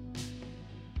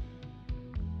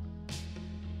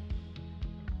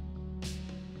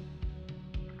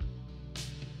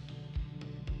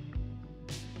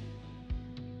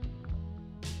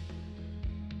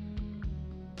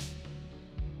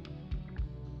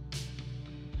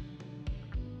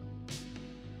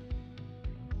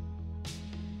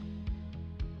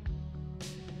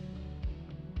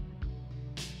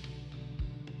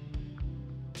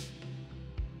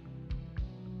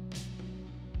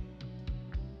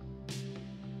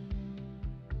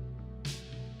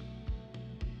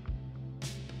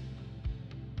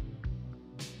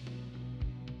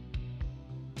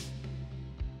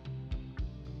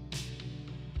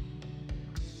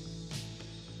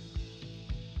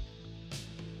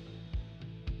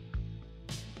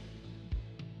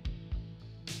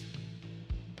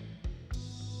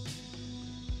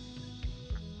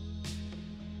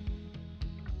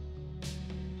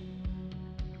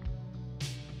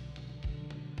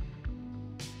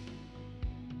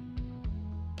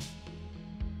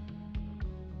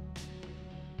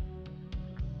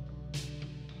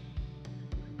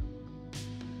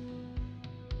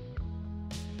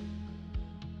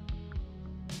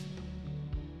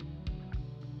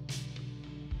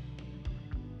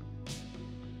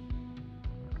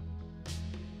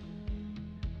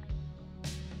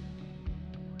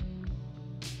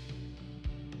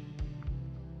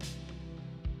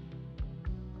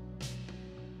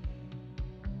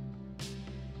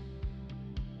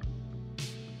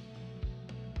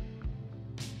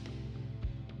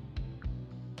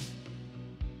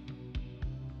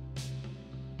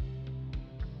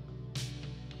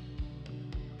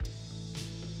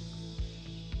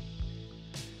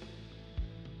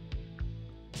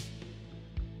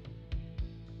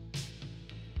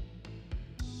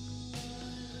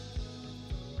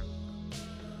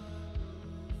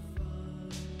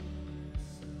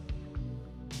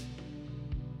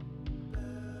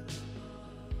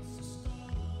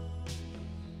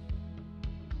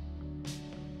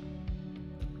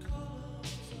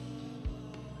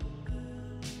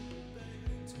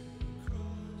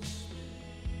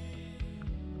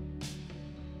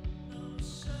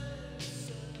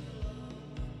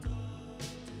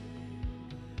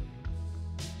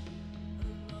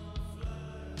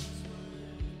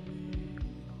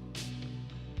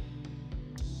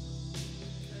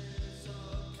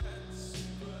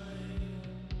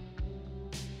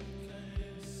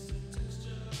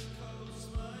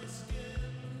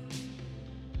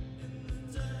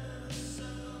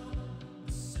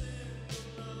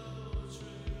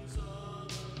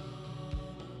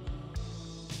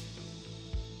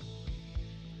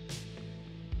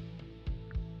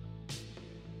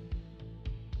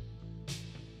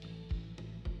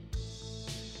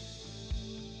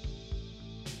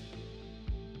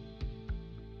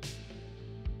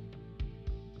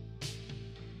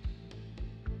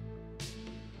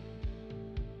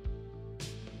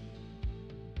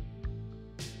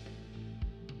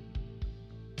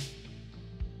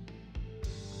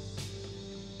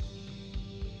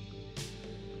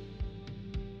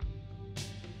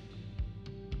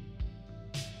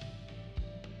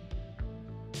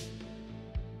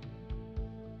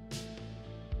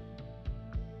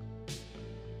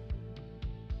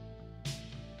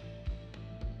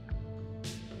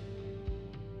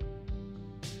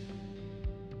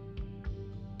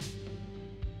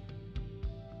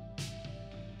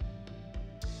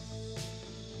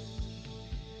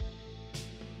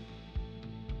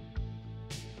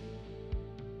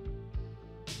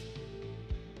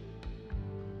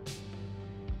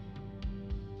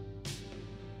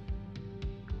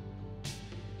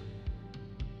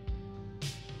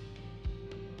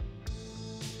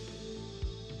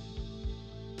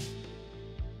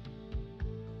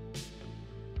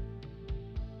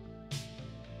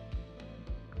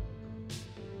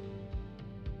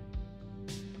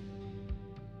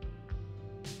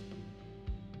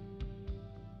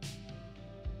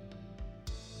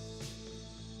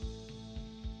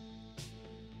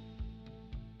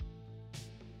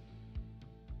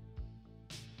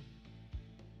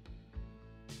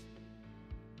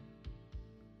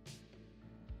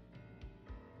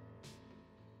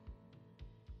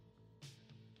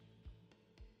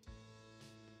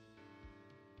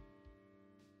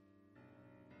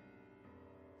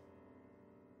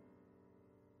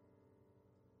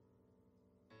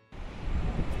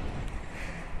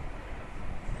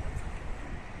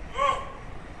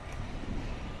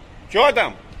 Чего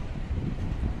там?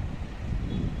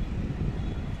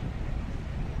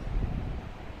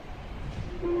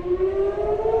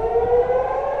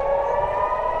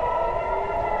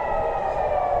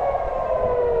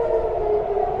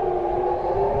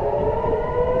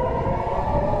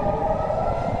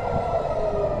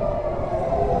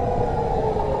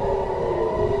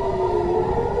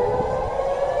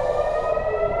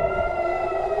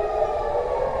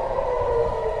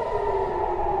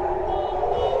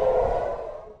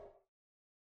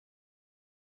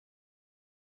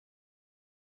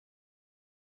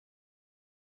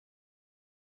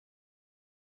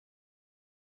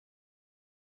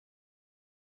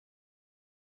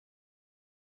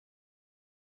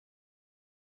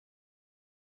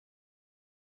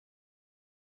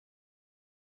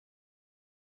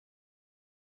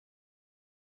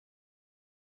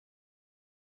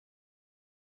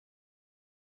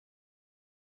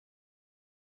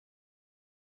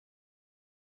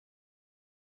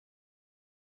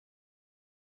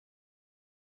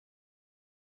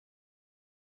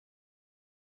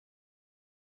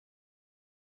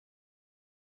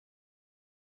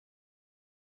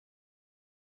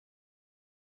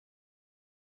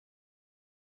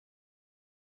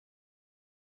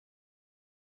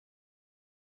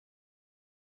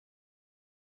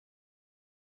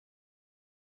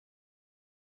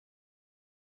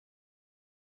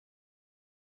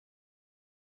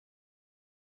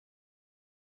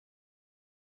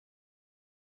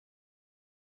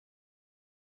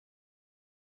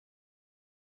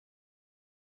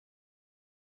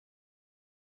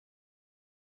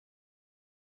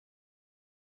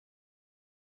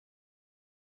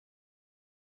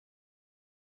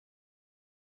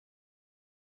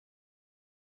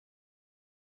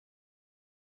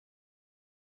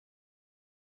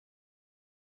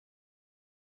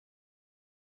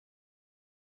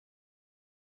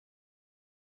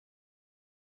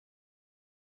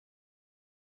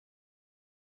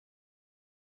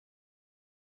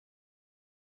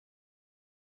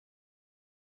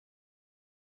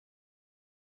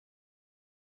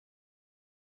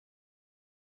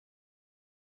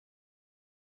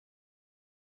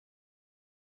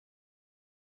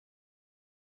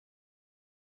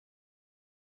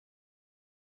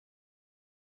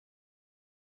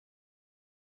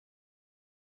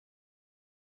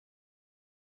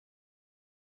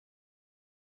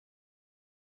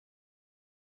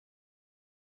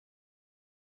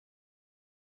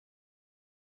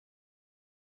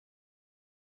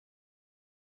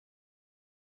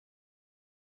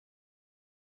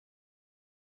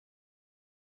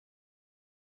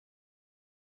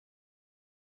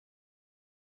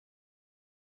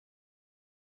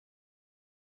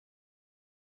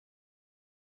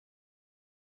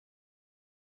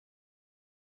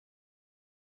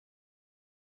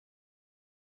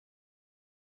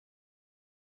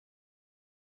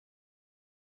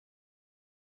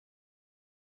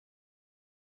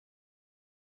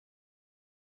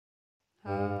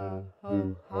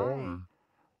 Oh, hi.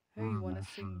 Hey, you want to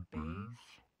sing bass?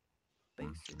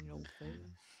 Bass in your face.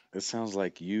 It sounds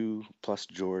like you plus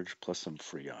George plus some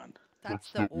Freon.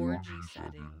 That's the orgy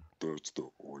setting. That's the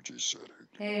orgy setting.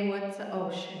 Hey, what's...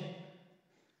 Oh, shit.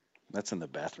 That's in the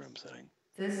bathroom setting.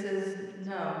 This is...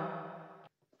 No.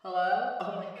 Hello?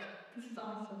 Oh, my God. This is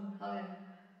awesome. Hell yeah.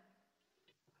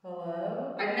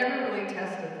 Hello? I've never really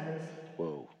tested this.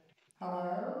 Whoa.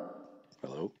 Hello?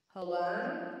 Hello?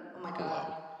 Hello? Oh, my God.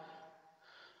 Hello?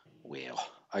 Well,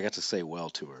 I got to say well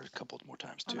to her a couple more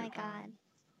times, too. Oh my God.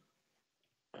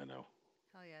 I know.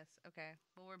 Hell yes. Okay.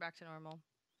 Well, we're back to normal.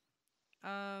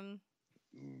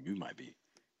 You might be.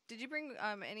 Did you bring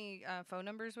any phone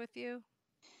numbers with you?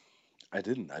 I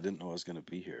didn't. I didn't know I was going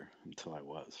to be here until I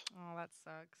was. Oh, that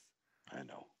sucks. I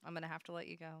know. I'm going to have to let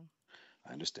you go.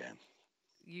 I understand.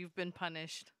 You've been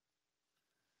punished.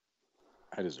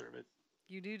 I deserve it.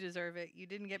 You do deserve it. You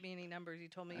didn't get me any numbers. You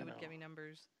told me you would get me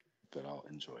numbers. But I'll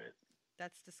enjoy it.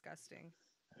 That's disgusting.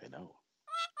 I know.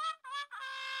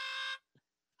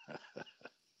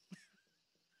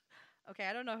 Okay,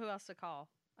 I don't know who else to call.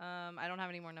 I don't have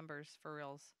any more numbers for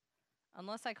reals.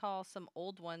 Unless I call some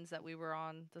old ones that we were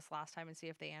on this last time and see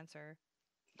if they answer.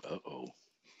 Uh-oh.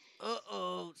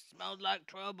 Uh-oh. Smells like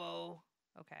trouble.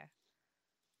 Okay.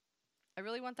 I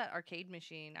really want that arcade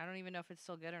machine. I don't even know if it's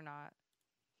still good or not.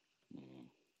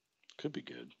 Could be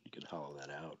good. You could hollow that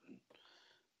out and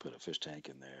put a fish tank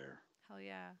in there. Hell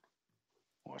yeah.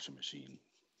 Washing machine.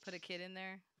 Put a kid in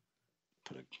there.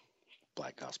 Put a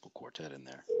Black Gospel Quartet in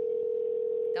there.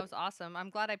 That was awesome.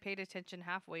 I'm glad I paid attention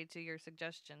halfway to your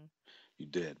suggestion. You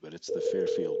did, but it's the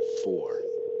Fairfield 4.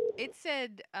 It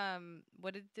said,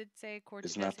 what did it say?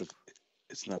 It's not the.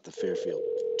 It's not the Fairfield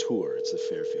tour. It's the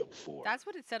Fairfield 4. That's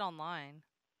what it said online.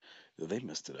 They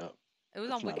messed it up. It was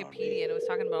That's on not on Wikipedia me. and it was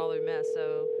talking about all their mess.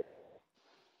 So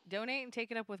donate and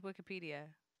take it up with Wikipedia.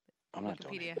 I'm not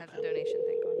Wikipedia donating, has a man. donation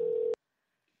thing going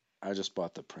on. I just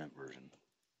bought the print version.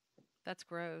 That's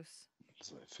gross.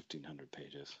 It's like 1,500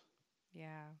 pages.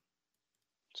 Yeah.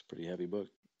 It's a pretty heavy book.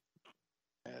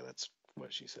 Yeah, that's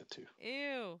what she said too.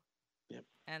 Ew. Yep.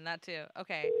 And that too.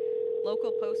 Okay.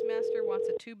 Local postmaster wants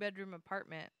a 2-bedroom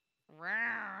apartment.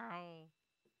 Wow.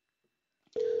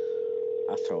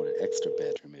 I'll throw in an extra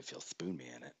bedroom if you'll spoon me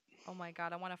in it. Oh my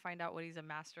god, I want to find out what he's a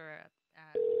master at.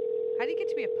 How do you get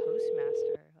to be a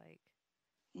postmaster? Like,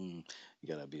 You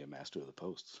gotta be a master of the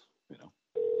posts, you know.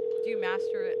 do you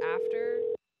master it after?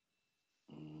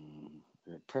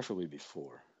 Preferably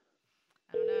before.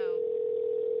 I don't know.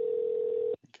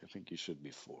 I think you should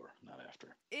before, not after.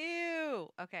 Ew.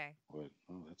 Okay. What?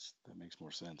 Oh, that makes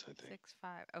more sense, I think.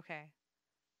 6'5". Okay.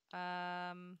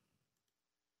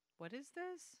 What is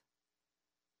this?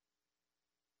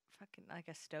 Fucking like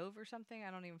a stove or something?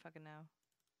 I don't even fucking know.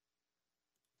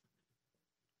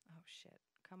 Oh shit.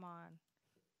 Come on.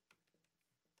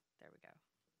 There we go.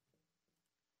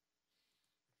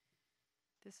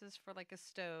 This is for like a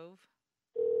stove.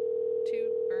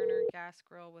 2-burner gas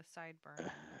grill with side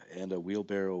burner. And a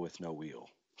wheelbarrow with no wheel.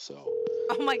 So.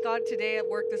 Oh my god, today at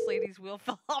work this lady's wheel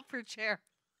fell off her chair.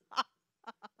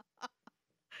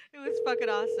 It was fucking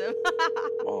awesome.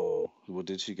 Oh, well,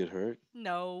 did she get hurt?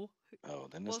 No. Oh,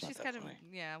 then that's Well, not she's that kind funny.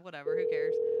 of, yeah, whatever, who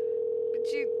cares? But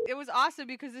it was awesome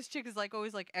because this chick is like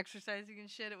always like exercising and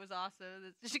shit. It was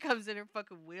awesome. She comes in, her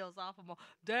fucking wheels off. I'm all,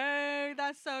 dang,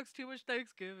 that sucks. Too much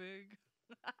Thanksgiving.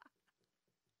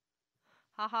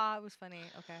 Haha, it was funny.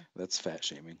 Okay. That's fat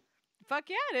shaming. Fuck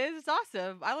yeah, it is. It's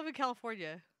awesome. I live in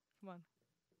California. Come on.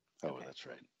 Oh, that's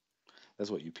right. That's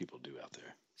what you people do out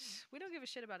there. We don't give a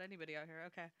shit about anybody out here.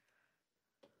 Okay.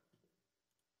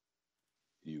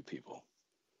 You people.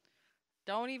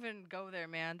 Don't even go there,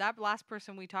 man. That last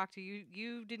person we talked to,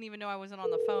 you didn't even know I wasn't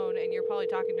on the phone, and you're probably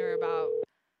talking to her about,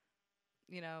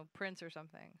 Prince or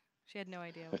something. She had no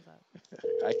idea what was up.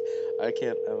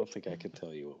 I don't think I can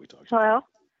tell you what we talked Hello? about.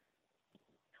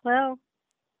 Hello?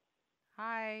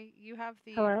 Hi, you have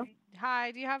the... Hello?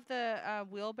 Hi, do you have the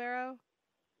wheelbarrow?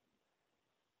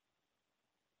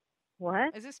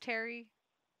 What? Is this Terry?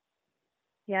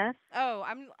 Yes? Oh,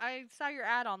 I saw your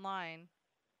ad online.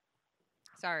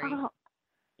 Sorry. Oh.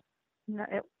 No,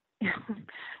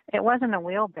 it wasn't a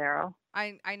wheelbarrow.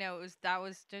 I know that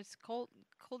was just cool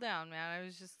down, man. I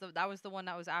was just that was the one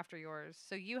that was after yours.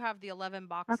 So you have the 11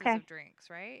 boxes Okay. of drinks,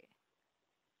 right?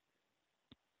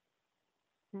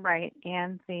 Right,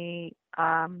 and the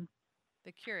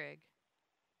Keurig.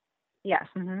 yes,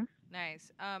 mhm.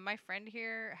 Nice. My friend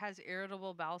here has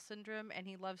irritable bowel syndrome and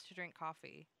he loves to drink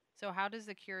coffee. So how does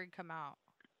the Keurig come out?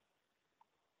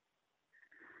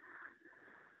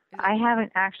 I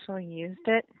haven't actually used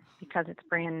it because it's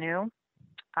brand new.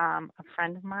 A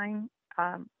friend of mine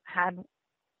had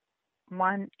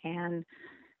one, and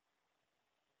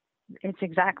it's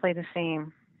exactly the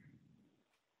same,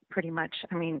 pretty much.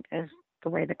 I mean, as the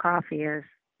way the coffee is.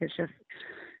 It's just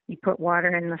you put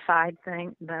water in the side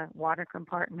thing, the water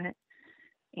compartment,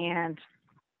 and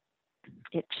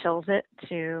it chills it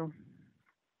to,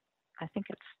 I think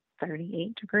it's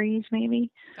 38 degrees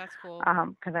maybe. That's cool.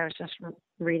 Because I was just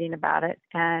reading about it,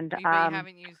 and But you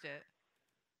haven't used it.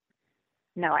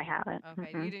 No, I haven't.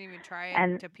 Okay, you didn't even try it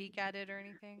And to peek at it or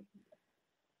anything?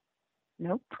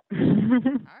 nope. All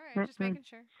right, just making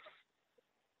sure.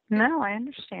 No, I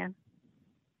understand.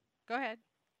 Go ahead.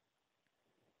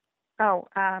 Oh,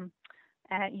 and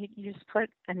you just put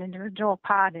an individual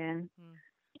pod in,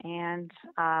 and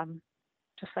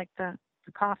just like the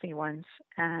coffee ones.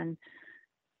 And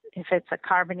if it's a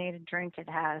carbonated drink, it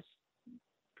has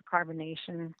the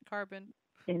carbonation Carbon.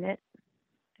 in it,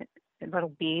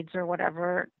 little beads or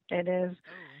whatever it is.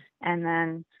 And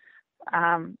then,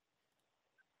 I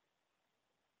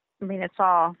mean, it's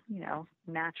all,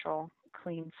 natural,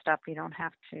 clean stuff. You don't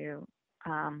have to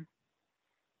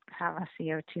have a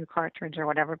CO2 cartridge or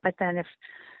whatever. But then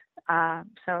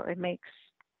so it makes,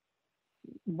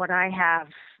 what I have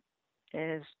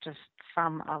is just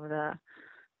some of the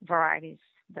varieties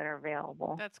that are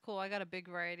available. That's cool. I got a big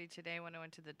variety today when I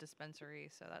went to the dispensary,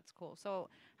 so that's cool. So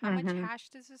how much hash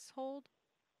does this hold?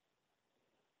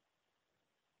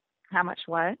 How much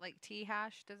what? Like tea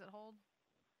hash, does it hold?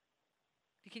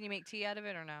 Can you make tea out of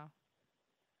it or no?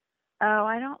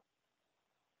 Oh,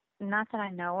 not that I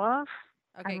know of.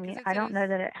 Okay, I mean, 'cause it I don't know says-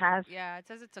 that it has. Yeah, it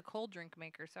says it's a cold drink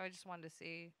maker, so I just wanted to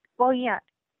see. Well, yeah,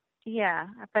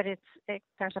 but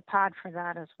there's a pod for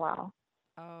that as well.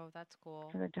 Oh, that's cool.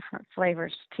 for the different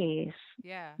flavors teas.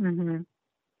 Yeah. Mhm.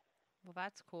 Well,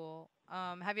 that's cool.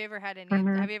 Have you ever had any?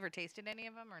 Mhm. Have you ever tasted any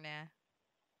of them or nah?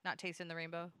 Not tasting the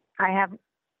rainbow. I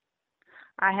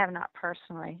have not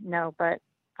personally, no, but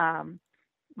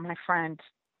my friend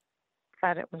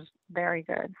said it was very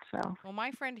good. So. Well,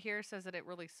 my friend here says that it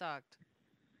really sucked.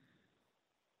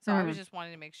 So I was Mm. just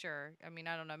wanting to make sure. I mean,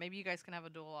 I don't know. Maybe you guys can have a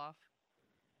duel off.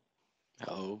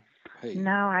 Oh, hey,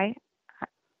 No, I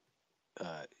don't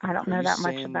are know you that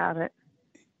much saying, about it.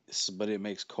 but it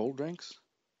makes cold drinks?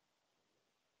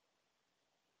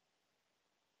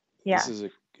 Yeah. This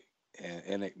is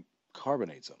and it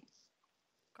carbonates them.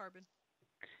 Carbon.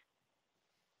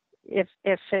 If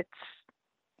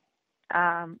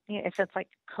it's like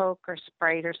Coke or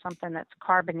Sprite or something that's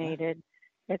carbonated,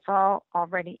 it's all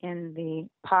already in the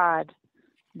pod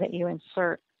that you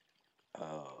insert.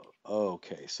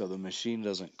 Okay. So the machine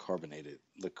doesn't carbonate it.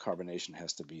 The carbonation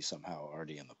has to be somehow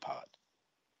already in the pot.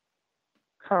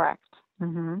 Correct.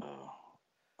 Mhm.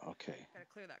 Okay. Gotta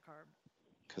clear that carb.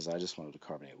 Because I just wanted to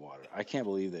carbonate water. I can't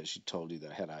believe that she told you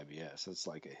that I had IBS. That's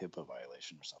like a HIPAA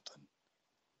violation or something.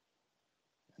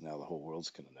 And now the whole world's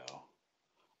gonna know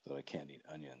that I can't eat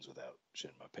onions without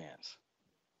shitting my pants.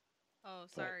 Oh,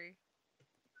 sorry.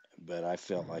 But I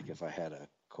felt like if I had a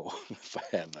cold, if I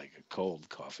had like a cold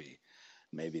coffee,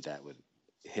 maybe that would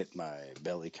hit my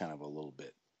belly kind of a little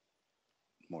bit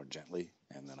more gently,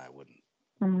 and then I wouldn't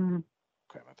Mhm.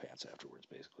 crap my pants afterwards,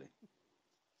 basically.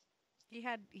 He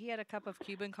had a cup of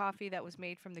Cuban coffee that was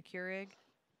made from the Keurig,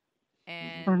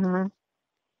 and Mhm.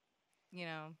 you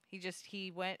know,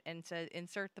 he went and said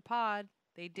insert the pod.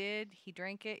 They did. He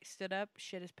drank it, stood up,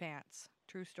 shit his pants.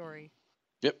 True story.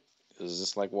 Yep, it was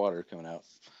just like water coming out.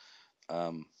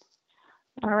 All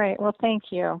right. Well,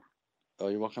 thank you. Oh,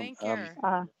 you're welcome. Thank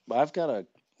you. But I've got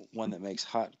one that makes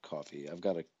hot coffee. I've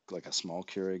got a small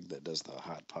Keurig that does the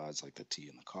hot pods like the tea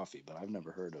and the coffee, but I've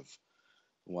never heard of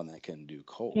one that can do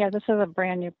cold. Yeah, this is a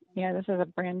brand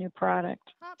new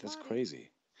product. That's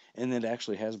crazy. And it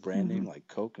actually has brand name Mhm. like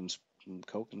Coke and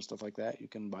stuff like that you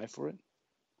can buy for it.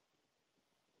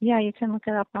 Yeah, you can look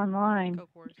it up online.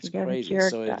 Coke Wars. If you It's go to crazy.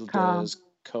 So it Keurig.com. does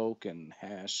Coke and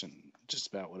hash and just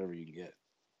about whatever you can get.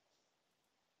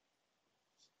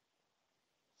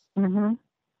 Mhm.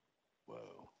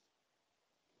 Whoa.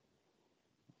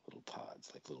 Little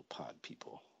pods, like little pod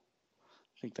people.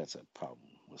 I think that's a problem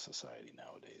with society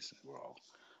nowadays. We're all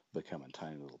becoming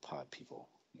tiny little pod people.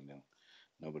 You know,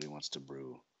 nobody wants to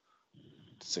brew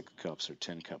 6 cups or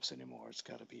 10 cups anymore. It's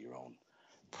got to be your own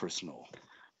personal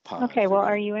pod. Okay. If Well, you're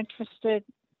are gonna, you interested?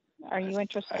 Are you I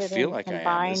interested feel in, like I am.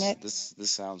 buying it? This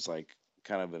sounds like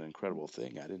kind of an incredible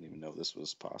thing. I didn't even know this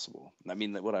was possible. I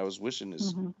mean, what I was wishing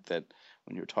is Mhm. that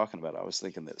when you were talking about it, I was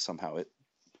thinking that somehow it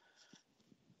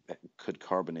could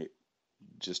carbonate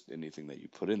just anything that you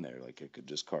put in there. Like it could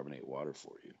just carbonate water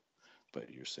for you. But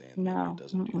you're saying maybe No. it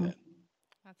doesn't do Mm-mm. that.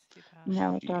 That's too bad.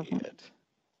 No, it doesn't. Shit.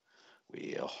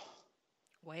 Well,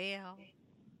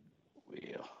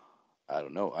 I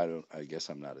don't know. I guess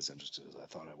I'm not as interested as I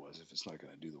thought I was if it's not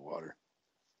going to do the water.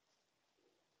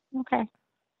 Okay.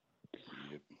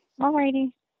 Yep.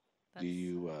 Alrighty. Do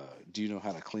you know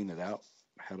how to clean it out?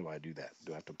 How do I do that?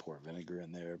 Do I have to pour vinegar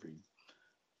in there every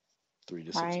 3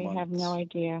 to 6 I months? have no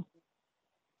idea.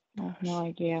 I have no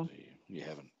idea. You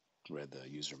haven't read the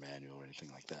user manual or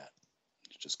anything like that.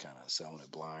 You're just kind of selling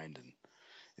it blind, and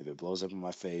if it blows up in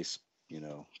my face,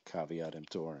 caveat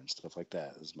emptor and stuff like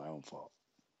that is my own fault.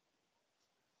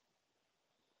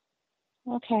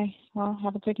 Okay. Well,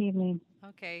 have a good evening.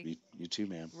 Okay. You too,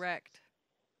 ma'am. Wrecked.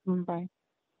 Bye.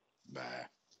 Bye.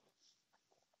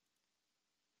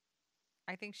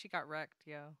 I think she got wrecked,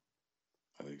 yo.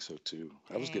 I think so too.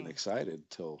 I was getting Dang. excited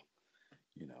till,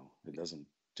 it doesn't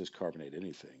just carbonate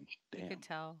anything. We Damn, could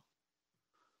tell.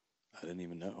 I didn't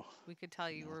even know. We could tell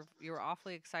you were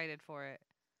awfully excited for it.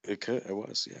 It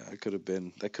was, yeah. That could have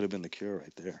been the cure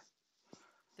right there.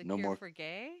 The No cure more, for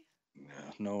gay?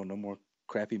 yeah, no more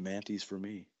crappy mantis for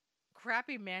me.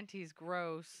 Crappy mantis,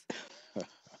 gross.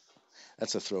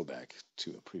 That's a throwback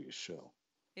to a previous show.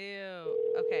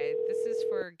 Ew. Okay, this is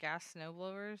for gas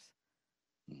snowblowers.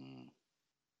 Mm,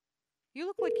 You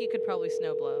look like you could probably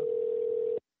snowblow.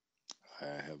 I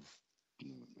have.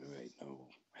 Wait, no.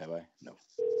 Have I? No.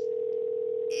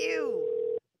 Ew.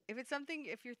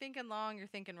 If you're thinking long, you're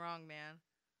thinking wrong, man.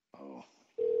 Oh.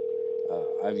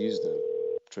 I've used a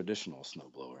traditional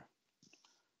snowblower.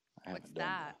 I haven't done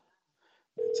that?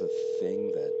 It's a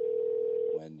thing that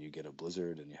when you get a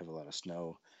blizzard and you have a lot of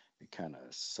snow, it kind of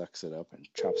sucks it up and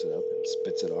chops it up and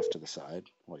spits it off to the side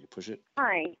while you push it.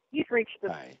 Hi, you've reached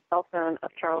the cell phone of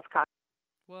Charles Cox.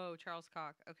 Whoa, Charles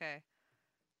Cock. Okay.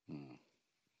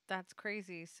 That's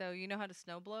crazy. So you know how to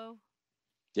snowblow?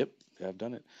 Yep, I've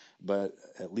done it. But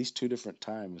at least 2 different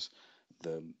times,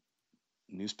 the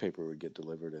newspaper would get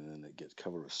delivered and then it gets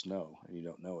covered with snow and you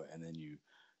don't know it. And then you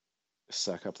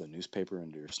suck up the newspaper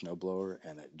into your snowblower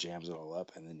and it jams it all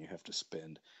up. And then you have to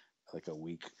spend like a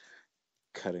week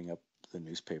cutting up the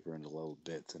newspaper into little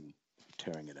bits and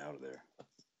tearing it out of there.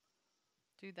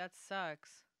 Dude, that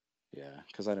sucks. Yeah,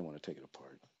 because I didn't want to take it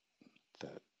apart.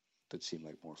 That seemed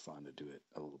like more fun to do it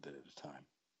a little bit at a time.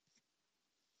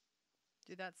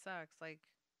 Dude, that sucks. Like,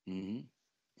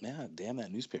 Yeah, damn that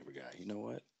newspaper guy. You know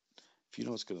what? If you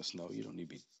know it's gonna snow, you don't need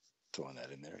to be throwing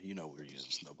that in there. You know we're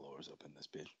using snow blowers up in this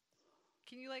bitch.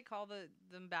 can you like call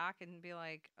them back and be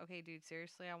like, okay, dude,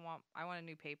 seriously, I want a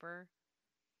new paper.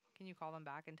 Can you call them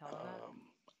back and tell them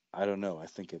that? I don't know. I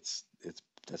think that's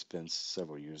been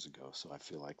several years ago, so I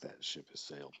feel like that ship has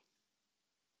sailed.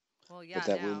 Well, yeah,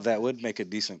 But now. that would make a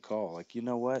decent call. Like, you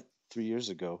know what? 3 years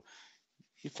ago,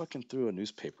 you fucking threw a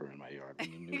newspaper in my yard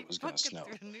when you knew it was gonna snow,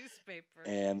 Through a newspaper.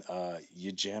 and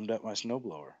you jammed up my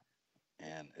snowblower,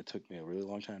 and it took me a really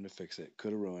long time to fix it.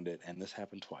 Could have ruined it, and this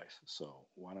happened twice. So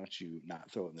why don't you not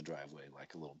throw it in the driveway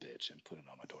like a little bitch and put it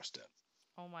on my doorstep?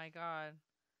 Oh my god.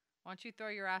 Why don't you throw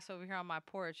your ass over here on my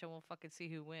porch and we'll fucking see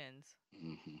who wins?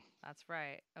 hmm That's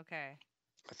right. Okay.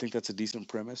 I think that's a decent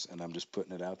premise, and I'm just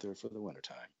putting it out there for the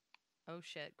wintertime. Oh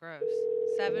shit, gross.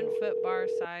 7-foot bar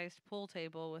sized pool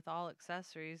table with all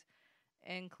accessories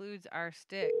includes our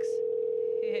sticks.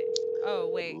 Oh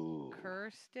wait, Kerr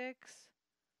sticks?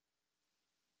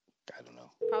 I don't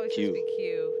know. Probably supposed to be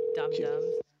Q, dum Q. dums.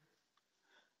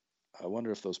 I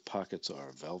wonder if those pockets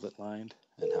are velvet lined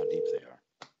and how deep they are.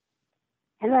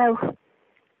 Hello?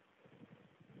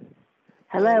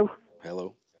 Hello?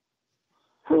 Hello?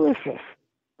 Who is this?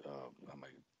 I'm a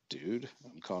dude.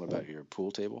 I'm calling about your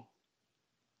pool table.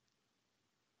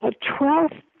 At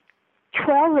 12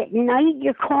 at night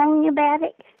you're calling about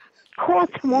it? Call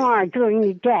tomorrow during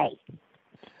the day.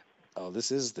 Oh,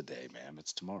 this is the day, ma'am.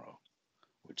 It's tomorrow,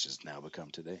 which has now become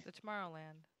today. The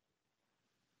Tomorrowland.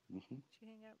 hmm She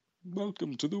hang up?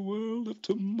 Welcome to the world of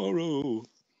tomorrow.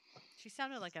 She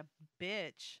sounded like a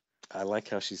bitch. I like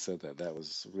how she said that. That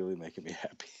was really making me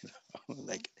happy.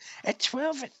 Like, at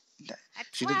 12 at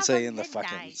she didn't 12 say at in the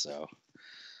fucking, midnight. so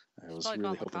I She's was probably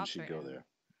really calling the hoping cops she'd right go now. there.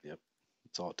 Yep.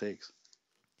 That's all it takes.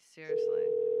 Seriously.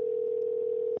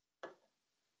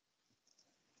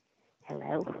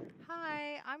 Hello?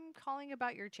 Hi, I'm calling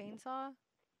about your chainsaw.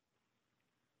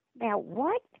 About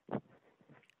what?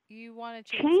 You want a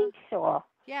chainsaw? Chainsaw.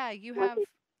 Yeah, you What have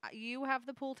you have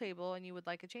the pool table and you would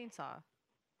like a chainsaw.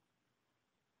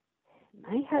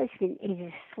 My husband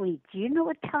is asleep. Do you know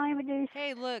what time it is?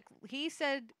 Hey, look, he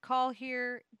said call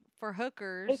here for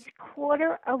hookers. It's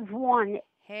 1:15 in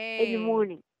Hey. the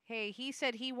morning. Hey, he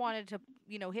said he wanted to,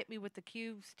 hit me with the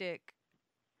cue stick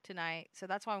tonight. So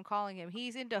that's why I'm calling him.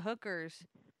 He's into hookers.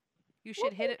 You should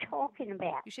What hit are it. you talking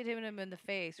about? You should hit him in the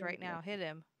face right now. Hit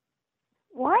him.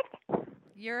 What?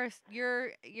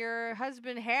 Your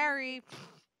husband Harry.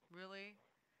 Really?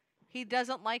 He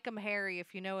doesn't like him Harry,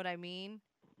 if you know what I mean.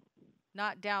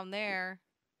 Not down there.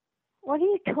 What are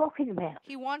you talking about?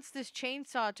 He wants this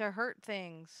chainsaw to hurt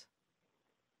things.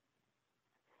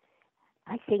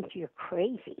 I think you're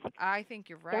crazy. I think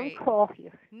you're right. Don't call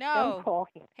here. No. Don't call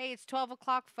here. Hey, it's 12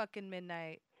 o'clock fucking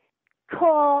midnight.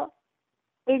 Call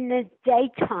in the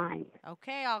daytime.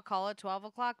 Okay, I'll call it 12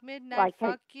 o'clock midnight. Like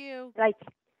Fuck you.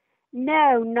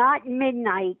 No, not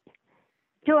midnight.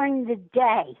 During the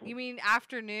day. You mean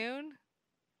afternoon?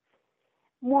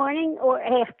 Morning or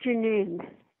afternoon.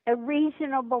 A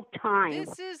reasonable time.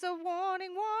 This is a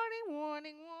warning, warning,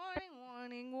 warning, warning,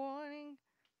 warning, warning.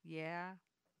 Yeah.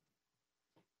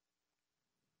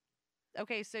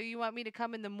 Okay, so you want me to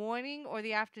come in the morning or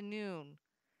the afternoon?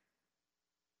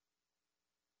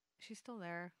 She's still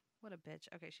there. What a bitch.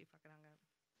 Okay, she fucking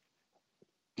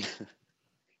hung up.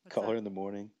 Call her in the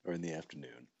morning or in the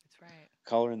afternoon. That's right.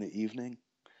 Call her in the evening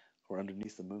or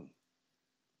underneath the moon.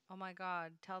 Oh my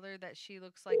god, tell her that she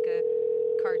looks like a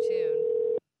cartoon.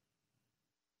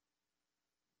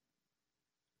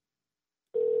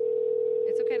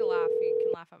 It's okay to laugh. You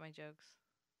can laugh at my jokes.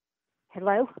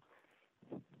 Hello?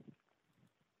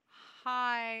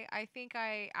 Hi, I think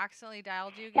I accidentally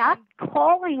dialed you again. Stop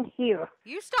calling here.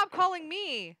 You stop calling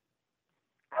me.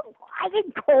 I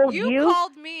didn't call you. You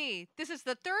called me. This is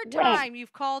the third When? time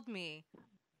you've called me.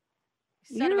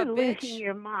 Son You're of a bitch. losing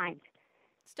your mind.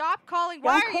 Stop calling. Don't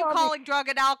Why are you call me- calling drug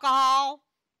and alcohol?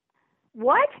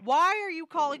 What? Why are you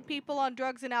calling people on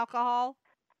drugs and alcohol?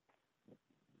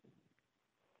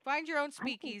 Find your own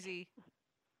speakeasy.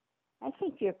 I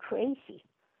think you're crazy.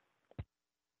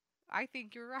 I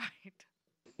think you're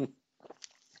right.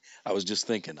 I was just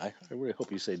thinking. I really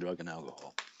hope you say drug and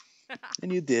alcohol,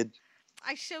 and you did.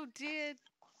 I sure did.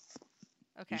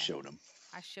 Okay. You showed him.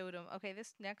 I showed him. Okay,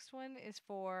 this next one is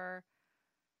for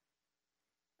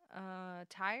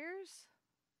tires.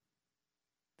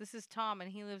 This is Tom,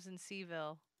 and he lives in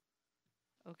Seaville.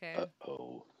 Okay.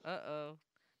 Uh-oh. Uh-oh.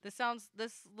 This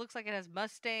looks like it has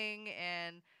Mustang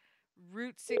and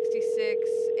Route 66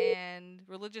 and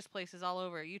religious places all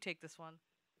over. You take this one.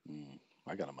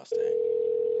 I got a Mustang.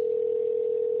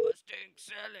 Mustang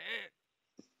Sally.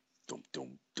 Dum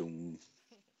dum dum.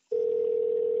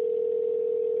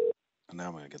 And now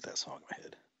I'm gonna get that song in my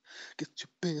head. Get you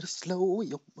better slow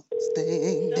your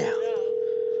Mustang down.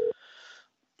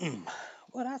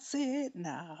 What I said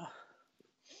now.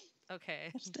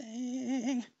 Okay.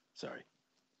 Mustang. Sorry.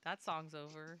 That song's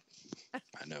over. I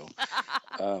know.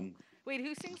 Wait,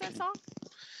 who sings that song?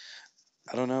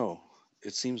 I don't know.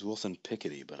 It seems Wilson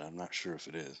Pickett, but I'm not sure if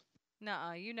it is.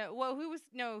 Nuh-uh, you know. Well, who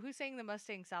sang the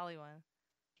Mustang Sally one?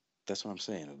 That's what I'm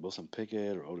saying. Wilson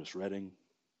Pickett or Otis Redding,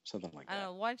 something like I don't that.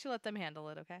 know. Why don't you let them handle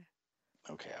it, okay?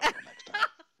 Okay, I will next time.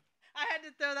 I had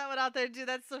to throw that one out there, too.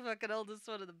 That's the fucking oldest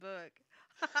one of the book.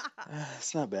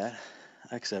 It's not bad.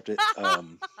 I accept it.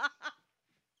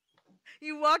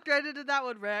 You walked right into that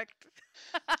one, wrecked.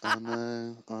 Oh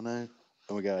no! Oh no!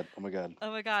 Oh my god! Oh my god!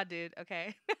 Oh my god, dude.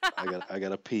 Okay. I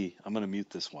gotta pee. I'm gonna mute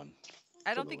this one.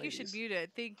 I for don't the think you should ladies. mute it.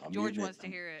 I think I'm George muting wants to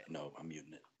hear it. No, I'm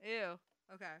muting it. Ew.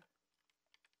 Okay.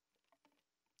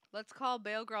 Let's call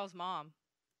Bail Girl's mom.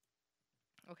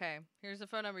 Okay, here's the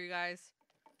phone number, you guys.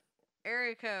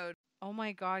 Area code. Oh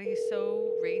my god, he's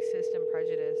so racist and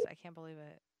prejudiced. I can't believe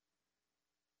it.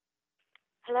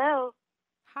 Hello.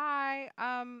 Hi.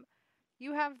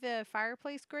 You have the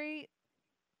fireplace grate?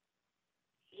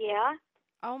 Yeah.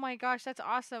 Oh my gosh, that's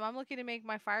awesome. I'm looking to make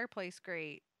my fireplace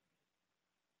grate.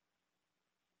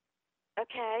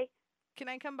 Okay. Can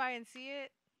I come by and see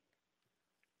it?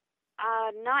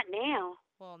 Not now.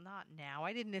 Well, not now.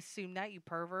 I didn't assume that, you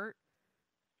pervert.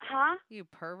 Huh? You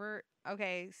pervert.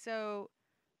 Okay, so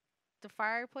the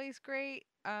fireplace grate,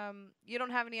 you don't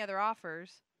have any other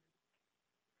offers.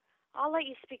 I'll let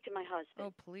you speak to my husband.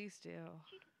 Oh, please do.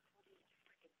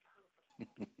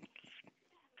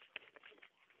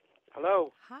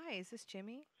 Hello. Hi, is this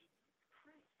Jimmy?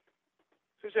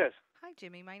 Who's this? Hi,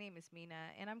 Jimmy. My name is Mina,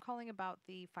 and I'm calling about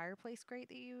the fireplace grate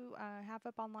that you have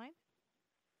up online.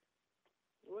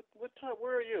 What time?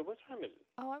 Where are you? What time is it?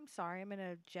 Oh, I'm sorry. I'm in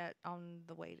a jet on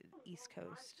the way to the East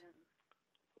Coast.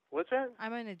 What's that?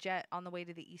 I'm in a jet on the way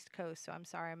to the East Coast, so I'm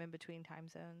sorry. I'm in between time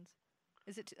zones.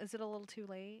 Is it a little too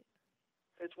late?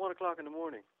 It's 1:00 in the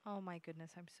morning. Oh my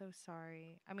goodness, I'm so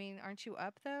sorry. I mean, aren't you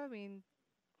up though? I mean,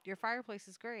 your fireplace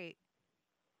is great.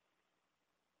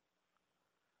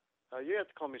 You have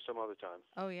to call me some other time.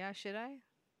 Oh yeah, should I?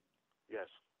 Yes.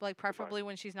 Like preferably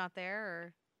when she's not there,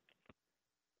 or?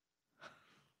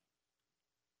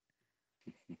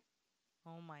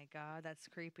 Oh my god, that's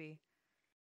creepy.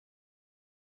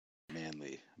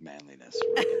 Manliness.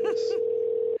 Ruggedness.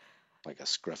 Like a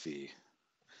scruffy,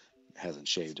 hasn't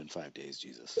shaved in 5 days,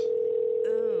 Jesus.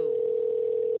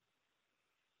 Ooh.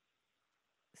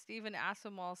 Stephen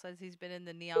Asamal says he's been in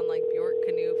the neon like Bjork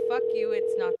canoe. Fuck you,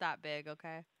 it's not that big,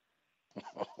 okay?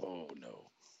 Oh no.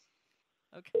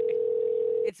 Okay.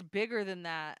 It's bigger than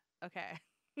that. Okay.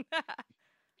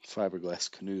 Fiberglass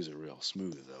canoes are real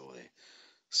smooth though. They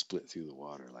split through the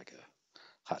water like a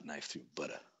hot knife through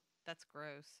butter. That's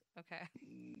gross. Okay.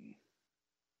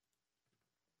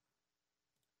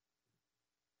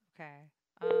 Okay.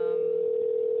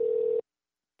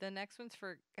 The next one's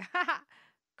for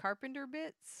carpenter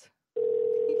bits.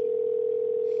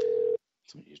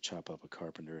 So you chop up a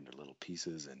carpenter into little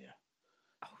pieces and you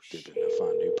dip it in a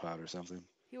fondue pot or something.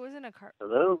 He wasn't a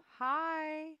Hello?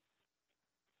 Hi.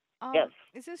 Yes.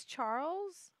 Is this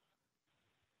Charles?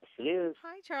 Yes, it is.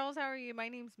 Hi, Charles. How are you? My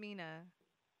name's Mina.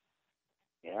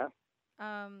 Yeah.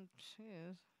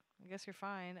 Jeez. I guess you're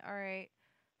fine. All right.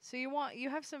 So you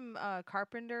have some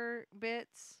carpenter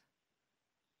bits?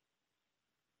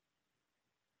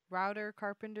 Router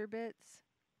carpenter bits?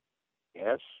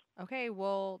 Yes. Okay,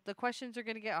 well, the questions are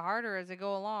going to get harder as they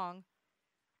go along.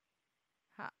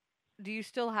 Do you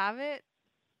still have it?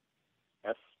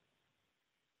 Yes.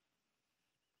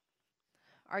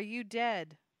 Are you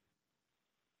dead?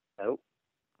 Nope.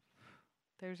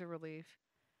 There's a relief.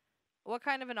 What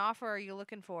kind of an offer are you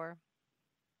looking for?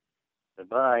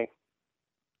 Goodbye.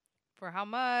 For how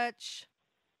much?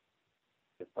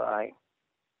 Goodbye.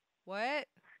 What?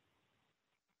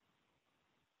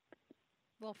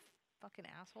 Little fucking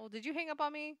asshole. Did you hang up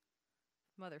on me?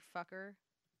 Motherfucker.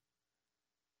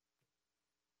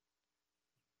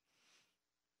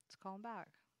 Let's call him back.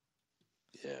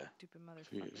 Yeah. Stupid If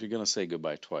motherfucker. you're gonna say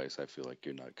goodbye twice, I feel like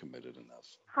you're not committed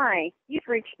enough. Hi, you've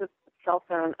reached the cell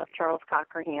phone of Charles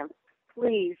Cockerham.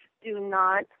 Please do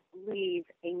not leave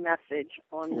a message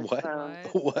on this What? phone.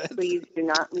 What? Please do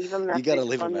not leave a message You gotta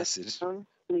leave a on message. this phone.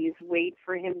 Please wait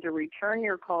for him to return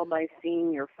your call by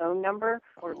seeing your phone number,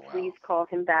 or please call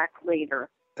him back later.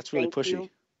 That's really Thank pushy. you,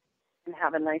 and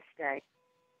have a nice day.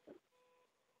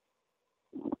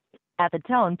 At the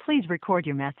tone, please record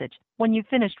your message. When you've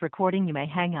finished recording, you may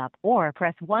hang up or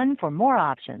press 1 for more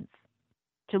options.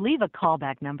 To leave a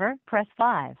callback number, press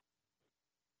 5.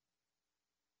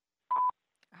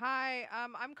 Hi,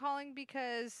 I'm calling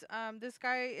because this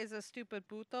guy is a stupid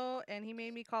puto and he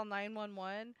made me call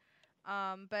 911.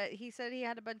 But he said he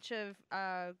had a bunch of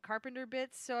carpenter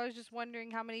bits, so I was just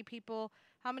wondering how many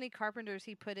carpenters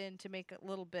he put in to make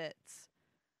little bits.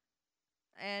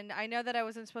 And I know that I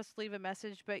wasn't supposed to leave a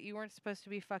message, but you weren't supposed to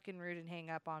be fucking rude and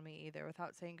hang up on me either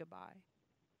without saying goodbye.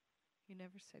 You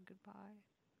never said goodbye.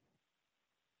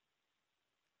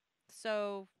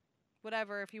 So,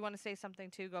 whatever, if you want to say something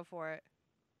too, go for it.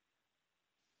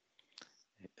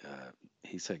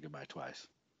 He said goodbye twice.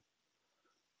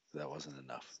 That wasn't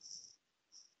enough.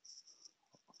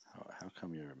 How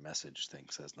come your message thing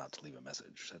says not to leave a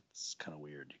message? That's kind of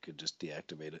weird. You could just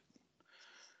deactivate it.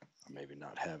 Or maybe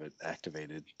not have it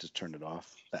activated, just turn it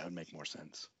off. That would make more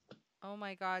sense. Oh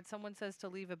my god, someone says to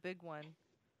leave a big one.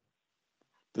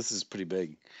 This is pretty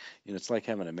big. You know, it's like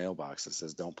having a mailbox that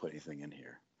says don't put anything in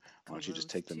here. Why don't you just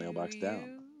take the mailbox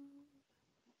down?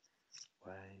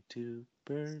 Why do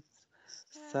birds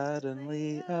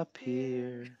suddenly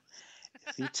appear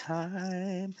every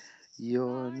time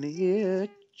you're near,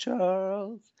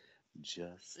 Charles?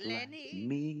 Just like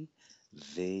me,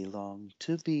 they long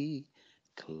to be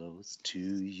close to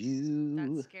you.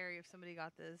 That's scary if somebody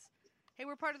got this. Hey,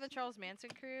 we're part of the Charles Manson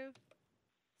crew.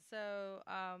 So,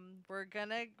 we're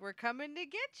coming to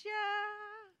get ya.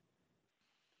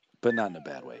 But not in a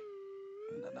bad way.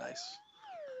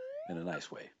 In a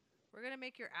nice way. We're gonna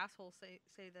make your asshole say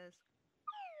this.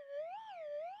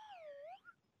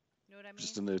 You know what I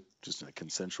mean? Just in a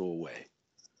consensual way,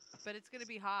 But it's gonna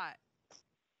be hot.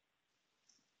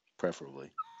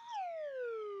 preferably.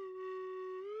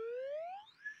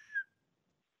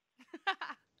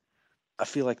 I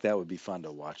feel like that would be fun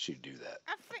to watch you do that.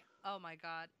 Oh my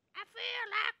god. I feel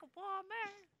like a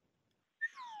woman.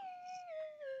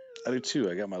 I do too.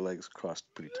 I got my legs crossed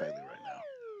pretty tightly right now.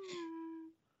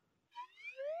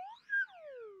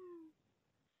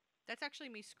 That's actually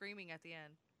me screaming at the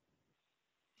end.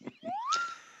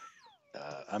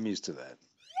 I'm used to that.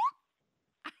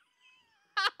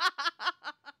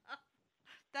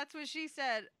 That's what she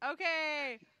said.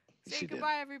 Okay. Say She did.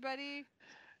 goodbye, everybody.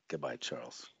 Goodbye,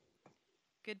 Charles.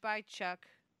 Goodbye, Chuck.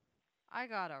 I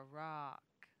gotta rock.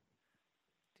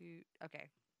 Dude. Okay.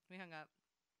 We hung up.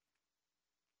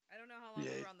 I don't know how long we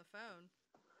Yay. were on the phone.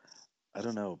 I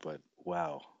don't know, but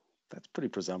wow, that's pretty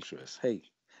presumptuous. Hey,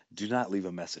 do not leave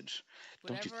a message.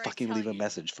 Don't you Whatever I fucking tell leave a you,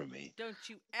 message for me. Don't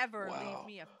you ever Wow. leave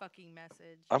me a fucking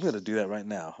message. I'm going to do that right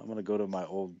now. I'm going to go to my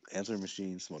old answering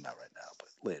machines. Well, not right now, but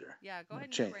later. Yeah, go I'm ahead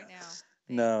and gonna do it right now.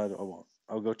 No, I won't.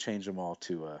 I'll go change them all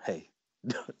to, hey,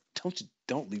 don't you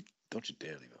dare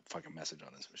leave a fucking message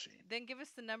on this machine. Then give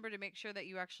us the number to make sure that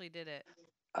you actually did it.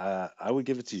 I would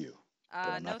give it to you, but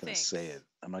I'm no not going to thanks. say it.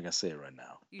 I'm not going to say it right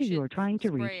now. Who you are trying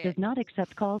to reach spray does it. not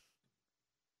accept calls.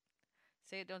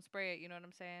 Say it, don't spray it. You know what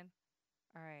I'm saying?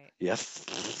 All right. Yes.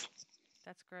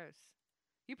 That's gross.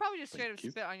 You probably just straight Thank up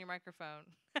you. spit on your microphone.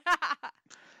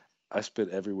 I spit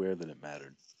everywhere that it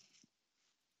mattered.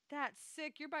 That's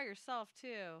sick. You're by yourself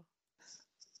too.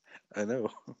 I know.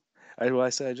 I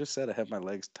just said I have my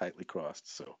legs tightly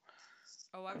crossed, so.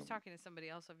 Oh, I was talking to somebody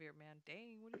else over here, man.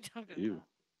 Dang, what are you talking You. about?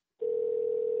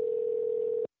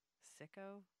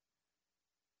 Sicko.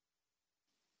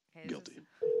 Okay, Guilty.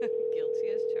 Guilty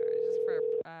as charged. This is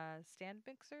for a stand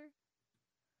mixer.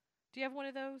 Do you have one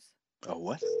of those? A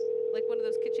what? Like one of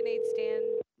those KitchenAid stand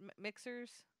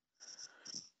mixers?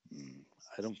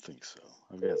 I don't think so.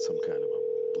 I've got some kind of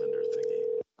a blender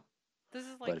thingy. This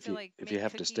is like But to like if make you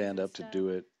have to cookies stand and up stuff. to do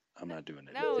it, I'm not doing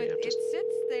it. No, If you it have to-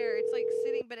 sits there. It's like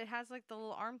sitting, but it has like the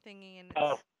little arm thingy and it's...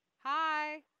 Oh.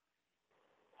 Hi.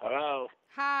 Hello.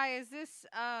 Hi, is this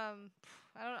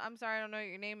I'm sorry, I don't know what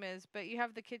your name is, but you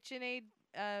have the KitchenAid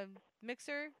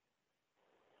mixer?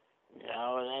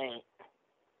 No, it ain't.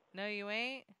 No, you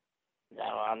ain't? No,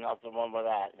 I'm not the one with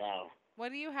that. No,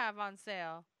 What do you have on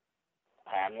sale?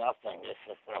 I have nothing. This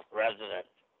is for resident.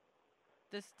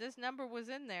 This number was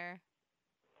in there.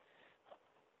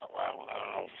 Well, I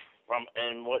don't know.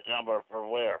 And what number for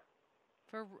where?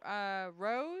 For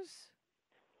Rose?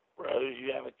 Rose,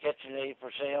 you have a KitchenAid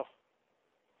for sale?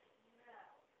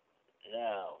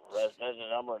 No, there's a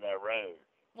number in that road.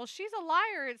 Well, she's a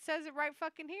liar. It says it right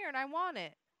fucking here, and I want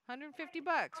it. $150.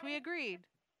 We agreed.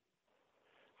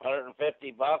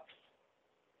 $150.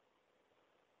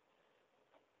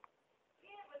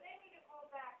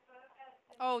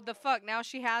 Oh, the fuck. Now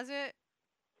she has it?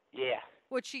 Yeah.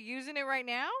 What, she using it right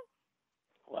now?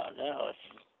 Well, no, it's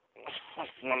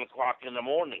 1 o'clock in the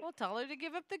morning. Well, tell her to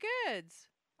give up the goods.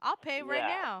 I'll pay right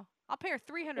Yeah. now. I'll pay her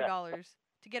 $300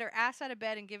 to get her ass out of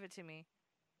bed and give it to me.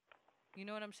 You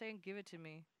know what I'm saying? Give it to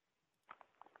me.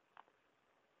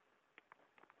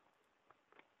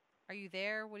 Are you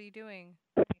there? What are you doing?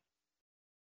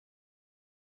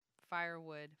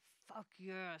 Firewood. Fuck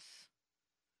yes.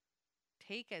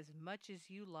 Take as much as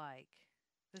you like.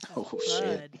 This is Oh, bud.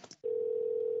 shit.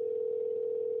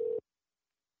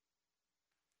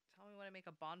 Tell me when to make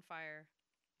a bonfire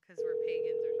because we're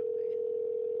pagans or something.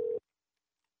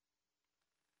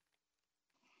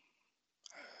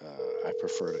 I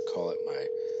prefer to call it my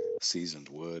seasoned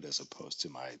wood as opposed to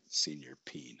my senior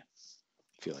peen.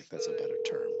 I feel like that's a better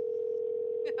term.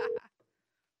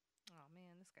 Oh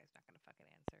man, this guy's not gonna fucking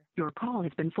answer. Your call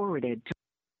has been forwarded to.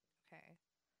 Okay.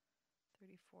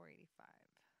 3485.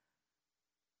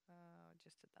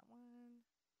 Just did that one.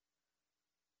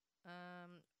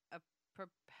 A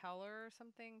propeller or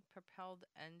something? Propelled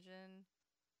engine.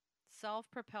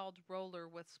 Self-propelled roller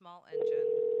with small engine.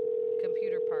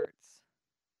 Computer parts.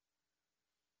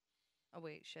 Oh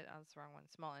wait, shit, that's the wrong one.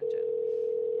 Small engine.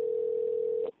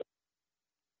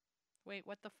 Wait,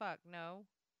 what the fuck? No.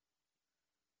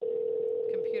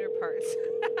 Computer parts.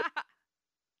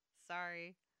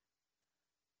 Sorry.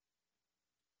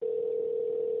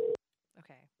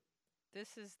 Okay.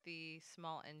 This is the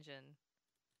small engine.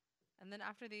 And then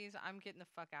after these, I'm getting the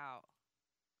fuck out.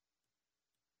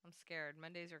 I'm scared.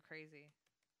 Mondays are crazy.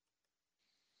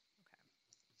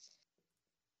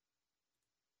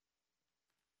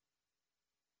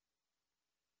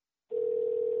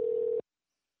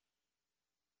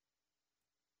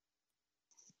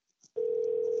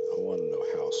 I want to know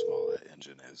how small that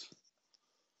engine is.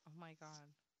 Oh my god.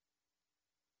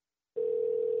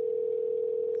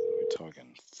 Are we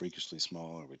talking freakishly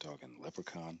small? Are we talking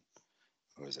leprechaun?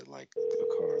 Or is it like a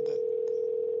car that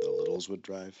the Littles would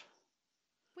drive?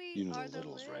 You know the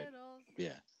Littles, right?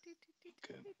 Yeah.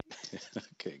 Good.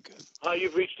 Okay, good. Hi,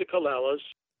 you've reached the Colallas.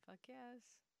 Fuck yes.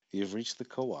 You've reached the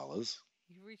koalas.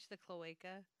 You reached the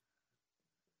cloaca.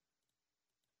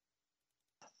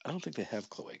 I don't think they have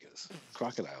cloacas.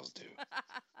 Crocodiles do.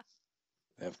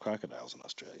 They have crocodiles in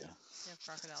Australia. They have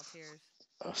crocodile tears.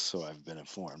 So I've been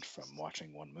informed from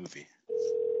watching one movie. Are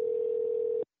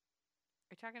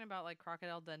you talking about like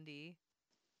Crocodile Dundee?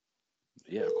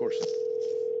 Yeah, of course.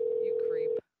 You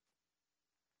creep.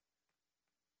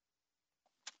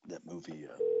 That movie,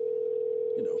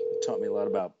 it taught me a lot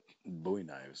about Bowie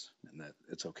knives and that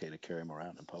it's okay to carry them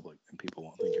around in public and people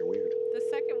won't think you're weird. The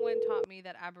second one taught me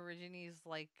that Aborigines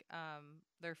like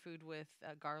their food with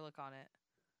garlic on it.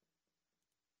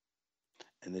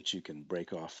 And that you can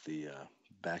break off the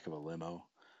back of a limo,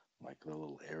 like the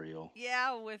little aerial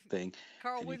Yeah, with thing.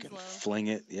 Carl and Winslow. You can fling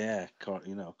it. Yeah,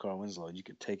 Carl Winslow. You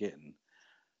could take it and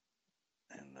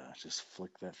just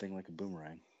flick that thing like a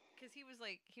boomerang. Because he was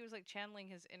like channeling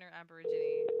his inner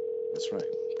Aborigine. That's right,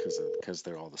 because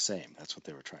they're all the same. That's what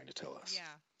they were trying to tell us.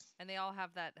 Yeah, and they all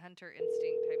have that hunter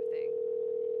instinct type thing.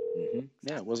 Mm-hmm.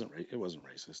 Yeah, it wasn't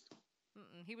racist.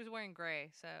 Mm-mm. He was wearing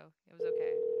gray, so it was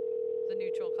okay. It's a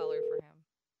neutral color for him.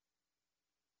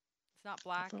 It's not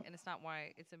black and it's not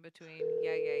white. It's in between.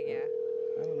 Yeah.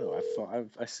 I don't know.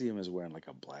 I see him as wearing like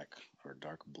a black or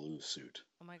dark blue suit.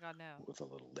 Oh my god, no. With a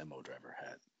little limo driver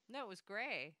hat. No, it was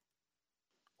gray.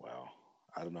 Wow.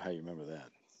 I don't know how you remember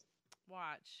that.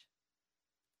 Watch.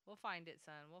 We'll find it,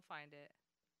 son. We'll find it.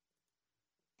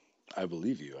 I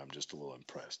believe you. I'm just a little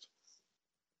impressed.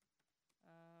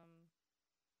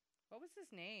 What was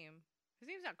his name? His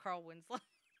name's not Carl Winslow.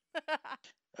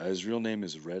 His real name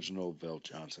is Reginald Vell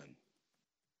Johnson.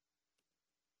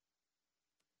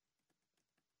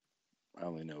 I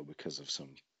only know because of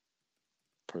some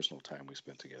personal time we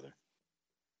spent together.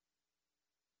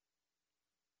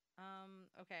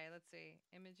 Okay, let's see.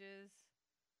 Images.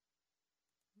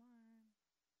 Come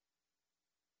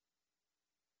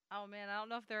on. Oh man, I don't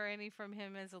know if there are any from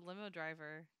him as a limo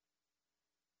driver.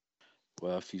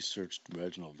 Well, if you searched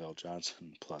Reginald Vell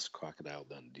Johnson plus Crocodile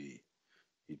Dundee,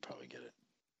 you'd probably get it.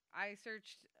 I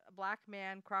searched black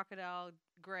man, crocodile,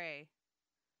 gray.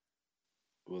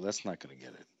 Well, that's not going to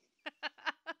get it.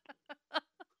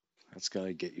 That's going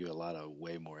to get you a lot of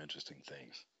way more interesting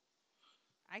things.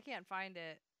 I can't find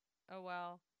it. Oh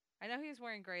well. I know he was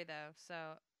wearing gray though, so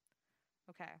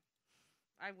okay.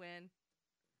 I win.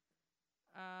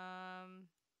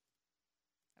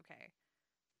 Okay.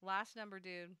 Last number,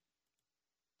 dude.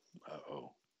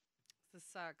 Uh-oh. This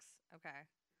sucks. Okay.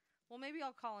 Well, maybe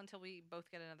I'll call until we both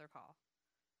get another call.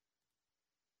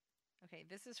 Okay,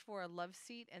 this is for a love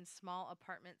seat and small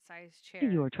apartment-sized chair.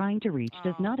 You are trying to reach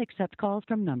does Oh, not accept calls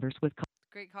from numbers with.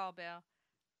 great call, Bill.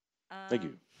 Thank you.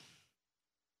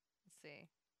 Let's see.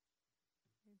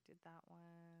 Who did that one?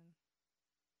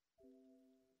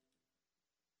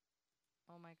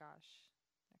 Oh my gosh.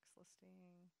 Next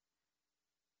listing.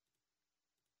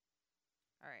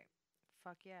 All right.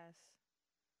 Fuck yes.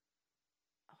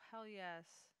 Oh, hell yes.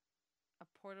 A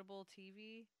portable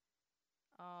TV.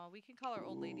 We can call our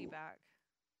old lady Ooh. back.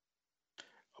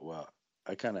 Well,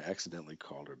 I kind of accidentally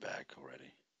called her back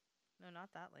already. No, not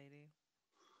that lady.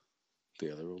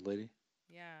 The other old lady?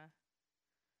 Yeah.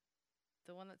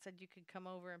 The one that said you could come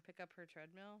over and pick up her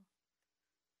treadmill.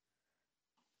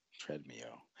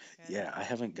 Treadmill. Yeah, I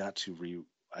haven't got to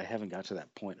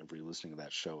that point of re-listening to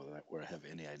that show where I have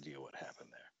any idea what happened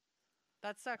there.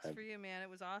 That sucks for you, man. It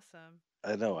was awesome.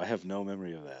 I know, I have no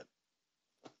memory of that.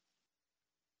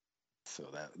 So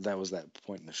that was that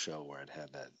point in the show where I'd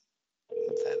had that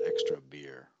extra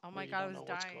beer. Oh where my you god, I don't was know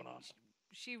what's dying. going on.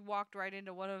 She walked right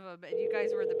into one of them, and you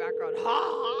guys were in the background.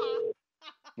 Ha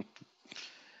ha!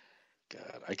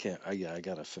 God, I can't. I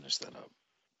gotta finish that up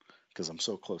because I'm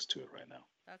so close to it right now.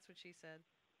 That's what she said.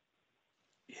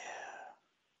 Yeah.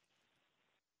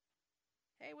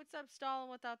 Hey, what's up, Stalin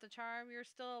without the charm? You're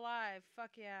still alive.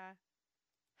 Fuck yeah.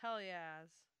 Hell yes.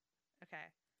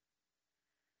 Okay.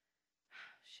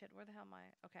 Shit, where the hell am I?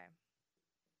 Okay.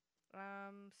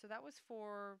 So that was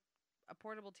for a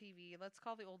portable TV. Let's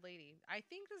call the old lady. I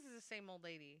think this is the same old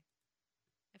lady.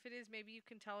 If it is, maybe you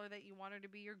can tell her that you want her to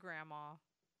be your grandma.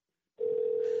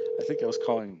 I think I was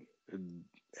calling.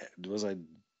 Was I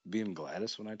being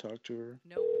Gladys when I talked to her?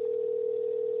 Nope.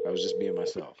 I was just being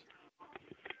myself.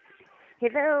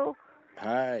 Hello.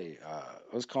 Hi.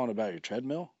 I was calling about your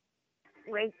treadmill.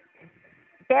 Wait.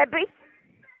 Debbie?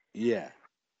 Yeah.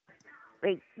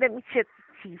 Wait, let me shut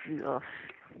the TV off.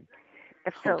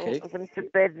 I Okay. went to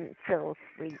bed and fell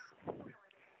asleep.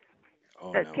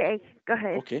 Oh Okay, no. go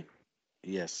ahead. Okay.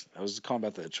 Yes, I was calling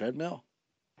about the treadmill.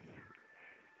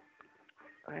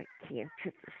 I can't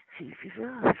shut this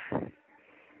TV off.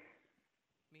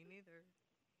 Me neither.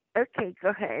 Okay, go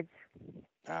ahead.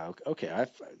 Okay. I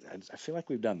feel like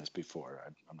we've done this before.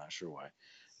 I'm not sure why,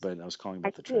 but I was calling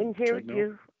about the can't hear treadmill.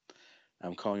 you.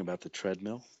 I'm calling about the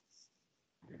treadmill.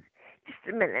 Just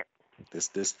a minute. This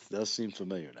does seem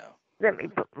familiar now. Let me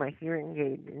put my hearing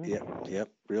aid in. Yep,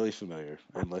 really familiar.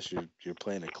 Unless you're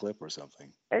playing a clip or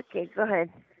something. Okay, go ahead.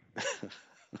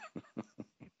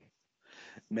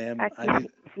 Ma'am, I can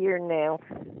hear now.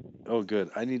 Oh,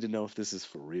 good. I need to know if this is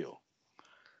for real.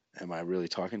 Am I really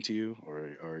talking to you, or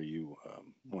are you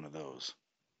one of those?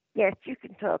 Yes, you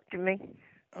can talk to me.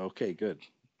 Okay, good.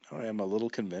 All right, I'm a little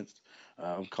convinced.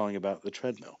 I'm calling about the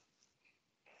treadmill.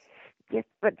 Yes,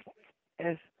 but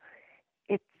it's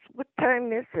what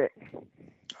time is it?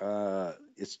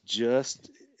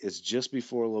 It's just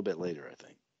before a little bit later, I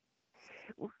think.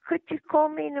 Could you call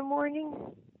me in the morning?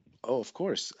 Oh, of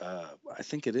course. I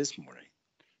think it is morning.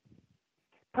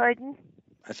 Pardon?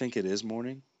 I think it is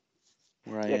morning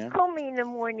where I Yeah, am. call me in the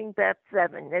morning about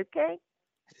 7, okay?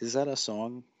 Is that a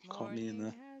song? Call me in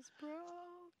the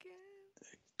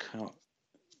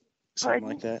something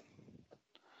like that.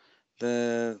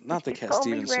 Not the Cat Call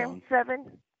Stevens me around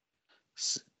song.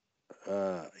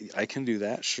 7. I can do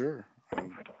that, sure.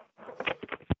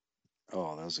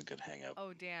 Oh, that was a good hang up.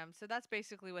 Oh, damn. So that's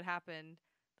basically what happened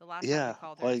the last time Yeah, you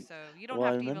called her. like, So you don't well,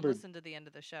 I have to even remembered- listen to the end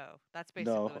of the show. That's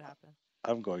basically No, what happened.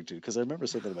 I'm going to, because I remember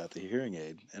something about the hearing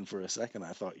aid, and for a second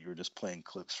I thought you were just playing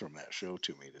clips from that show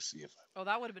to me to see if Oh,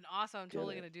 that would have been awesome. I'm Get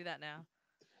totally it. going to do that now.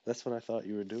 that's what I thought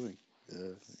you were doing. Yeah.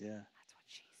 That's what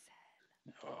she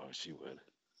said. Oh, she would.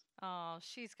 Oh,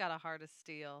 she's got a heart of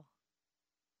steel.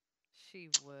 She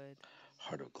would.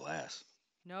 Heart of glass.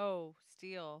 No,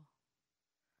 steel.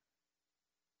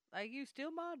 Like you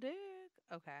steal my dick.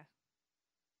 Okay.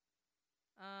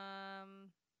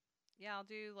 Yeah, I'll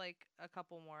do like a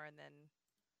couple more and then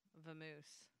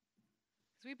vamoose.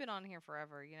 Because we've been on here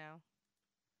forever, you know?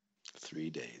 3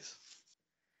 days.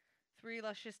 3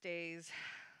 luscious days.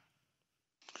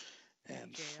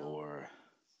 And jail. 4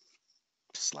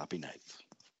 sloppy nights.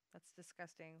 That's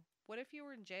disgusting. What if you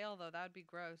were in jail, though? That would be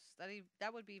gross.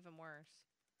 That would be even worse.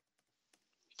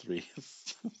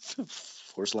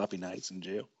 4 sloppy nights in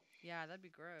jail. Yeah, that'd be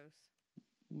gross.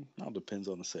 All depends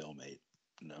on the cellmate,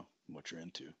 what you're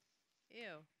into.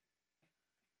 Ew.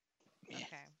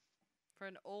 Okay. For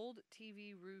an old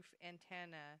TV roof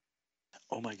antenna,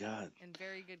 Oh my God. in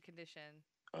very good condition.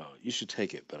 Oh, you should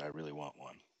take it, but I really want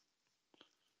one.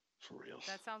 For real.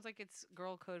 That sounds like it's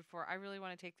girl code for I really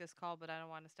want to take this call, but I don't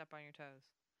want to step on your toes.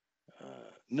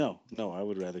 No, I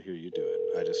would rather hear you do it.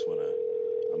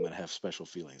 I'm gonna have special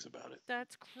feelings about it.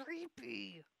 That's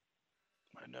creepy.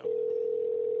 I know.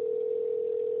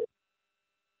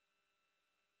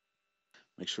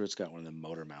 Make sure it's got one of the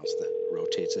motor mounts that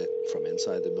rotates it from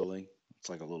inside the building. It's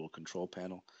like a little control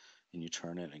panel, and you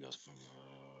turn it and it goes.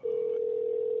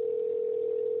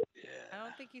 I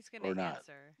don't think he's gonna Or not.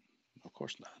 answer. Of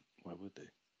course not. Why would they?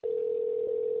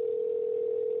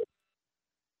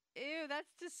 Ew,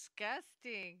 that's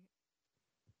disgusting.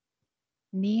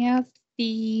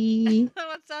 Nasty.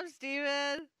 What's up,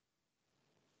 Steven?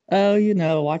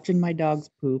 Oh, watching my dogs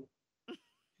poop.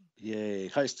 Yay!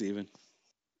 Hi, Steven.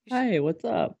 Hi, what's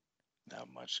up?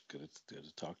 Not much. Good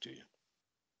to talk to you.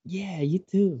 Yeah, you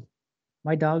too.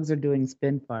 My dogs are doing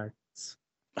spin farts.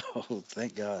 Oh,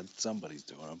 thank God somebody's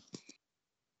doing them.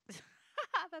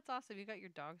 That's awesome. You got your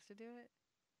dogs to do it?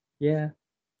 Yeah,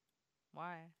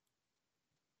 Why?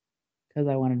 because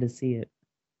I wanted to see it.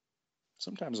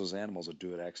 Sometimes those animals will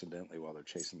do it accidentally while they're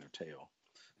chasing their tail.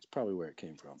 It's probably where it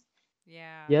came from.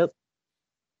 Yeah. Yep.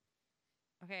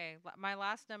 Okay, my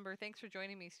last number. Thanks for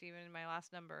joining me, Steven. My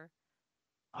last number.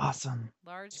 Awesome.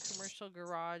 Large commercial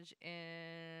garage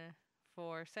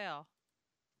for sale.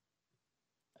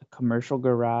 A commercial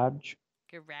garage.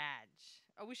 Garage.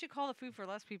 Oh, we should call the Food for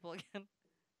Less people again.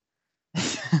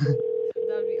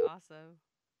 That would be awesome.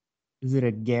 Is it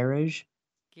a garage?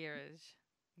 Garage.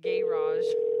 Garage.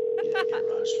 Yeah,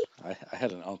 garage. I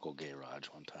had an uncle garage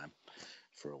one time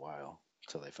for a while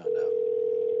till they found out.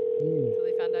 Till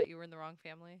they found out you were in the wrong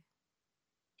family.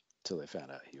 Till they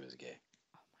found out he was gay.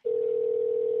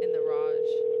 In the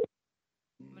Raj.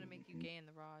 I'm gonna make you gay in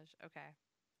the Raj. Okay.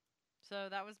 So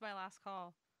that was my last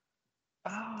call.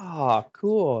 Oh,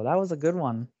 cool. That was a good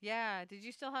one. Yeah. Did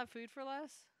you still have Food for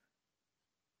Less?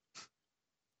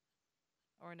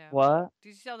 Or no? What? Did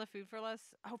you still have the Food for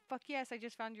Less? Oh fuck yes! I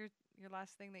just found your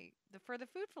last thing for the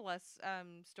Food for Less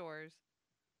stores.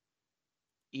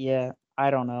 Yeah, I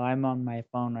don't know. I'm on my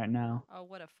phone right now. Oh,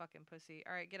 what a fucking pussy!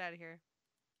 All right, get out of here.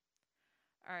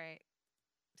 All right,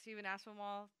 Steven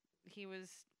Aspinwall. He was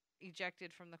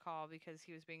ejected from the call because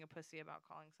he was being a pussy about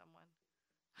calling someone.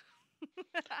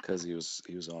 Because he was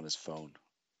on his phone.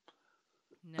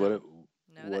 No.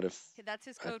 What if that's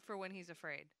his code for when he's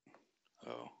afraid?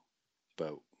 Oh,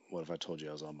 but what if I told you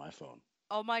I was on my phone?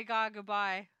 Oh my God!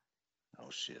 Goodbye. Oh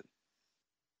shit.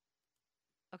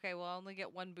 Okay, well, I only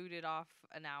get one booted off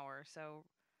an hour, so.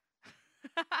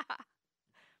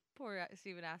 Poor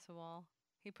Steven Aspinwall.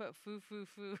 He put foo.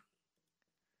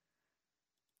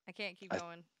 I can't keep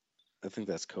going. I think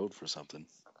that's code for something.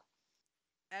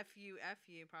 F you,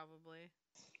 probably.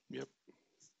 Yep.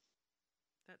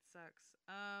 That sucks.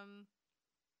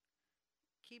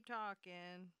 Keep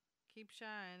talking. Keep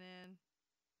shining.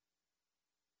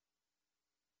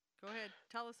 Go ahead.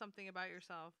 Tell us something about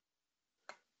yourself.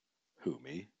 Who,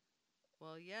 me?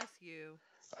 Well, yes, you.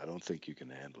 I don't think you can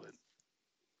handle it.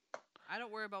 I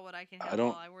don't worry about what I can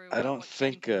handle. I worry about I don't what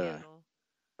think. Ken can handle.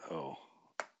 Oh,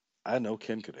 I know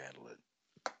Ken could handle it.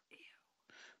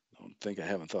 Don't think I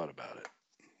haven't thought about it.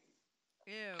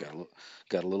 Ew.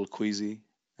 Got a little queasy,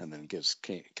 and then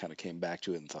kind of came back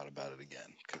to it and thought about it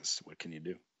again. Because what can you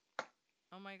do?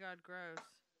 Oh my God, gross.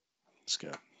 It's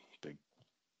got big,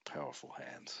 powerful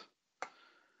hands.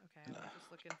 Okay, I'm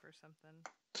just looking for something.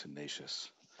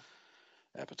 Tenacious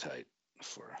appetite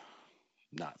for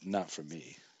not for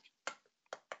me,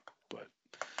 but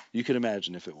you could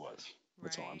imagine if it was.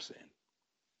 That's all I'm saying.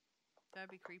 That'd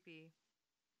be creepy.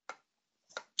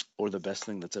 Or the best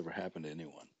thing that's ever happened to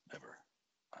anyone ever.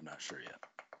 I'm not sure yet.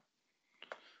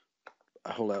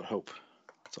 I hold out hope.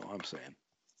 That's all I'm saying.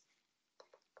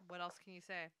 What else can you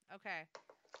say? Okay,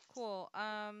 cool.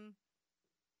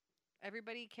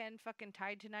 Everybody can fucking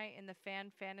tied tonight in the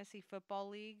Fantasy Football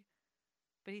League,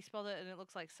 but he spelled it and it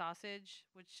looks like sausage,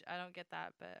 which I don't get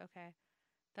that, but okay.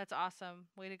 That's awesome.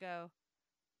 Way to go.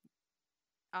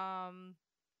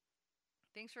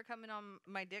 Thanks for coming on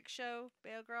my dick show,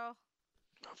 Bail Girl.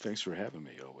 Thanks for having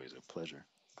me. Always a pleasure.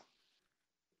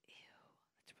 Ew,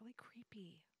 that's really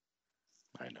creepy.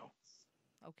 I know.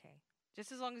 Okay.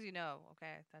 Just as long as you know,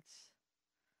 okay? That's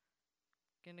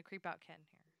gonna creep out Ken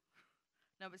here.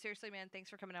 No, but seriously, man, thanks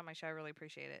for coming on my show. I really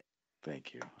appreciate it.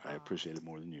 Thank you. I appreciate it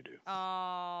more than you do.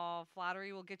 Oh,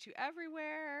 flattery will get you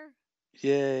everywhere.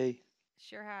 Yay.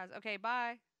 Sure has. Okay,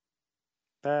 bye.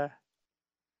 Bye.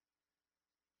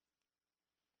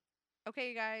 Okay,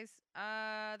 you guys.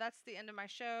 That's the end of my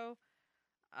show.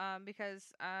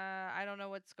 because I don't know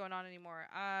what's going on anymore.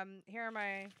 Here are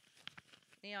my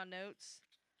Neon notes.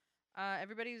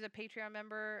 Everybody who's a Patreon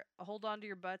member, hold on to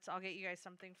your butts. I'll get you guys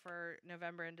something for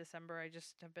November and December. I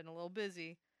just have been a little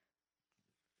busy.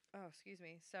 Oh, excuse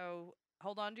me. So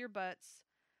hold on to your butts.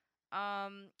 I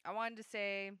wanted to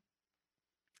say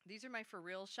these are my for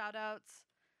real shout outs.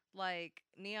 Like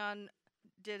Neon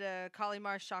did a Kali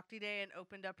Mars Shakti Day and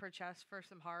opened up her chest for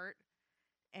some heart.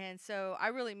 And so I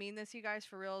really mean this, you guys,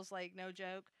 for reals, like no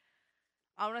joke.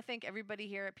 I want to thank everybody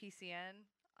here at PCN.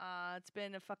 It's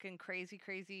been a fucking crazy,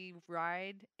 crazy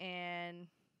ride. And,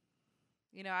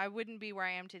 you know, I wouldn't be where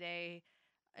I am today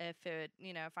if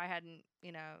if I hadn't,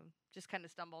 just kind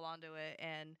of stumbled onto it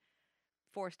and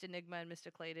forced Enigma and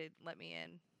Mystic Clay to let me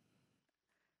in.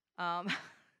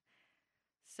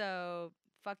 So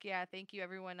fuck yeah. Thank you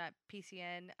everyone at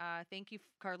PCN. Thank you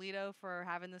Carlito for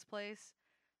having this place.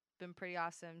 Been pretty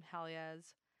awesome. Hell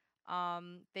yes.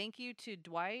 Thank you to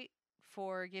Dwight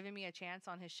for giving me a chance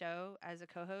on his show as a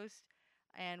co-host.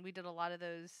 And we did a lot of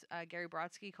those Gary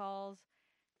Brodsky calls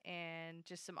and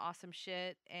just some awesome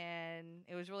shit. And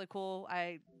it was really cool.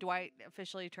 Dwight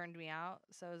officially turned me out,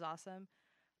 so it was awesome.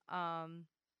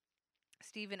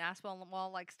 Steven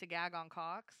Aspinwall likes to gag on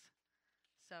cocks.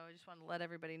 So I just wanted to let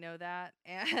everybody know that.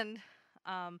 And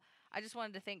I just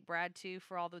wanted to thank Brad, too,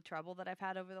 for all the trouble that I've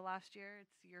had over the last year.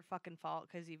 It's your fucking fault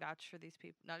because you vouched for these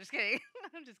people. No, just kidding.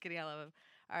 I'm just kidding. I love him.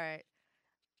 All right.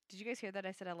 Did you guys hear that?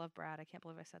 I said I love Brad. I can't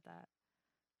believe I said that.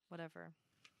 Whatever.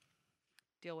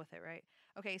 Deal with it, right?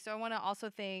 Okay, so I want to also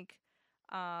thank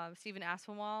Steven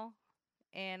Aspinwall.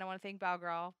 And I want to thank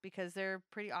Balgral because they're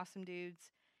pretty awesome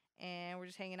dudes. And we're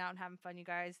just hanging out and having fun, you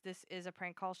guys. This is a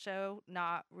prank call show,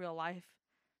 not real life.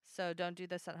 So don't do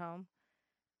this at home.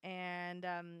 And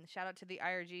shout out to the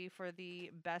IRG for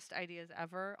the best ideas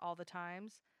ever, all the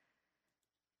times.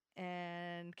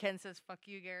 And Ken says, fuck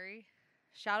you, Gary.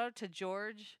 Shout out to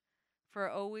George for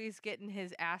always getting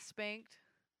his ass spanked.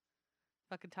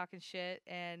 Fucking talking shit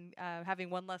and having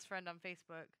one less friend on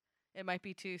Facebook. It might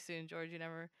be too soon, George. You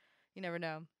never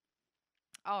know.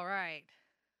 All right.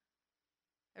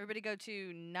 Everybody go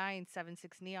to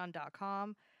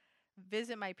 976neon.com.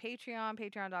 Visit my Patreon,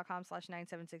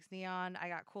 patreon.com/976neon. I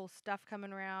got cool stuff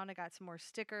coming around. I got some more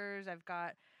stickers. I've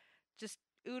got just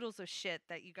oodles of shit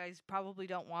that you guys probably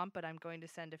don't want, but I'm going to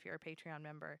send if you're a Patreon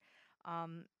member.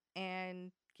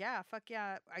 And yeah, fuck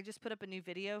yeah. I just put up a new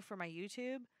video for my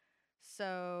YouTube.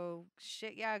 So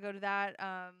shit, yeah, go to that.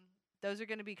 Those are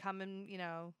going to be coming,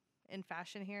 in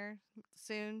fashion here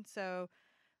soon. So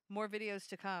more videos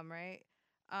to come, right?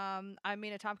 I'm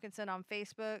Mina Tompkinson on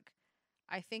Facebook.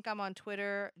 I think I'm on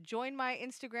Twitter. Join my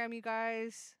Instagram, you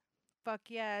guys. Fuck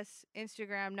yes.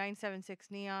 Instagram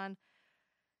 976neon.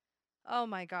 Oh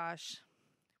my gosh.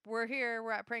 We're here.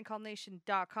 We're at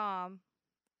prankcallnation.com.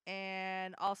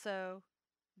 And also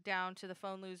down to the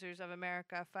Phone Losers of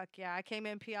America. Fuck yeah. I came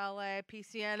in PLA,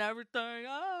 PCN, everything.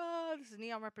 This is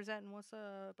Neon representing. What's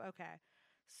up? Okay.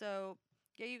 So,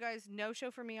 yeah, you guys, no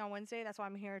show for me on Wednesday. That's why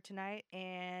I'm here tonight.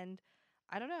 And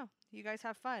I don't know. You guys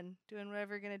have fun doing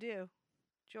whatever you're going to do.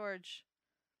 George,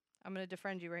 I'm going to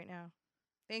defriend you right now.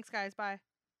 Thanks, guys. Bye.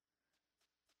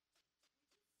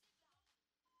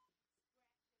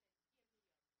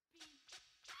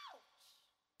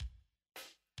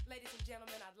 Ladies and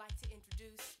gentlemen, I'd like to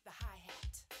introduce the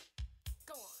hi-hat.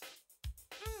 Go on.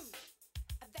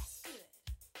 That's good.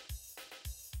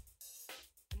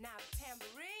 And now the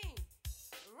tambourine.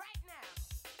 Right now.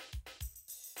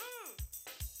 Woo!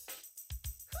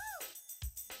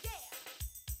 Yeah.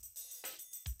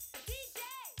 DJ.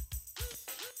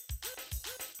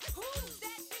 Who's that?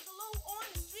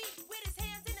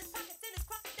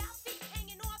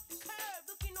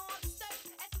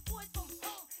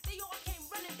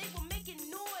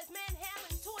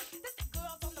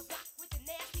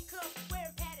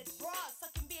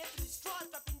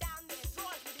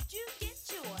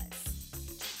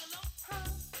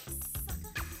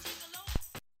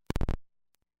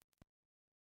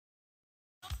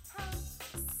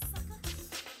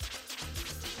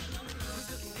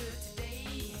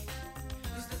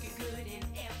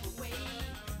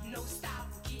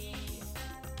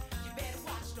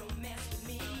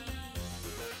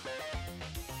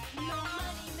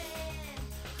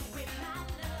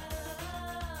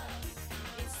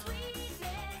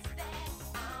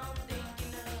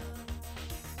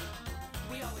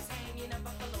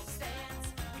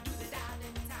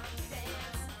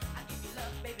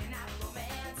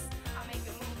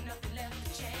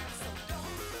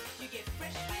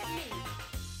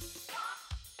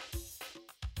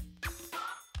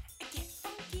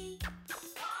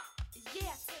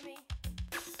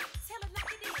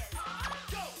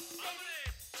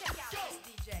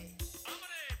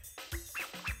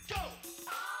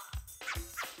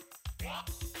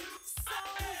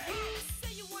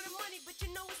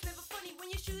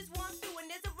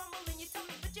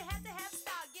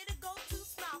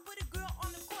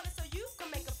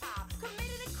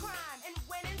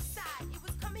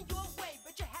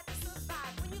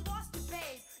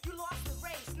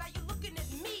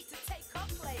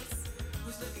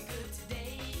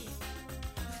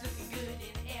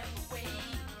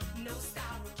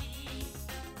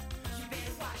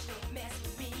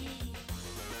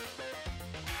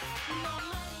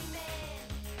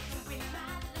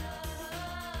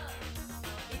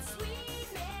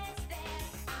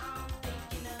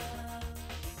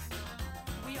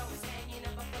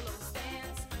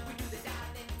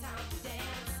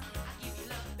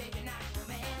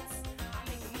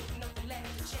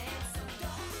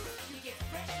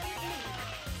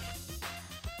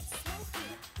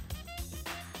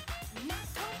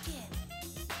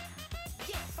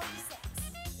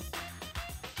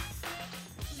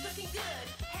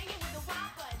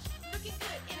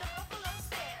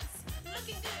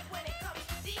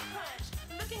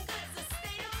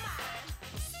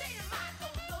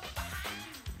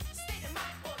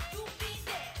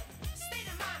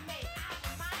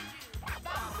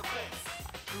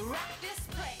 rock this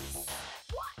place.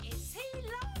 What is he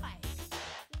like?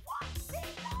 What's he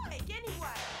like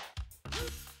anyway?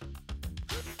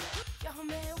 Yo,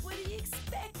 man, what do you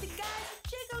expect? The guy's a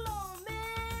gigolo,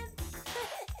 man.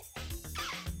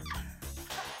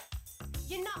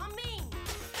 You know what I mean?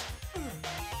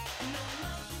 No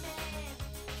money man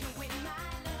can win my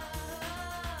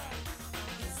love.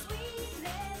 The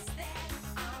sweetness that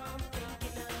I'm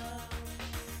thinking of.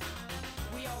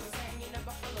 We always hang in a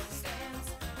buffalo stands.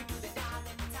 We do the dial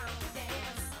every time we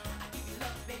dance. I give you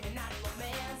love, baby, not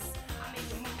romance. I make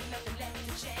you move, nothing left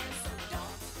to chance. So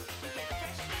don't you get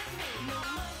fresh with me. No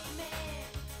money man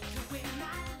can win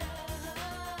my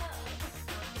love.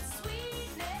 The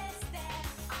sweetness that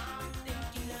I'm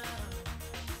thinking of.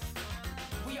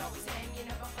 We always hang in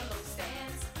a buffalo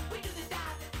stands. We do the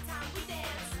dive every time we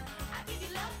dance. I give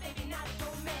you love, baby, not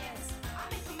romance. I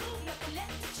make a move, nothing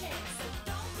left to chance. So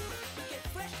don't get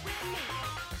fresh with me.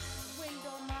 Wind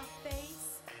on my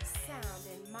face, sound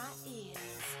in my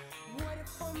ears, water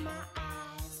for my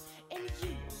eyes, and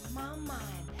you on my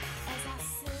mind. As I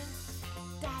sing,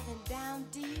 diving down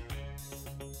deep,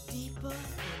 deeper.